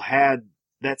still had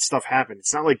that stuff happen.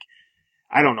 It's not like,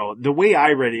 I don't know, the way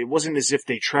I read it, it wasn't as if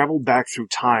they traveled back through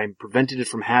time, prevented it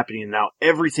from happening, and now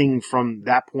everything from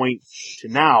that point to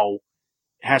now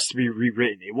has to be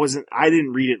rewritten. It wasn't, I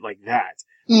didn't read it like that.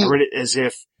 I read it as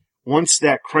if once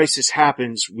that crisis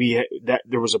happens,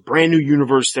 there was a brand new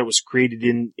universe that was created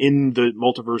in the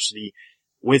multiversity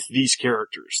with these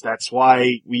characters. That's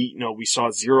why we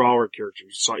saw 0 Hour characters,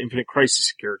 we saw Infinite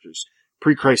Crisis characters,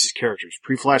 pre-Crisis characters,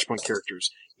 pre-Flashpoint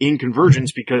characters in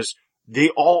Convergence, because they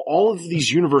all of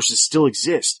these universes still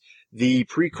exist. The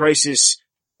pre-Crisis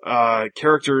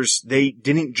characters, they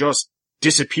didn't just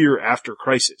disappear after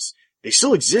Crisis. They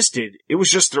still existed. It was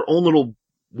just their own little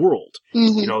world.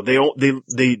 Mm-hmm.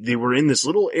 They were in this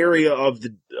little area of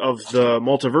the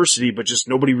multiversity, but just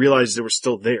nobody realized they were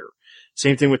still there.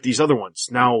 Same thing with these other ones.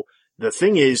 Now, the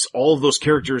thing is, all of those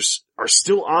characters are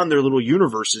still on their little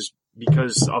universes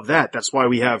because of that. That's why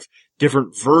we have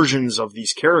different versions of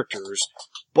these characters,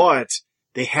 but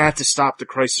they had to stop the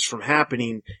crisis from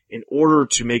happening in order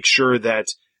to make sure that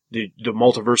the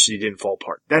multiversity didn't fall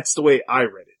apart. That's the way I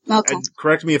read it. Okay. And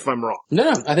correct me if I'm wrong.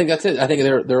 No, I think that's it. I think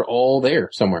they're all there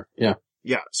somewhere. Yeah.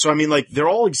 Yeah. So I mean, like, they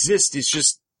all exist. It's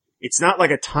just, it's not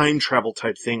like a time travel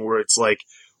type thing where it's like,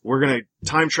 we're going to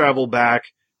time travel back,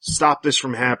 stop this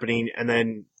from happening, and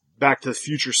then Back to the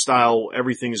Future style,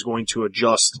 everything is going to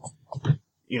adjust,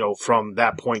 from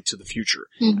that point to the future.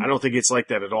 Mm-hmm. I don't think it's like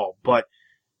that at all, but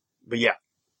yeah.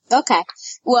 Okay.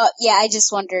 Well, yeah, I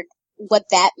just wondered what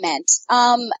that meant.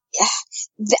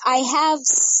 I have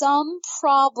some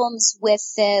problems with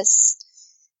this.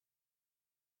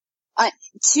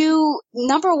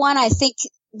 Number one, I think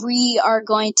we are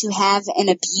going to have an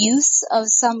abuse of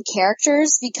some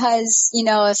characters because,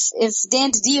 if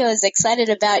Dan DiDio is excited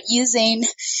about using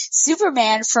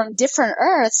Superman from different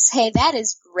Earths, hey, that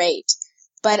is great.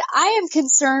 But I am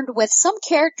concerned with some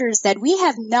characters that we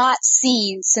have not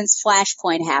seen since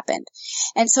Flashpoint happened.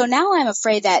 And so now I'm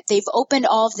afraid that they've opened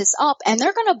all of this up and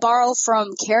they're going to borrow from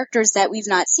characters that we've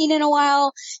not seen in a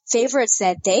while, favorites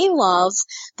that they love,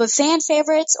 but fan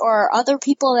favorites or other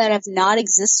people that have not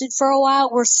existed for a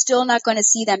while, we're still not going to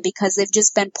see them because they've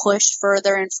just been pushed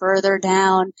further and further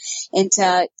down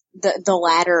into the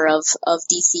ladder of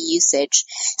DC usage.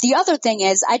 The other thing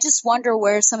is, I just wonder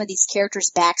where some of these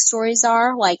characters' backstories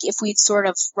are. Like, if we've sort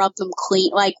of rubbed them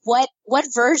clean. Like, what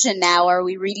version now are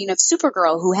we reading of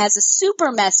Supergirl, who has a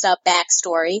super messed up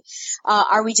backstory?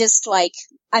 Are we just like,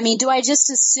 do I just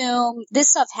assume this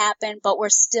stuff happened, but we're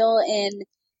still in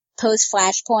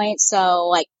post-Flashpoint, so,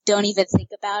 like, don't even think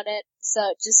about it?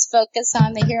 So just focus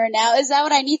on the here and now. Is that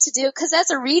what I need to do? Because as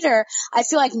a reader, I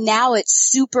feel like now it's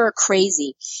super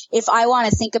crazy. If I want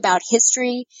to think about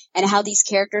history and how these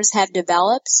characters have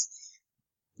developed,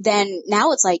 then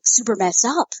now it's like super messed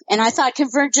up. And I thought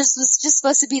Convergence was just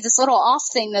supposed to be this little off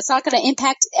thing that's not going to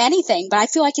impact anything, but I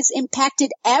feel like it's impacted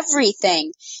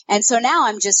everything. And so now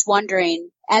I'm just wondering,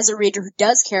 as a reader who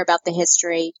does care about the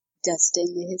history,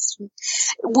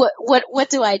 what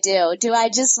do I do? Do I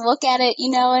just look at it,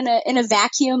 in a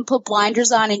vacuum, put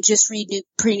blinders on, and just read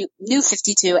New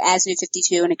 52 as New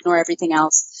 52 and ignore everything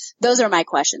else? Those are my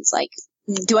questions. Like,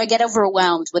 do I get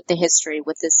overwhelmed with the history,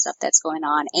 with this stuff that's going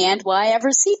on? And will I ever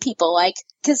see people like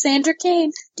Cassandra Cain?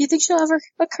 Do you think she'll ever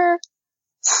occur?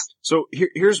 So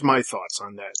here's my thoughts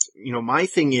on that. My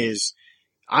thing is,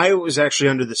 I was actually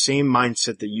under the same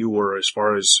mindset that you were as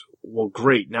far as, well,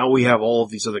 great, now we have all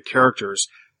of these other characters.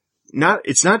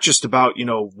 It's not just about,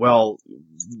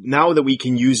 now that we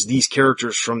can use these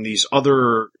characters from these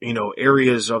other,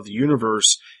 areas of the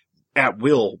universe at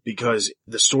will because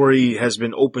the story has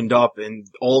been opened up and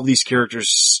all of these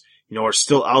characters, are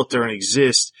still out there and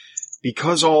exist.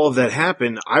 Because all of that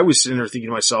happened, I was sitting there thinking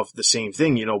to myself the same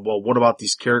thing, well, what about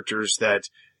these characters that,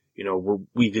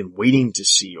 we've been waiting to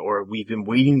see, or we've been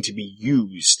waiting to be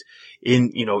used in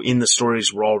the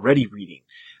stories we're already reading.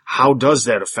 How does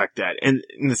that affect that? And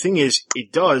the thing is,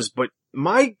 it does, but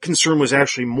my concern was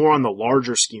actually more on the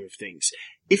larger scheme of things.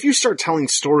 If you start telling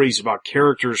stories about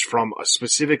characters from a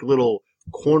specific little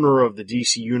corner of the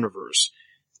DC universe,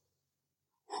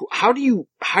 how do you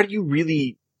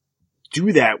really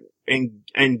do that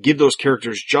and give those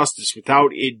characters justice without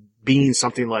it being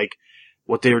something like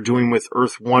what they are doing with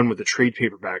Earth 1 with the trade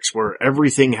paperbacks, where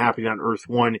everything happening on Earth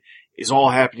 1 is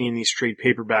all happening in these trade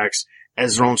paperbacks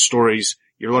as their own stories.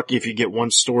 You're lucky if you get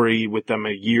one story with them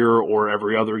a year or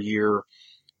every other year.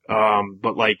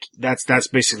 But like, that's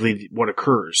basically what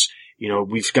occurs.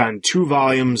 We've gotten 2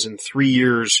 volumes in 3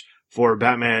 years for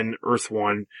Batman Earth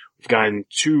 1. We've gotten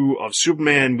 2 of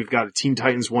Superman. We've got a Teen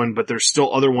Titans 1, but there's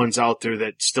still other ones out there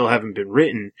that still haven't been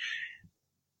written.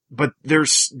 But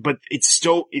it's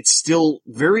still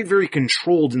very, very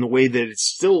controlled in the way that it's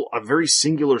still a very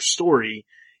singular story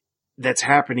that's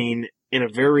happening in a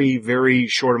very, very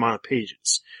short amount of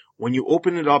pages. When you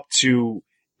open it up to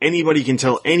anybody can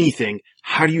tell anything,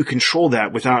 how do you control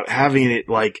that without having it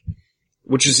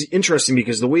which is interesting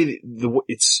because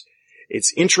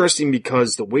it's interesting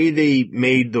because the way they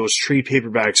made those trade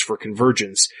paperbacks for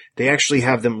Convergence, they actually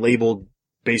have them labeled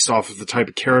based off of the type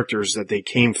of characters that they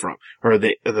came from, or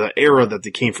the era that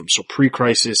they came from. So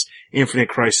pre-Crisis, Infinite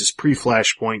Crisis,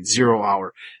 pre-Flashpoint, 0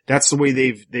 Hour. That's the way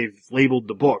they've labeled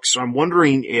the book. So I'm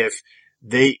wondering if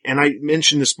and I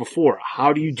mentioned this before,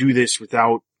 how do you do this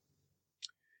without,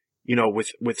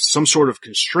 with some sort of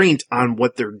constraint on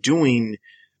what they're doing?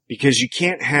 Because you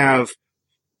can't have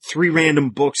 3 random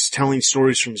books telling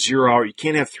stories from 0 Hour. You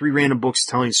can't have 3 random books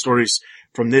telling stories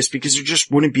from this because there just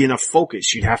wouldn't be enough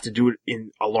focus. You'd have to do it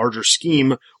in a larger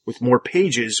scheme with more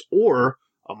pages or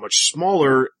a much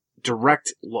smaller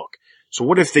direct look. So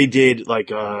what if they did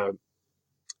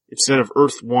instead of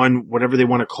Earth 1, whatever they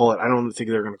want to call it, I don't think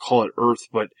they're going to call it Earth,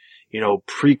 but,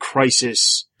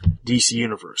 pre-Crisis DC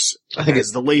Universe. I think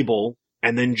it's the label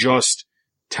and then just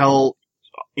tell,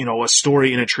 a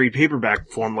story in a trade paperback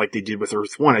form like they did with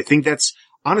Earth 1. I think that's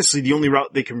honestly the only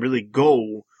route they can really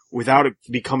go without it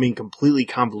becoming completely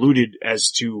convoluted as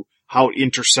to how it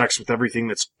intersects with everything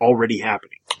that's already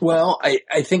happening. Well,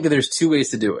 I think that there's 2 ways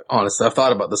to do it, honestly. I've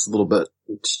thought about this a little bit.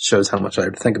 It shows how much I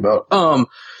have to think about.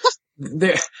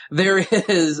 There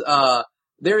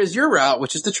is your route,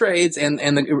 which is the trades and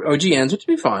the OGNs, which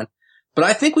would be fine. But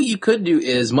I think what you could do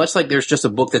is, much like there's just a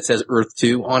book that says Earth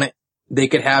 2 on it, They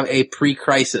could have a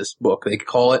pre-crisis book. They could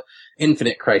call it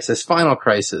Infinite Crisis, Final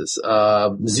Crisis,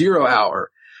 0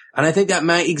 Hour. And I think that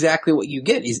might exactly what you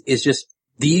get is just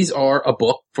these are a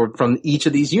book from each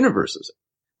of these universes.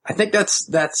 I think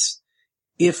that's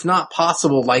if not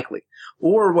possible, likely.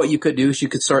 Or what you could do is you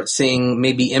could start seeing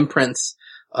maybe imprints,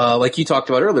 like you talked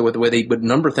about earlier with the way they would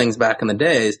number things back in the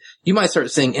days. You might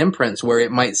start seeing imprints where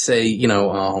it might say,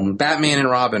 Batman and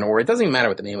Robin, or it doesn't even matter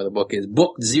what the name of the book is,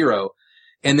 book 0,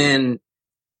 and then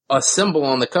a symbol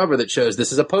on the cover that shows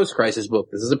this is a post-crisis book,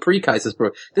 this is a pre-crisis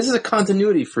book, this is a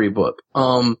continuity-free book.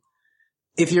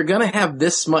 If you're gonna have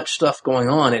this much stuff going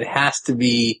on, it has to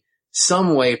be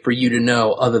some way for you to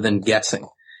know other than guessing.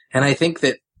 And I think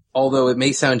that, although it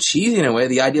may sound cheesy in a way,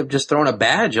 the idea of just throwing a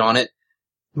badge on it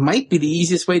might be the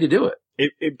easiest way to do it.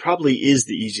 It probably is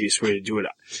the easiest way to do it.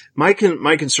 My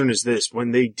concern is this: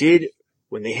 when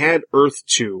they had Earth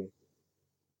 2,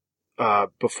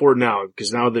 before now,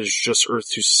 because now there's just Earth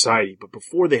 2 Society, but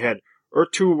before they had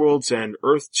Earth 2 World's End,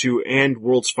 Earth 2, and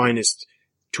World's Finest,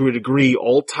 to a degree,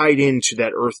 all tied into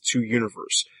that Earth 2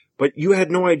 universe. But you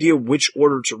had no idea which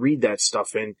order to read that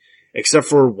stuff in, except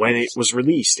for when it was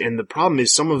released. And the problem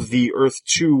is some of the Earth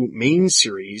 2 main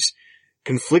series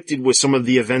conflicted with some of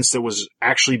the events that was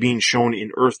actually being shown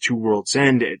in Earth 2 World's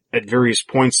End at various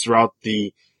points throughout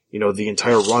the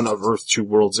entire run of Earth 2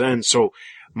 World's End. So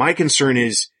my concern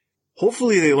is,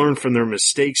 hopefully they learn from their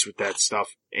mistakes with that stuff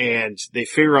and they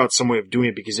figure out some way of doing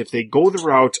it, because if they go the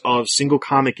route of single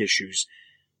comic issues,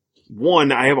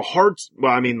 one, I have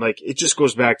it just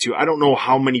goes back to, I don't know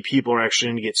how many people are actually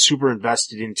going to get super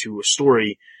invested into a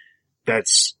story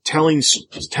that's telling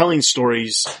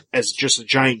stories as just a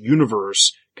giant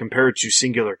universe compared to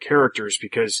singular characters,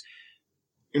 because,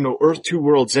 Earth 2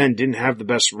 World's End didn't have the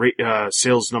best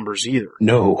sales numbers either.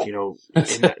 No.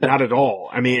 Not at all.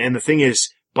 I mean, and the thing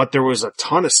is, but there was a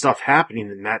ton of stuff happening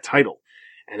in that title.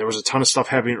 And there was a ton of stuff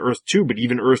happening in Earth 2, but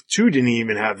even Earth 2 didn't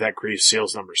even have that great of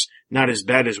sales numbers. Not as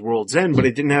bad as World's End, but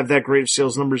it didn't have that great of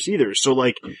sales numbers either. So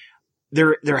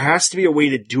there has to be a way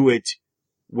to do it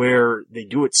where they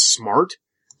do it smart,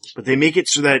 but they make it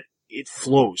so that it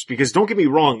flows. Because don't get me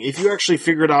wrong, if you actually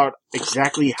figured out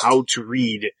exactly how to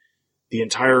read the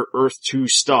entire Earth 2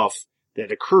 stuff that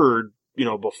occurred,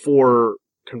 before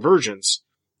Convergence,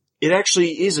 it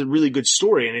actually is a really good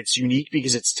story, and it's unique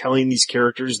because it's telling these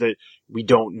characters that we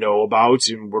don't know about,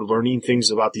 and we're learning things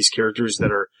about these characters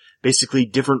that are basically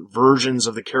different versions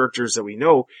of the characters that we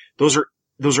know. Those are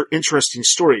interesting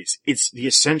stories. It's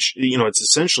it's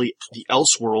essentially the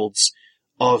Elseworlds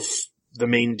of the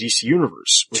main DC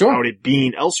universe without it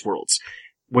being Elseworlds.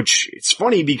 Which, it's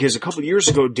funny because a couple of years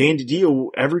ago, Dan DiDio,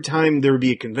 every time there would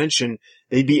be a convention,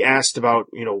 they'd be asked about,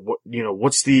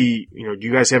 what's the, do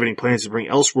you guys have any plans to bring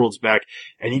Elseworlds back?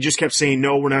 And he just kept saying,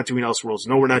 no, we're not doing Elseworlds.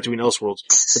 No, we're not doing Elseworlds.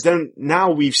 But then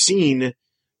now we've seen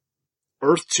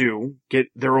Earth 2 get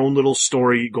their own little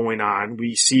story going on.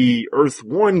 We see Earth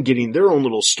 1 getting their own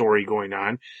little story going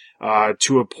on.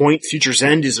 To a point, Future's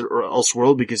End is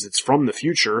Elseworld because it's from the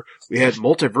future. We had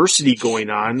Multiversity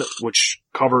going on, which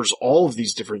covers all of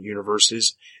these different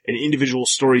universes and individual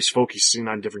stories focusing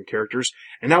on different characters.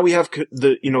 And now we have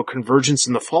Convergence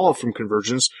and the fallout from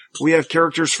Convergence. We have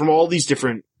characters from all these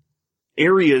different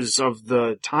areas of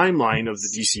the timeline of the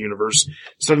DC universe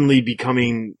suddenly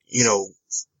becoming,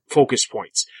 focus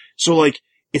points. So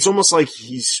it's almost like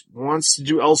he wants to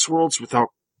do Elseworlds without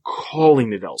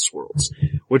calling it Elseworlds,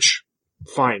 which,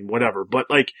 fine, whatever. But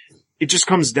it just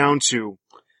comes down to,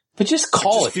 but just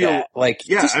call it that.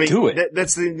 Do it.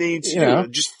 That's the need to do.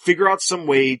 Just figure out some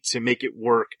way to make it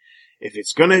work. If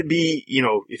it's gonna be,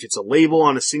 if it's a label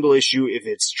on a single issue, if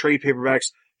it's trade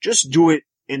paperbacks, just do it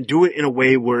and do it in a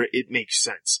way where it makes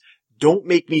sense. Don't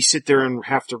make me sit there and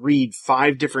have to read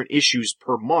 5 different issues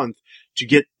per month to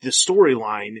get the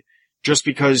storyline just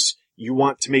because you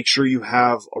want to make sure you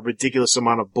have a ridiculous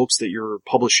amount of books that you're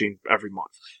publishing every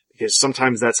month. Because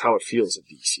sometimes that's how it feels at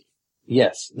DC.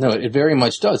 Yes. No, it very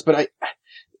much does. But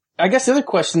I guess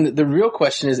the real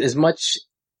question is as much,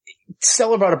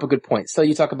 Stella brought up a good point. So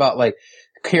you talk about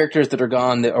characters that are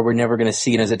gone or we're never going to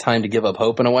see, and is it time to give up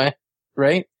hope in a way?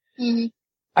 Right? Mm-hmm.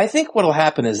 I think what'll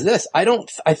happen is this. I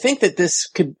think that this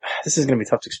is going to be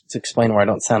tough to explain where I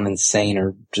don't sound insane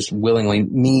or just willingly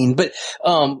mean, but,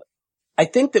 I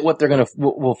think that what they're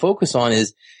will focus on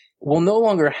is we'll no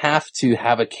longer have to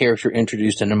have a character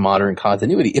introduced in a modern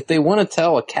continuity. If they want to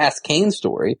tell a Cass Cain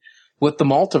story, with the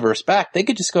multiverse back, they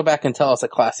could just go back and tell us a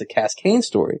classic Cascade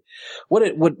story.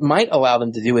 What might allow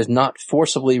them to do is not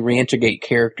forcibly reintegrate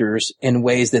characters in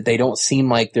ways that they don't seem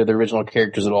like they're the original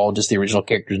characters at all, just the original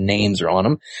characters' names are on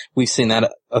them. We've seen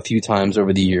that a few times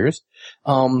over the years.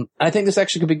 I think this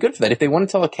actually could be good for that. If they want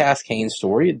to tell a Cascade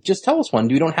story, just tell us one.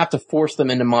 You don't have to force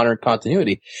them into modern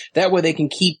continuity. That way they can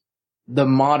keep the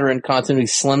modern continuity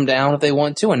slimmed down if they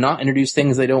want to and not introduce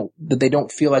things that they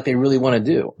don't feel like they really want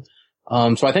to do.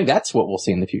 So I think that's what we'll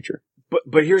see in the future.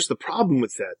 But here's the problem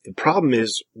with that. The problem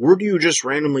is, where do you just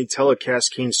randomly tell a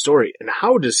Cascade story? And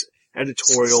how does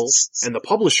editorial and the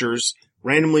publishers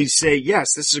randomly say,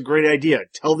 yes, this is a great idea.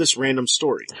 Tell this random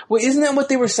story. Well, isn't that what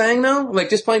they were saying though? Like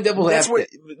just playing devil's advocate.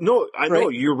 No, I know,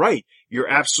 you're right. You're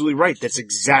absolutely right. That's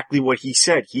exactly what he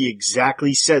said. He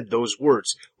exactly said those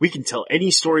words. We can tell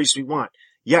any stories we want.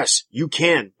 Yes, you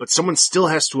can, but someone still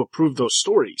has to approve those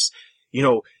stories. You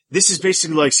know, this is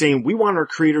basically like saying we want our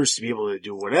creators to be able to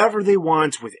do whatever they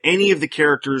want with any of the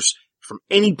characters from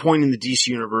any point in the DC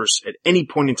universe at any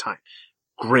point in time.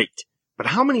 Great. But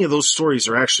how many of those stories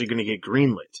are actually going to get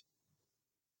greenlit?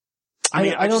 I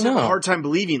mean, I don't just know. have a hard time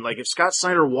believing, like, if Scott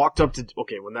Snyder walked up to,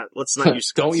 let's not use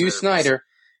Scott Don't use Snyder.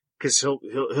 Because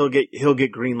he'll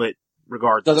get greenlit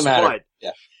regardless. Doesn't matter.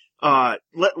 But,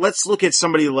 let's look at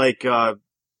somebody like,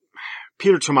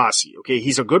 Peter Tomasi. Okay.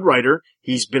 He's a good writer.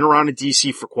 He's been around at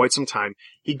DC for quite some time.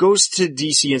 He goes to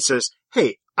DC and says,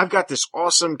 hey, I've got this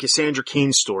awesome Cassandra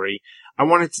Cain story. I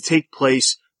want it to take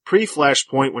place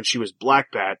pre-Flashpoint when she was Black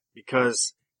Bat,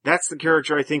 because that's the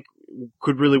character I think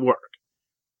could really work.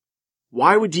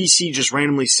 Why would DC just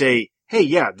randomly say, hey,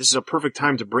 yeah, this is a perfect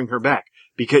time to bring her back?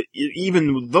 Because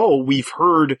even though we've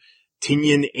heard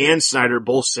Tynion and Snyder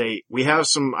both say, we have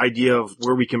some idea of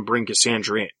where we can bring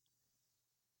Cassandra in.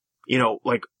 You know,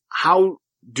 like, how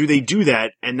do they do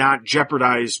that and not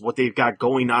jeopardize what they've got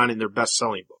going on in their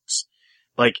best-selling books?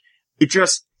 Like,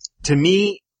 to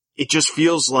me, it just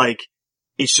feels like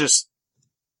it's just,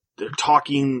 they're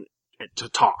talking to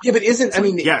talk. Yeah, but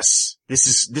yes, this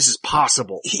is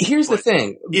possible. Here's the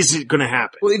thing. Is it gonna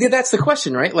happen? Well, that's the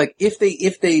question, right? Like, if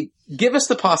they give us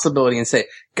the possibility and say,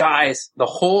 guys, the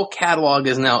whole catalog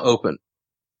is now open,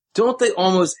 don't they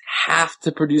almost have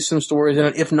to produce some stories in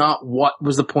it? If not, what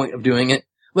was the point of doing it?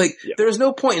 Like, there's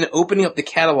no point in opening up the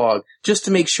catalog just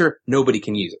to make sure nobody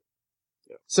can use it.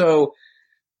 Yeah. So,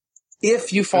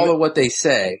 if you follow what they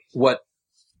say, what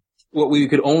we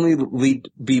could only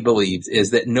be believed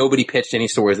is that nobody pitched any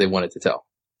stories they wanted to tell.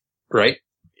 Right?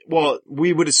 Well,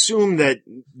 we would assume that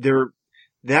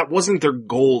that wasn't their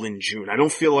goal in June. I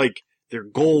don't feel like their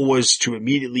goal was to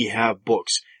immediately have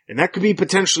books. And that could be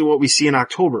potentially what we see in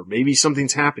October. Maybe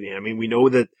something's happening. I mean, we know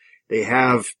that they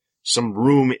have some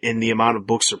room in the amount of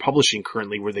books they're publishing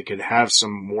currently where they could have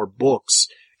some more books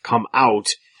come out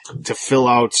to fill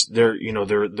out their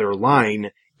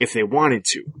line if they wanted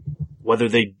to. Whether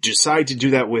they decide to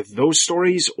do that with those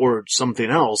stories or something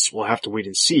else, we'll have to wait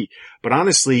and see. But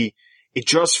honestly, it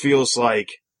just feels like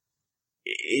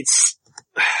it's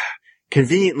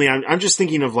conveniently, I'm just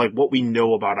thinking of like what we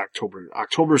know about October.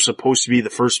 October is supposed to be the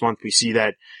first month we see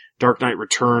that Dark Knight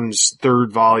Returns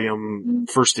 3rd volume,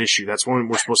 first issue. That's when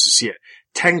we're supposed to see it.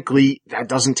 Technically, that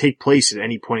doesn't take place at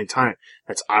any point in time.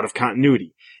 That's out of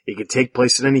continuity. It could take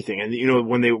place at anything. And you know,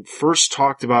 when they first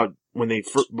talked about,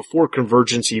 before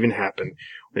Convergence even happened,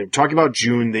 when they were talking about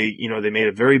June, they made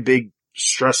a very big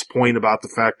stress point about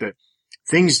the fact that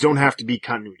things don't have to be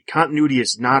continuity. Continuity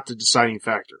is not the deciding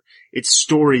factor. It's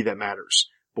story that matters.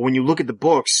 But when you look at the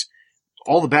books,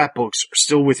 all the Bat books are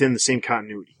still within the same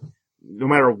continuity. No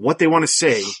matter what they want to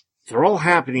say, they're all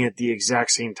happening at the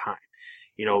exact same time.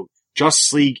 You know,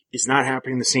 Justice League is not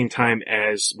happening at the same time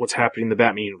as what's happening in the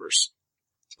Batman universe.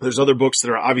 There's other books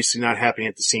that are obviously not happening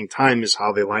at the same time as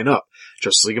how they line up.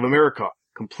 Justice League of America,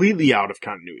 completely out of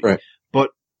continuity. Right.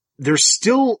 But they're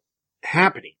still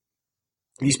happening.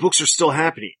 These books are still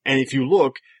happening. And if you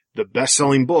look, the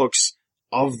best-selling books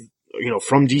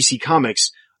from DC Comics,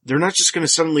 they're not just going to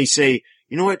suddenly say,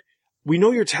 you know what? We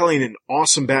know you're telling an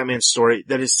awesome Batman story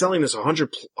that is selling us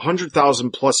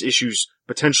 100,000 plus issues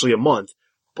potentially a month,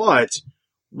 but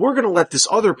we're going to let this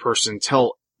other person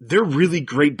tell their really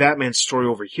great Batman story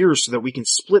over here so that we can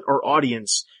split our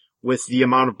audience with the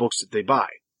amount of books that they buy.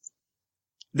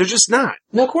 They're just not.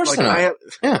 No, of course not.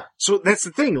 Yeah. So that's the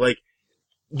thing.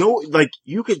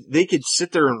 They could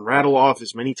sit there and rattle off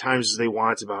as many times as they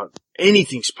want about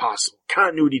anything's possible.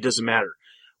 Continuity doesn't matter.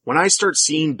 When I start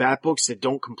seeing Bat books that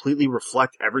don't completely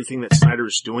reflect everything that Snyder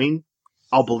is doing,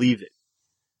 I'll believe it.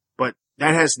 But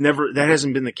that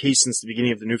hasn't been the case since the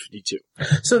beginning of the New 52.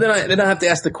 So then I have to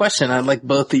ask the question. I'd like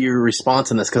both of your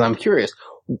response on this because I'm curious.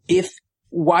 If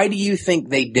why do you think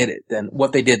they did it then?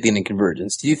 What they did at the end of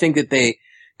Convergence? Do you think that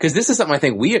because this is something I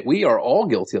think we are all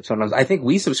guilty of sometimes. I think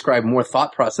we subscribe more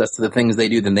thought process to the things they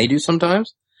do than they do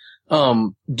sometimes.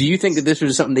 Do you think that this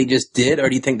was something they just did, or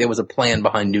do you think there was a plan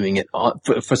behind doing it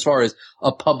for as far as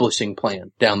a publishing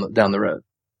plan down the road?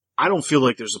 I don't feel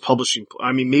like there's a publishing.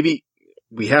 I mean, maybe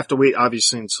we have to wait,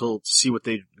 obviously, to see what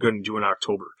they're going to do in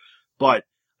October. But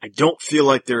I don't feel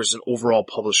like there's an overall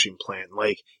publishing plan.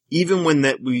 Like, even when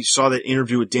we saw that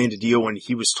interview with Dan DiDio and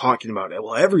he was talking about it,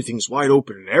 well, everything's wide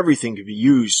open and everything could be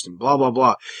used and blah, blah,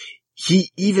 blah.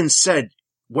 He even said,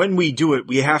 when we do it,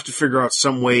 we have to figure out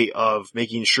some way of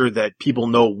making sure that people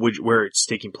know where it's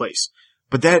taking place.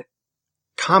 But that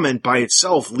comment by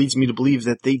itself leads me to believe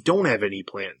that they don't have any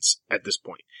plans at this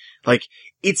point. Like,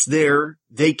 it's there.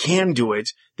 They can do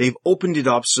it. They've opened it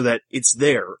up so that it's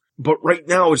there. But right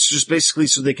now, it's just basically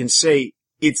so they can say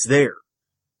it's there.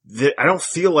 I don't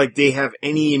feel like they have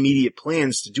any immediate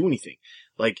plans to do anything.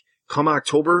 Like, come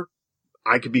October,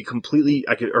 it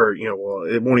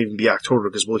won't even be October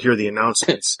because we'll hear the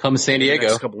announcements. Come San Diego. In the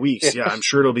next couple weeks. Yeah, I'm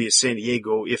sure it'll be at San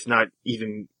Diego, if not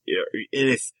even, and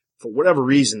if for whatever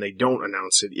reason they don't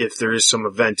announce it, if there is some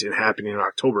event happening in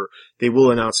October, they will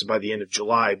announce it by the end of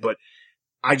July. But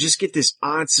I just get this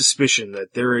odd suspicion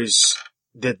that there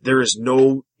is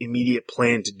no immediate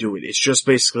plan to do it. It's just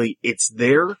basically, it's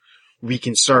there. We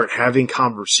can start having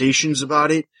conversations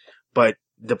about it, but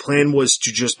the plan was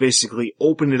to just basically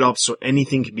open it up so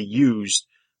anything can be used,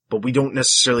 but we don't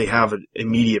necessarily have an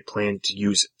immediate plan to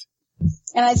use it.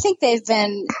 And I think they've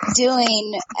been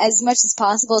doing as much as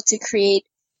possible to create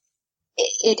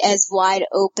it as wide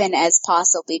open as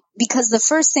possible, because the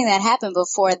first thing that happened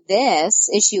before this,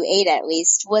 issue 8 at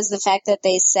least, was the fact that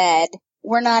they said,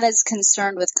 we're not as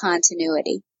concerned with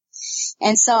continuity.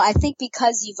 And so I think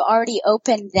because you've already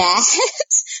opened that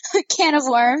can of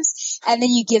worms, and then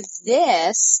you give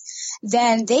this,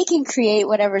 then they can create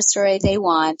whatever story they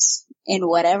want in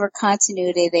whatever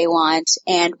continuity they want,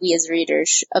 and we as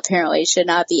readers apparently should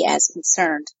not be as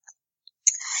concerned.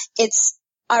 It's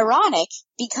ironic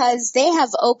because they have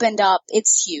opened up,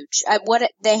 it's huge.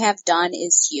 What they have done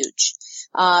is huge.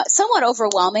 Somewhat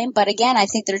overwhelming, but again, I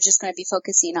think they're just going to be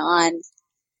focusing on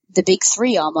the big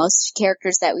three almost,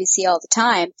 characters that we see all the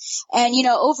time. And,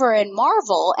 over in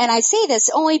Marvel, and I say this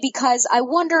only because I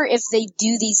wonder if they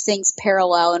do these things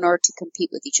parallel in order to compete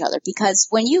with each other. Because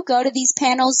when you go to these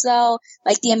panels, though,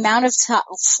 like the amount of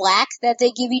flack that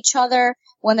they give each other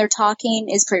when they're talking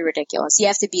is pretty ridiculous. You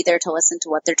have to be there to listen to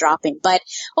what they're dropping. But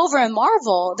over in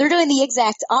Marvel, they're doing the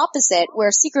exact opposite,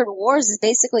 where Secret Wars is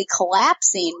basically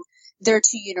collapsing their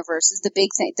two universes, the big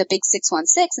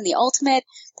 616 and the Ultimate.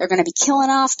 They're going to be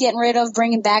killing off, getting rid of,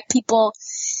 bringing back people,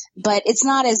 but it's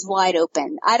not as wide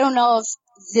open. I don't know if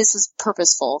this was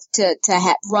purposeful to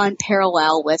run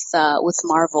parallel with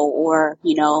Marvel or,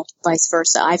 vice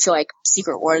versa. I feel like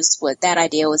Secret Wars, that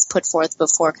idea was put forth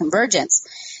before Convergence.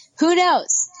 Who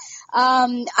knows?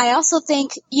 I also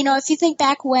think, if you think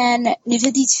back when New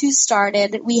 52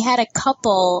 started, we had a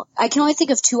couple, I can only think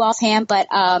of two offhand, but,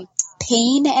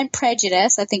 Pain and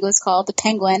Prejudice, I think it was called, the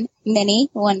Penguin mini,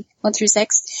 1 through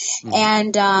 6,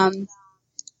 and the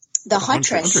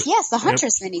Huntress. Yes, the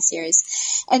Huntress miniseries.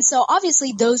 And so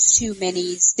obviously those two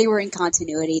minis, they were in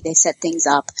continuity, they set things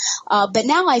up. But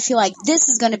now I feel like this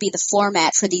is going to be the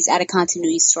format for these out of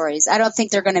continuity stories. I don't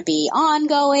think they're going to be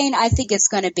ongoing. I think it's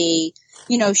going to be,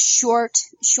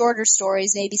 shorter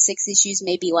stories, maybe 6 issues,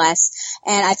 maybe less.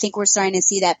 And I think we're starting to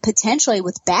see that potentially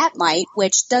with Batmite,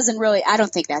 which doesn't really, I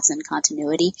don't think that's in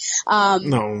continuity.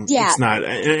 No, it's not.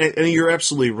 And you're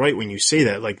absolutely right when you say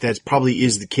that. Like, that probably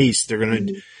is the case. They're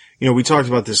going to, we talked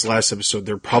about this last episode.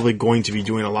 They're probably going to be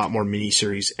doing a lot more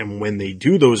miniseries. And when they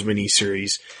do those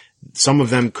miniseries, some of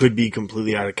them could be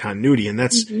completely out of continuity. And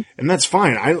that's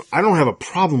fine. I don't have a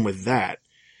problem with that.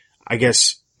 I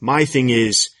guess my thing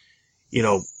is,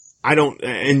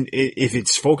 and if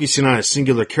it's focusing on a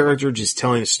singular character, just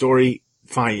telling a story,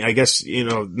 fine. I guess,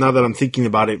 now that I'm thinking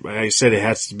about it, I said it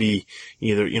has to be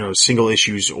either, single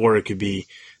issues or it could be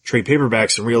trade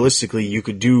paperbacks. And realistically, you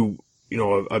could do,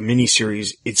 a mini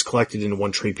series. It's collected into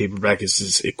one trade paperback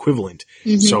is equivalent.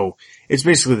 So it's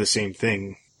basically the same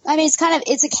thing. I mean,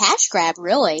 it's a cash grab,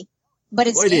 really. But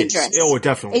it's dangerous. It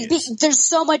definitely is. There's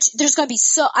going to be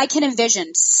I can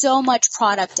envision so much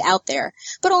product out there,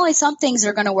 but only some things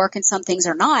are going to work and some things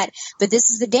are not. But this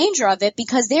is the danger of it,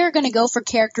 because they're going to go for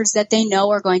characters that they know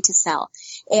are going to sell.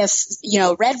 If,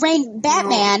 Red Rain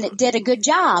Batman did a good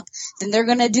job, then they're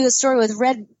going to do a story with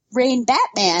Red reign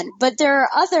Batman. But there are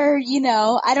other,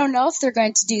 I don't know if they're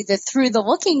going to do the Through the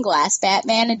Looking Glass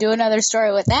Batman and do another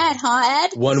story with that, huh,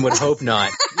 Ed? One would hope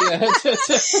not.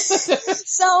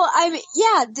 So,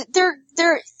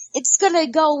 it's gonna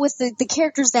go with the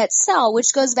characters that sell,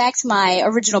 which goes back to my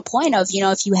original point of,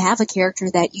 if you have a character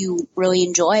that you really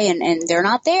enjoy and they're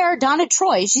not there, Donna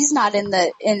Troy, she's not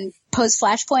in post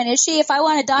Flashpoint, is she? If I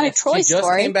want a Donna Troy she just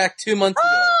story. came back 2 months ago.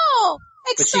 Oh,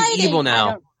 exciting. But she's evil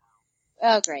now.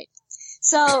 Oh, great.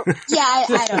 So, yeah,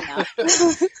 I don't know.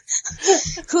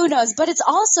 Who knows? But it's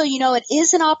also, it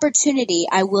is an opportunity,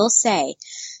 I will say,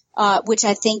 which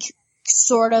I think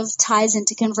sort of ties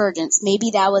into Convergence.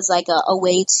 Maybe that was like a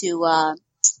way to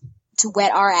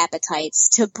whet our appetites,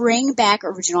 to bring back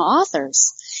original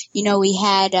authors. We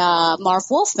had Marv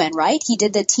Wolfman, right? He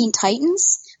did the Teen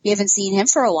Titans. We haven't seen him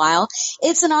for a while.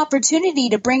 It's an opportunity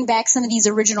to bring back some of these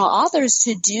original authors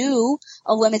to do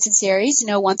a limited series,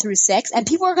 1 through 6, and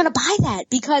people are going to buy that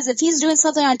because if he's doing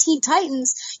something on Teen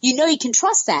Titans, you can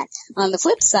trust that. On the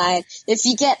flip side, if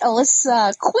you get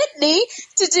Alyssa Whitney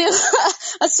to do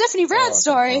a Stephanie Brown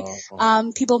story,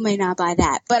 people may not buy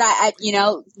that. But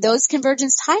those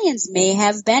Convergence tie-ins may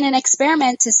have been an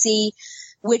experiment to see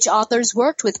which authors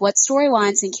worked with what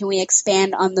storylines and can we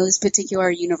expand on those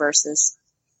particular universes.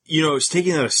 It's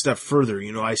taking that a step further.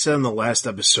 I said in the last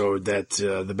episode that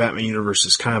the Batman universe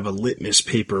is kind of a litmus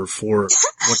paper for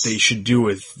what they should do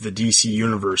with the DC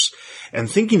universe.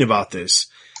 And thinking about this,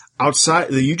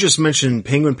 outside, you just mentioned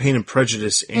Penguin, Pain, and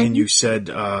Prejudice, and you said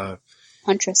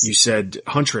Huntress. You said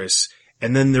Huntress.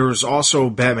 And then there was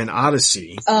also Batman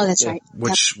Odyssey. Oh, that's right.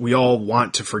 Which we all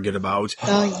want to forget about.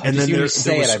 Oh, yeah. And then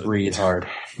I breathe hard.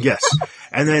 Yes.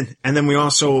 And then we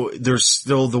also, there's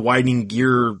still the Widening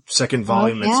Gear second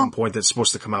volume at some point that's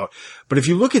supposed to come out. But if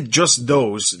you look at just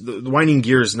those, the Widening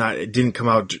Gear it didn't come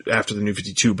out after the New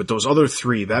 52, but those other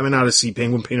three, Batman Odyssey,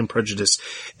 Penguin, Pain and Prejudice,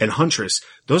 and Huntress,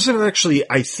 those have actually,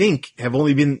 I think, have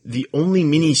only been the only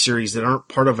miniseries that aren't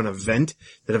part of an event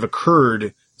that have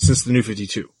occurred since the New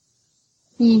 52.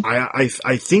 I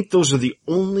think those are the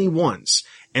only ones.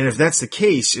 And if that's the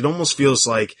case, it almost feels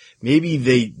like maybe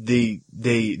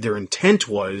their intent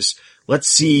was, let's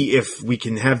see if we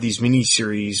can have these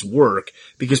miniseries work,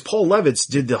 because Paul Levitz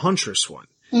did the Huntress one.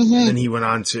 Mm-hmm. And then he went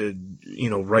on to,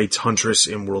 write Huntress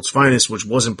in World's Finest, which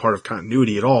wasn't part of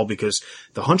continuity at all, because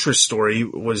the Huntress story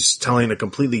was telling a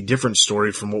completely different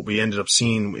story from what we ended up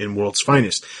seeing in World's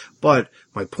Finest. But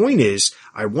my point is,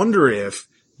 I wonder if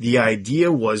the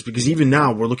idea was, because even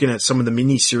now we're looking at some of the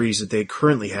miniseries that they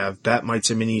currently have.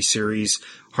 Batmite's a miniseries,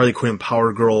 Harley Quinn,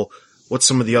 Power Girl. What's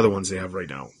some of the other ones they have right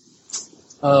now?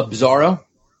 Bizarro,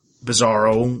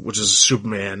 which is a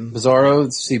Superman. Bizarro,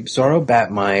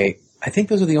 Batmite. I think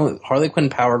those are the only, Harley Quinn,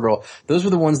 Power Girl. Those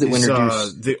were the ones that were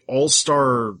introduced. The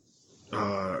All-Star,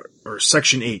 or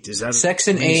Section 8. Is that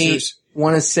Section 8,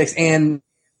 1 is 6, and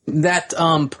that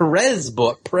Perez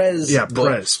book is a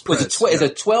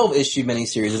 12-issue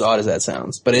miniseries, as odd as that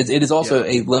sounds. But it is also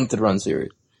a limited run series.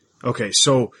 Okay,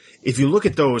 so if you look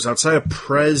at those, outside of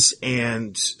Perez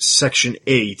and Section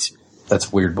 8... That's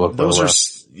a weird book, those are,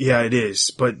 yeah, it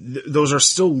is. But those are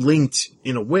still linked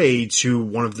in a way to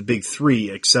one of the big three,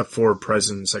 except for Perez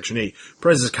and Section 8.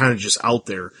 Perez is kind of just out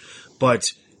there.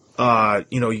 But,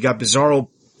 you got Bizarro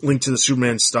linked to the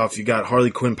Superman stuff. You got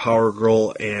Harley Quinn, Power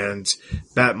Girl, and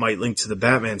Batmite linked to the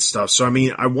Batman stuff. So,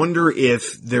 I wonder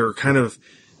if they're kind of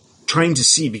trying to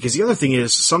see, because the other thing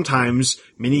is sometimes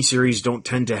miniseries don't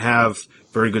tend to have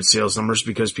very good sales numbers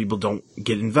because people don't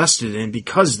get invested in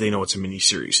because they know it's a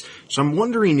miniseries. So I'm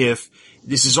wondering if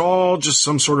this is all just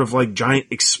some sort of like giant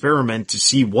experiment to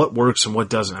see what works and what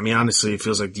doesn't. Honestly, it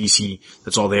feels like DC,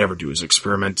 that's all they ever do is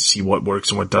experiment to see what works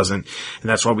and what doesn't. And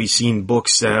that's why we've seen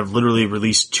books that have literally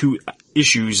released 2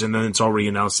 issues and then it's already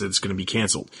announced that it's going to be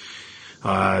canceled.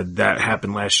 That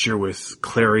happened last year with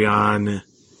Clarion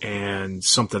and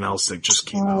something else that just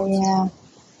came out. Yeah.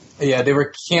 Yeah, they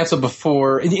were canceled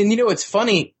before. And it's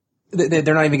funny.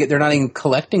 They're not even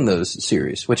collecting those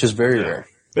series, which is very rare.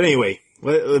 But anyway,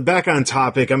 back on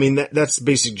topic. That's the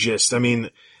basic gist. I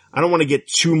don't want to get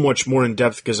too much more in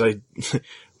depth because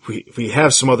we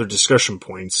have some other discussion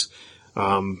points.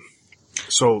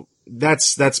 So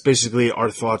that's basically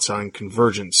our thoughts on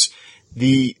Convergence.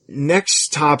 The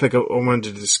next topic I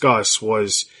wanted to discuss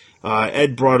was,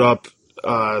 Ed brought up,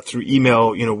 through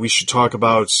email, we should talk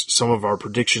about some of our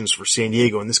predictions for San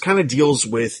Diego. And this kind of deals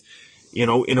with, in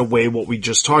a way what we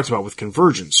just talked about with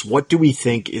Convergence. What do we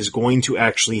think is going to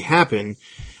actually happen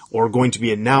or going to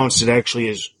be announced that actually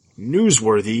is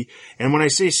newsworthy? And when I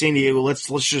say San Diego, let's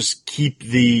just keep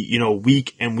the,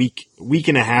 week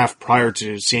and a half prior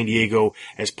to San Diego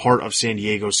as part of San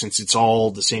Diego since it's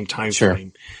all the same time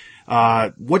frame.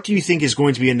 What do you think is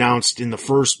going to be announced in the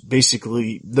first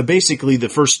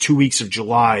 2 weeks of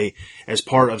July as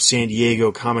part of San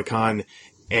Diego Comic-Con,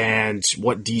 and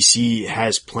what DC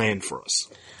has planned for us?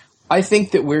 I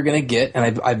think that we're going to get,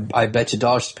 and I bet you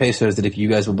dollars to pesos that if you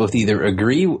guys will both either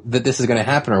agree that this is going to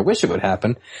happen or wish it would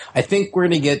happen, I think we're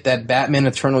going to get that Batman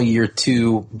Eternal Year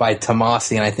 2 by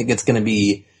Tomasi, and I think it's going to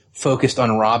be focused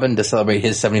on Robin to celebrate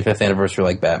his 75th anniversary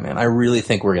like Batman. I really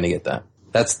think we're going to get that.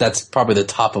 That's probably the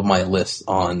top of my list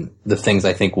on the things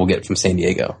I think we'll get from San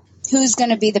Diego. Who's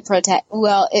going to be the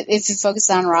Well, if you focus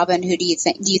on Robin, who do you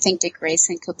think? Do you think Dick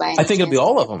Grayson could buy? I think it'll be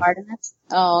all of them. Part of it?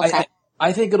 Oh, okay.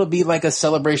 I think it'll be like a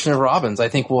celebration of Robins. I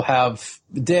think we'll have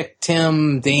Dick,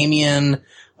 Tim, Damian,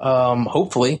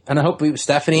 hopefully, and I hope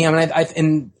Stephanie. I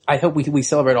mean, I hope we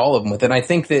celebrate all of them with it. And I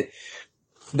think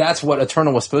that's what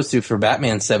Eternal was supposed to do for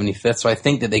Batman's 75th. So I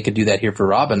think that they could do that here for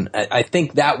Robin. I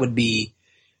think that would be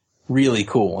really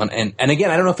cool. And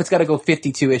again, I don't know if it's got to go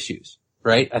 52 issues,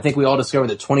 right? I think we all discovered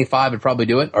that 25 would probably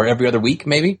do it, or every other week,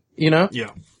 maybe, you know?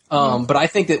 Yeah. But I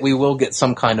think that we will get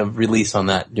some kind of release on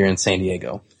that during San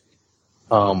Diego.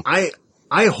 I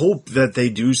hope that they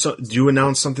do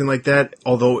announce something like that.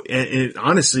 Although, and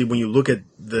honestly, when you look at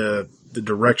the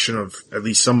direction of at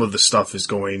least some of the stuff is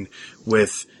going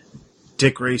with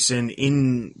Dick Grayson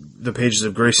in the pages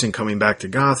of Grayson coming back to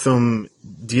Gotham,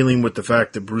 dealing with the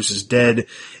fact that Bruce is dead.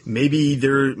 Maybe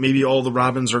all the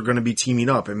Robins are going to be teaming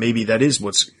up, and maybe that is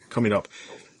what's coming up.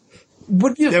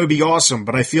 That would be awesome.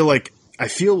 But I feel like I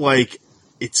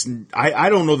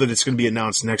don't know that it's going to be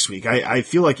announced next week. I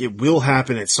feel like it will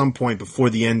happen at some point before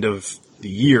the end of the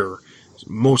year,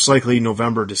 most likely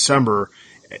November, December.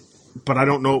 But I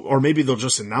don't know, or maybe they'll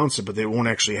just announce it, but it won't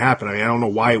actually happen. I mean, I don't know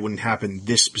why it wouldn't happen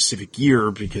this specific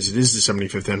year because it is the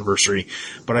 75th anniversary.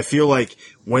 But I feel like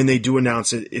when they do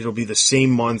announce it, it'll be the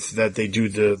same month that they do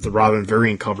the Robin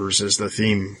variant covers as the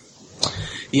theme.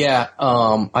 Yeah.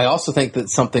 I also think that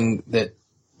something that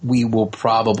we will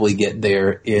probably get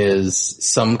there is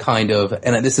some kind of,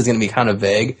 and this is going to be kind of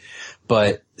vague,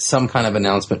 but some kind of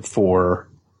announcement for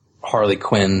Harley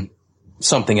Quinn,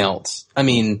 something else. I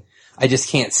mean, I just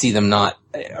can't see them not.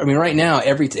 I mean, right now,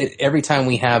 every time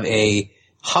we have a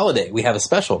holiday, we have a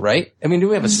special, right? I mean, do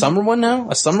we have a summer one now?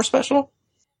 A summer special?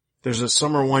 There's a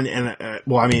summer one, and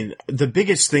I mean, the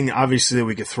biggest thing obviously that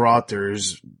we could throw out there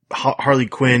is Harley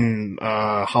Quinn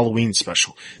Halloween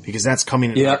special, because that's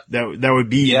coming. Yep. That would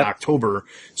be in October.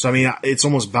 So I mean, it's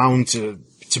almost bound to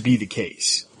be the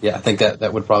case. Yeah, I think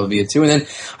that would probably be it too. And then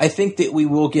I think that we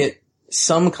will get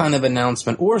some kind of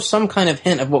announcement or some kind of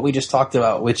hint of what we just talked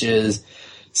about, which is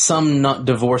some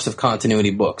divorce of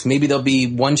continuity books. Maybe there'll be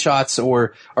one shots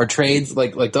or trades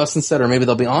like Dustin said, or maybe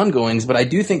there'll be ongoings. But I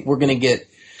do think we're going to get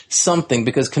something,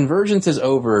 because Convergence is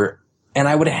over, and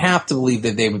I would have to believe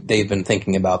that they've been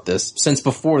thinking about this since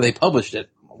before they published it,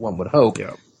 one would hope.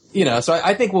 Yeah. You know, so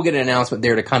I think we'll get an announcement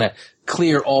there to kind of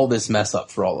clear all this mess up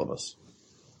for all of us.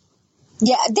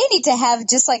 Yeah, they need to have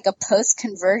just like a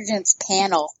post-Convergence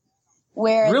panel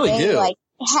where really they like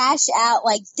hash out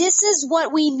like, this is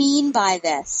what we mean by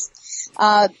this.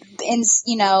 And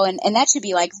you know, and that should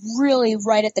be like really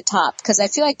right at the top, because I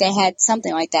feel like they had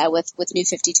something like that with New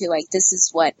 52. Like, this is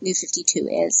what New 52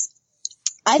 is.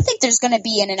 I think there's going to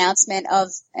be an announcement of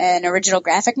an original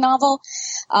graphic novel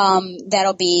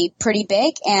that'll be pretty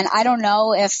big, and I don't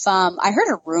know if I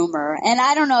heard a rumor, and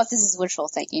I don't know if this is wishful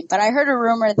thinking, but I heard a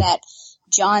rumor that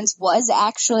Johns was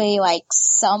actually like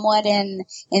somewhat in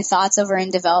thoughts over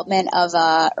in development of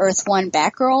Earth 1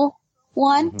 Batgirl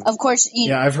one. Mm-hmm. Of course,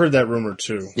 I've heard that rumor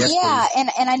too. Yes, yeah,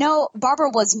 and I know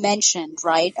Barbara was mentioned,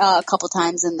 right, a couple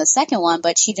times in the second one,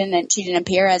 but she didn't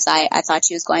appear as I thought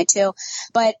she was going to.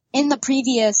 But in the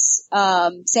previous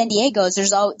San Diego's,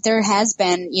 there has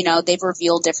been, you know, they've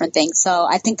revealed different things. So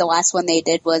I think the last one they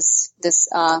did was this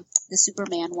the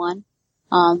Superman one.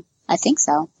 I think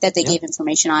so, that they gave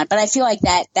information on. But I feel like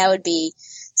that would be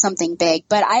something big.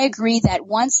 But I agree that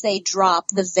once they drop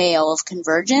the veil of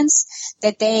Convergence,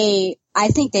 I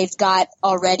think they've got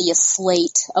already a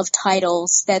slate of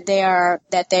titles that they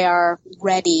are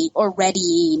ready or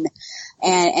readying.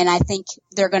 And I think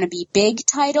they're going to be big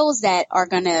titles that are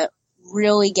going to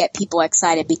really get people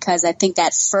excited, because I think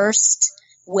that first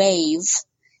wave,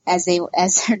 as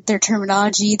their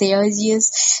terminology they always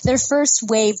use, their first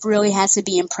wave really has to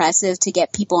be impressive to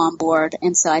get people on board.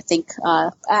 And so I think,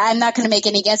 I'm not going to make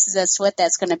any guesses as to what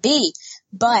that's going to be,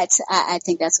 but I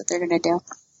think that's what they're going to do.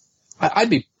 I'd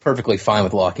be perfectly fine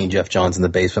with locking Jeff Johns in the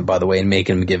basement, by the way, and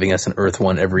making him giving us an Earth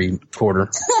 1 every quarter.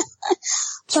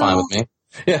 It's fine with me.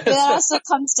 That also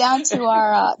comes down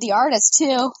to the artist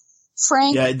too.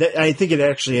 Frank. Yeah, I think it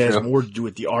actually has more to do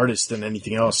with the artist than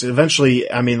anything else.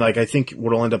 Eventually, I mean, like, I think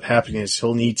what'll end up happening is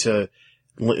he'll need to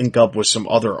link up with some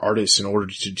other artists in order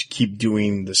to keep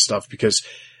doing this stuff, because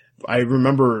I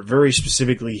remember very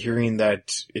specifically hearing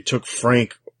that it took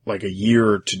Frank like a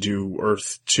year to do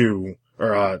Earth 2,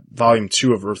 or Volume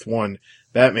 2 of Earth 1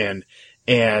 Batman,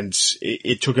 and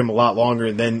it took him a lot longer,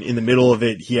 and then in the middle of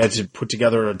it, he had to put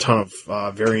together a ton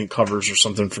of variant covers or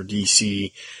something for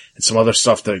DC, and some other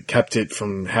stuff that kept it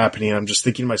from happening. I'm just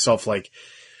thinking to myself, like,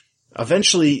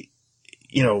 eventually,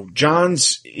 you know,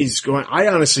 I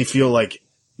honestly feel like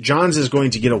Johns is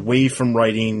going to get away from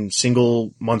writing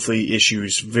single monthly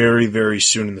issues very, very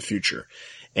soon in the future.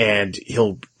 And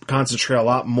he'll concentrate a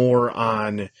lot more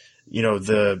on, you know,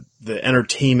 the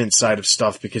entertainment side of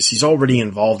stuff, because he's already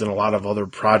involved in a lot of other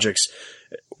projects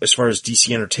as far as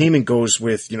DC Entertainment goes,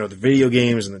 with, you know, the video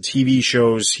games and the TV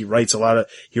shows. He writes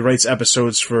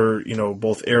episodes for, you know,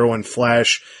 both Arrow and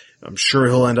Flash. I'm sure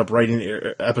he'll end up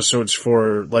writing episodes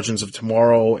for Legends of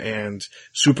Tomorrow and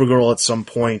Supergirl at some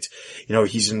point. You know,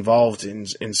 he's involved in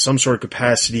some sort of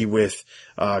capacity with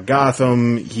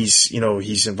Gotham. He's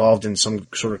involved in some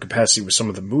sort of capacity with some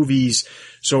of the movies.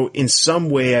 So in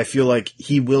some way, I feel like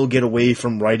he will get away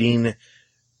from writing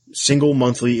single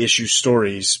monthly issue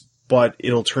stories, but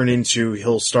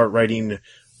he'll start writing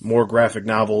more graphic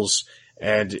novels.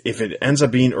 And if it ends up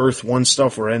being Earth 1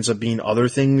 stuff or ends up being other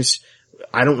things,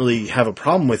 I don't really have a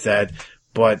problem with that.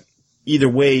 But either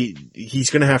way, he's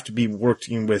going to have to be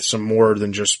working with some more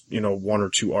than just, you know, one or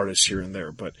two artists here and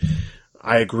there. But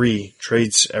I agree,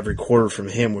 trades every quarter from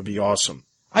him would be awesome.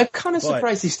 I'm kind of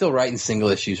surprised he's still writing single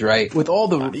issues, right? With all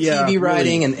the TV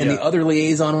writing and the other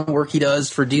liaison work he does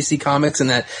for DC Comics and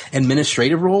that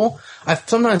administrative role. I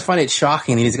sometimes find it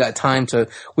shocking that he's got time to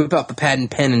whip out the pad and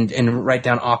pen and write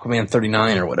down Aquaman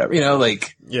 39 or whatever. You know,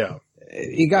 like,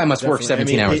 the guy must work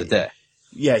 17 hours a day.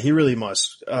 Yeah, he really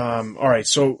must. All right.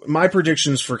 So my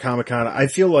predictions for Comic-Con, I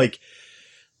feel like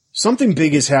something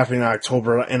big is happening in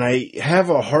October, and I have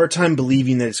a hard time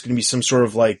believing that it's going to be some sort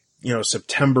of, like, you know,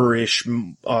 September-ish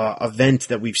event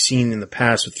that we've seen in the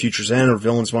past with Futures End or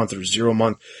Villains Month or Zero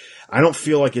Month. I don't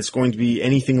feel like it's going to be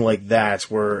anything like that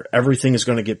where everything is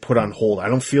going to get put on hold.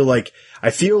 I feel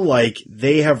like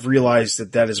they have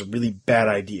realized that is a really bad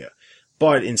idea.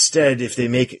 But instead, if they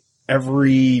make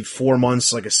every 4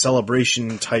 months like a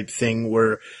celebration type thing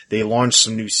where they launch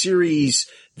some new series,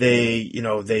 they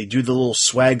do the little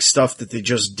swag stuff that they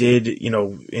just did, you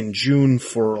know, in June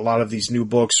for a lot of these new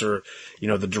books, or, you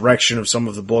know, the direction of some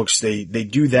of the books. They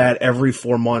do that every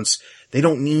 4 months. They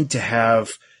don't need to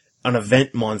have an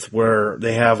event month where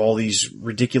they have all these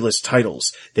ridiculous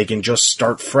titles. They can just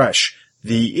start fresh.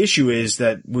 The issue is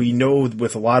that we know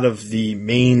with a lot of the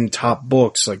main top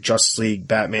books like Justice League,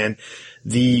 Batman,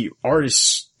 the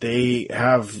artists,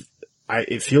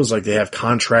 it feels like they have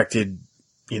contracted,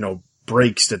 you know,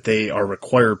 breaks that they are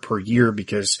required per year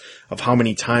because of how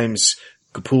many times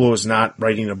Capullo is not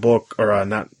writing a book, or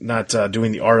not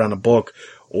doing the art on a book,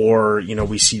 or, you know,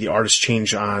 we see the artist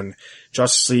change on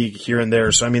Justice League here and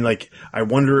there. So I mean, like, I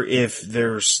wonder if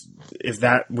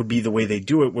that would be the way they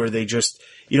do it, where they just,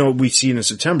 you know, we see in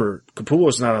September,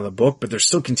 Capullo's not on the book, but they're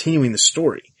still continuing the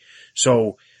story.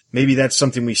 So maybe that's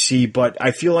something we see, but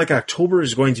I feel like October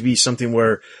is going to be something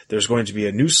where there's going to be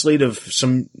a new slate of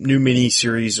some new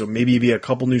mini-series, or maybe be a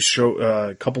couple new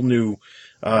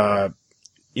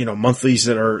monthlies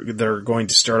that are going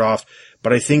to start off.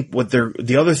 But I think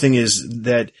the other thing is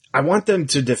that I want them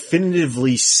to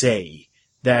definitively say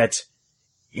that,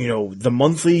 you know, the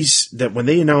monthlies, that when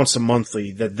they announce a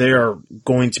monthly, that they are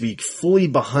going to be fully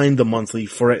behind the monthly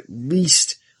for at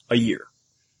least a year.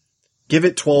 Give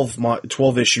it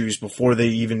 12 issues before they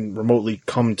even remotely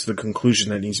come to the conclusion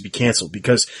that it needs to be canceled.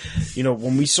 Because, you know,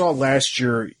 when we saw last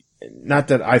year, not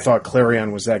that I thought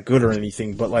Clarion was that good or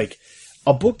anything, but like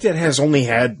a book that has only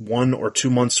had 1 or 2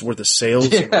 months worth of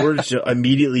sales, in order to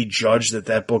immediately judge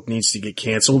that book needs to get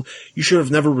canceled, you should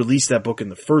have never released that book in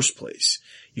the first place.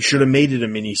 You should have made it a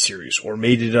miniseries, or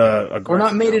made it or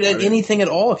not made it anything at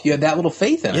all if you had that little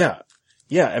faith in it.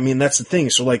 Yeah. I mean, that's the thing.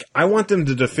 So like, I want them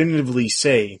to definitively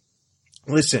say,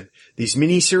 listen, these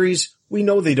miniseries, we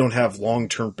know they don't have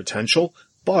long-term potential,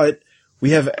 but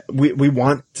we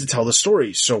want to tell the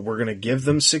story. So we're going to give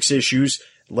them 6 issues,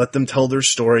 let them tell their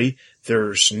story.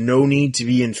 There's no need to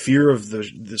be in fear of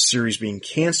the series being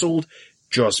canceled.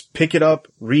 Just pick it up,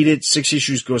 read it, 6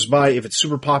 issues goes by. If it's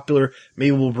super popular,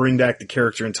 maybe we'll bring back the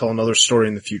character and tell another story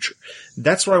in the future.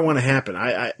 That's what I want to happen.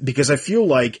 Because I feel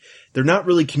like they're not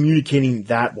really communicating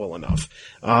that well enough.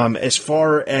 As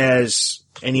far as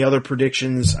any other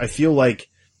predictions, I feel like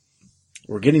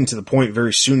we're getting to the point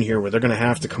very soon here where they're going to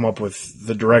have to come up with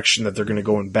the direction that they're going to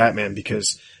go in Batman,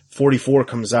 because 44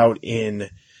 comes out in,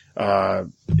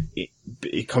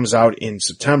 it comes out in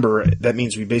September. That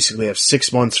means we basically have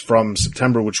 6 months from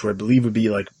September, which I believe would be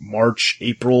like March,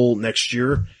 April next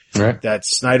year. Right. That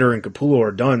Snyder and Capullo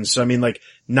are done. So I mean, like,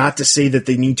 not to say that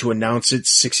they need to announce it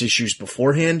 6 issues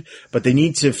beforehand, but they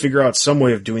need to figure out some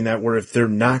way of doing that where if they're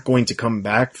not going to come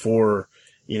back for,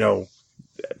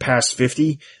 past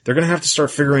 50, they're going to have to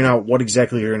start figuring out what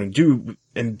exactly they're going to do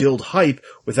and build hype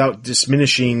without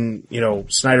diminishing,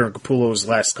 Snyder and Capullo's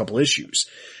last couple issues.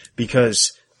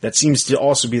 Because that seems to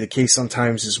also be the case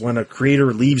sometimes, is when a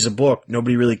creator leaves a book,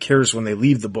 nobody really cares when they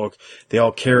leave the book. They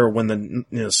all care when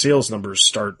the sales numbers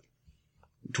start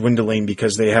dwindling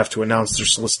because they have to announce their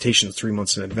solicitations 3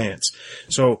 months in advance.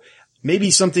 So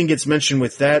maybe something gets mentioned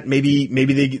with that. Maybe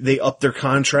they up their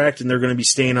contract and they're going to be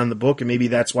staying on the book, and maybe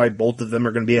that's why both of them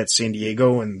are going to be at San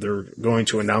Diego and they're going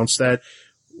to announce that.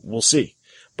 We'll see.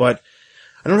 But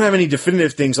I don't have any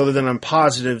definitive things other than I'm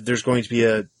positive there's going to be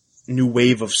a new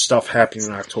wave of stuff happening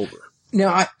in October.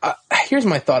 Now, here's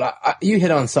my thought. You hit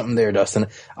on something there, Dustin.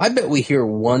 I bet we hear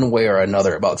one way or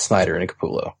another about Snyder and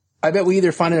Capullo. I bet we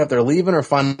either find out if they're leaving or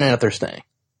find out if they're staying.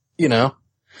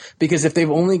 Because if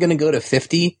they're only going to go to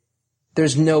 50,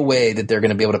 there's no way that they're going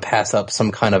to be able to pass up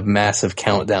some kind of massive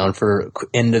countdown for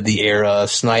end of the era,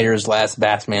 Snyder's last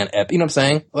Batman ep. You know what I'm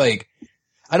saying? Like,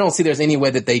 I don't see there's any way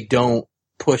that they don't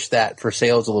push that for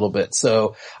sales a little bit.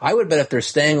 So I would bet if they're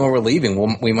staying or we're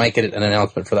leaving, we might get an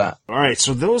announcement for that. All right.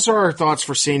 So those are our thoughts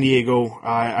for San Diego.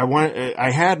 I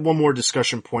had one more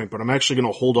discussion point, but I'm actually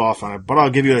going to hold off on it, but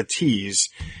I'll give you a tease.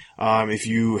 If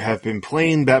you have been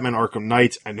playing Batman Arkham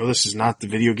Knight, I know this is not the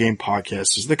video game podcast,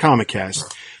 this is the comic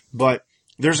cast, but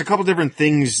there's a couple different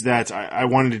things that I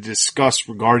wanted to discuss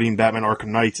regarding Batman Arkham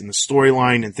Knight and the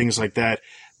storyline and things like that.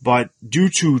 But due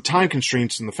to time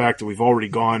constraints and the fact that we've already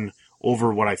gone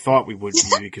over what I thought we would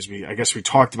be, because I guess we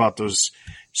talked about those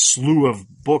slew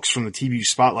of books from the TV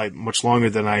Spotlight much longer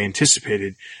than I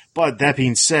anticipated. But that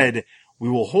being said, we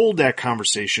will hold that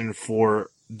conversation for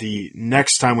the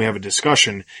next time we have a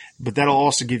discussion, but that'll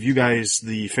also give you guys,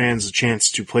 the fans, a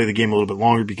chance to play the game a little bit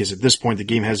longer, because at this point the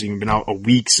game hasn't even been out a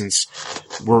week since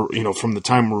from the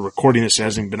time we're recording this, it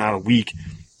hasn't even been out a week.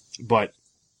 But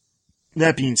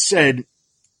that being said,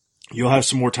 you'll have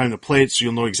some more time to play it, so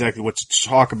you'll know exactly what to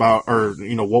talk about, or,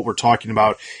 what we're talking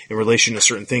about in relation to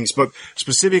certain things. But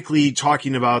specifically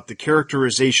talking about the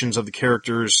characterizations of the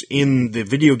characters in the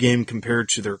video game compared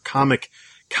to their comic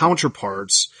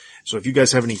counterparts. So if you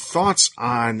guys have any thoughts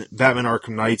on Batman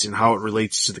Arkham Knight and how it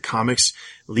relates to the comics,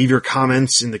 leave your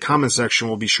comments in the comment section.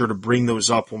 We'll be sure to bring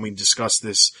those up when we discuss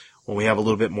this, when we have a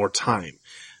little bit more time.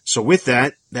 So with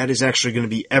that is actually going to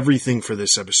be everything for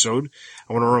this episode.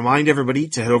 I want to remind everybody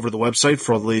to head over to the website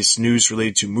for all the latest news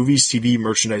related to movies, TV,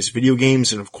 merchandise, video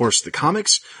games, and of course the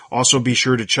comics. Also be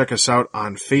sure to check us out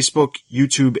on Facebook,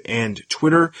 YouTube, and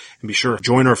Twitter. And be sure to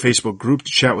join our Facebook group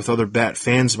to chat with other Bat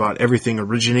fans about everything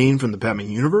originating from the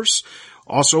Batman universe.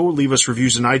 Also, leave us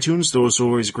reviews in iTunes. Those are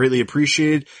always greatly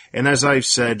appreciated. And as I've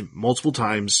said multiple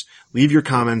times, leave your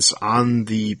comments on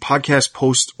the podcast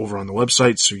post over on the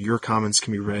website so your comments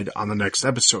can be read on the next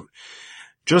episode.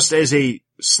 Just as a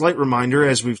slight reminder,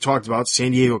 as we've talked about,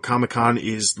 San Diego Comic-Con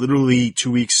is literally 2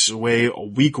 weeks away, a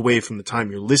week away from the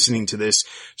time you're listening to this.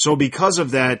 So because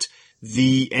of that,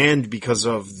 because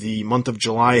of the month of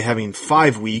July having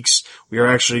 5 weeks, we are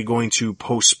actually going to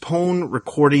postpone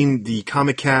recording the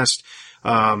Comic Cast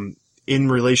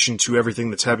in relation to everything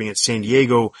that's happening at San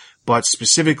Diego, but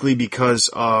specifically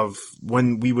because of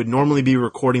when we would normally be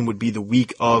recording would be the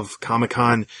week of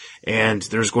Comic-Con, and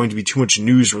there's going to be too much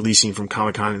news releasing from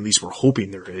Comic-Con, at least we're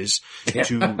hoping there is,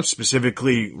 to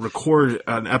specifically record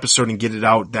an episode and get it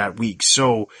out that week.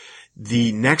 So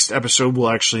the next episode will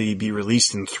actually be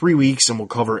released in 3 weeks, and we'll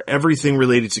cover everything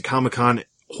related to Comic-Con,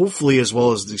 hopefully as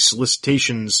well as the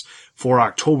solicitations for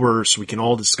October, so we can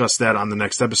all discuss that on the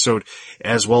next episode,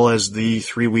 as well as the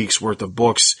 3 weeks worth of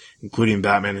books, including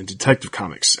Batman and Detective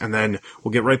Comics. And then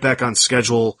we'll get right back on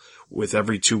schedule with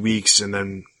every 2 weeks, and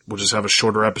then we'll just have a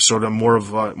shorter episode and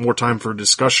more time for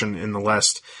discussion in the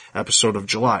last episode of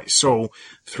July. So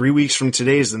 3 weeks from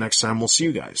today is the next time we'll see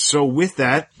you guys. So with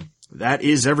that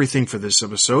is everything for this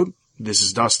episode. This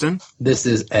is Dustin. This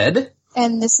is Ed.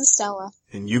 And this is Stella.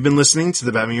 And you've been listening to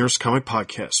the Batman Universe Comic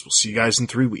Podcast. We'll see you guys in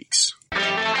 3 weeks.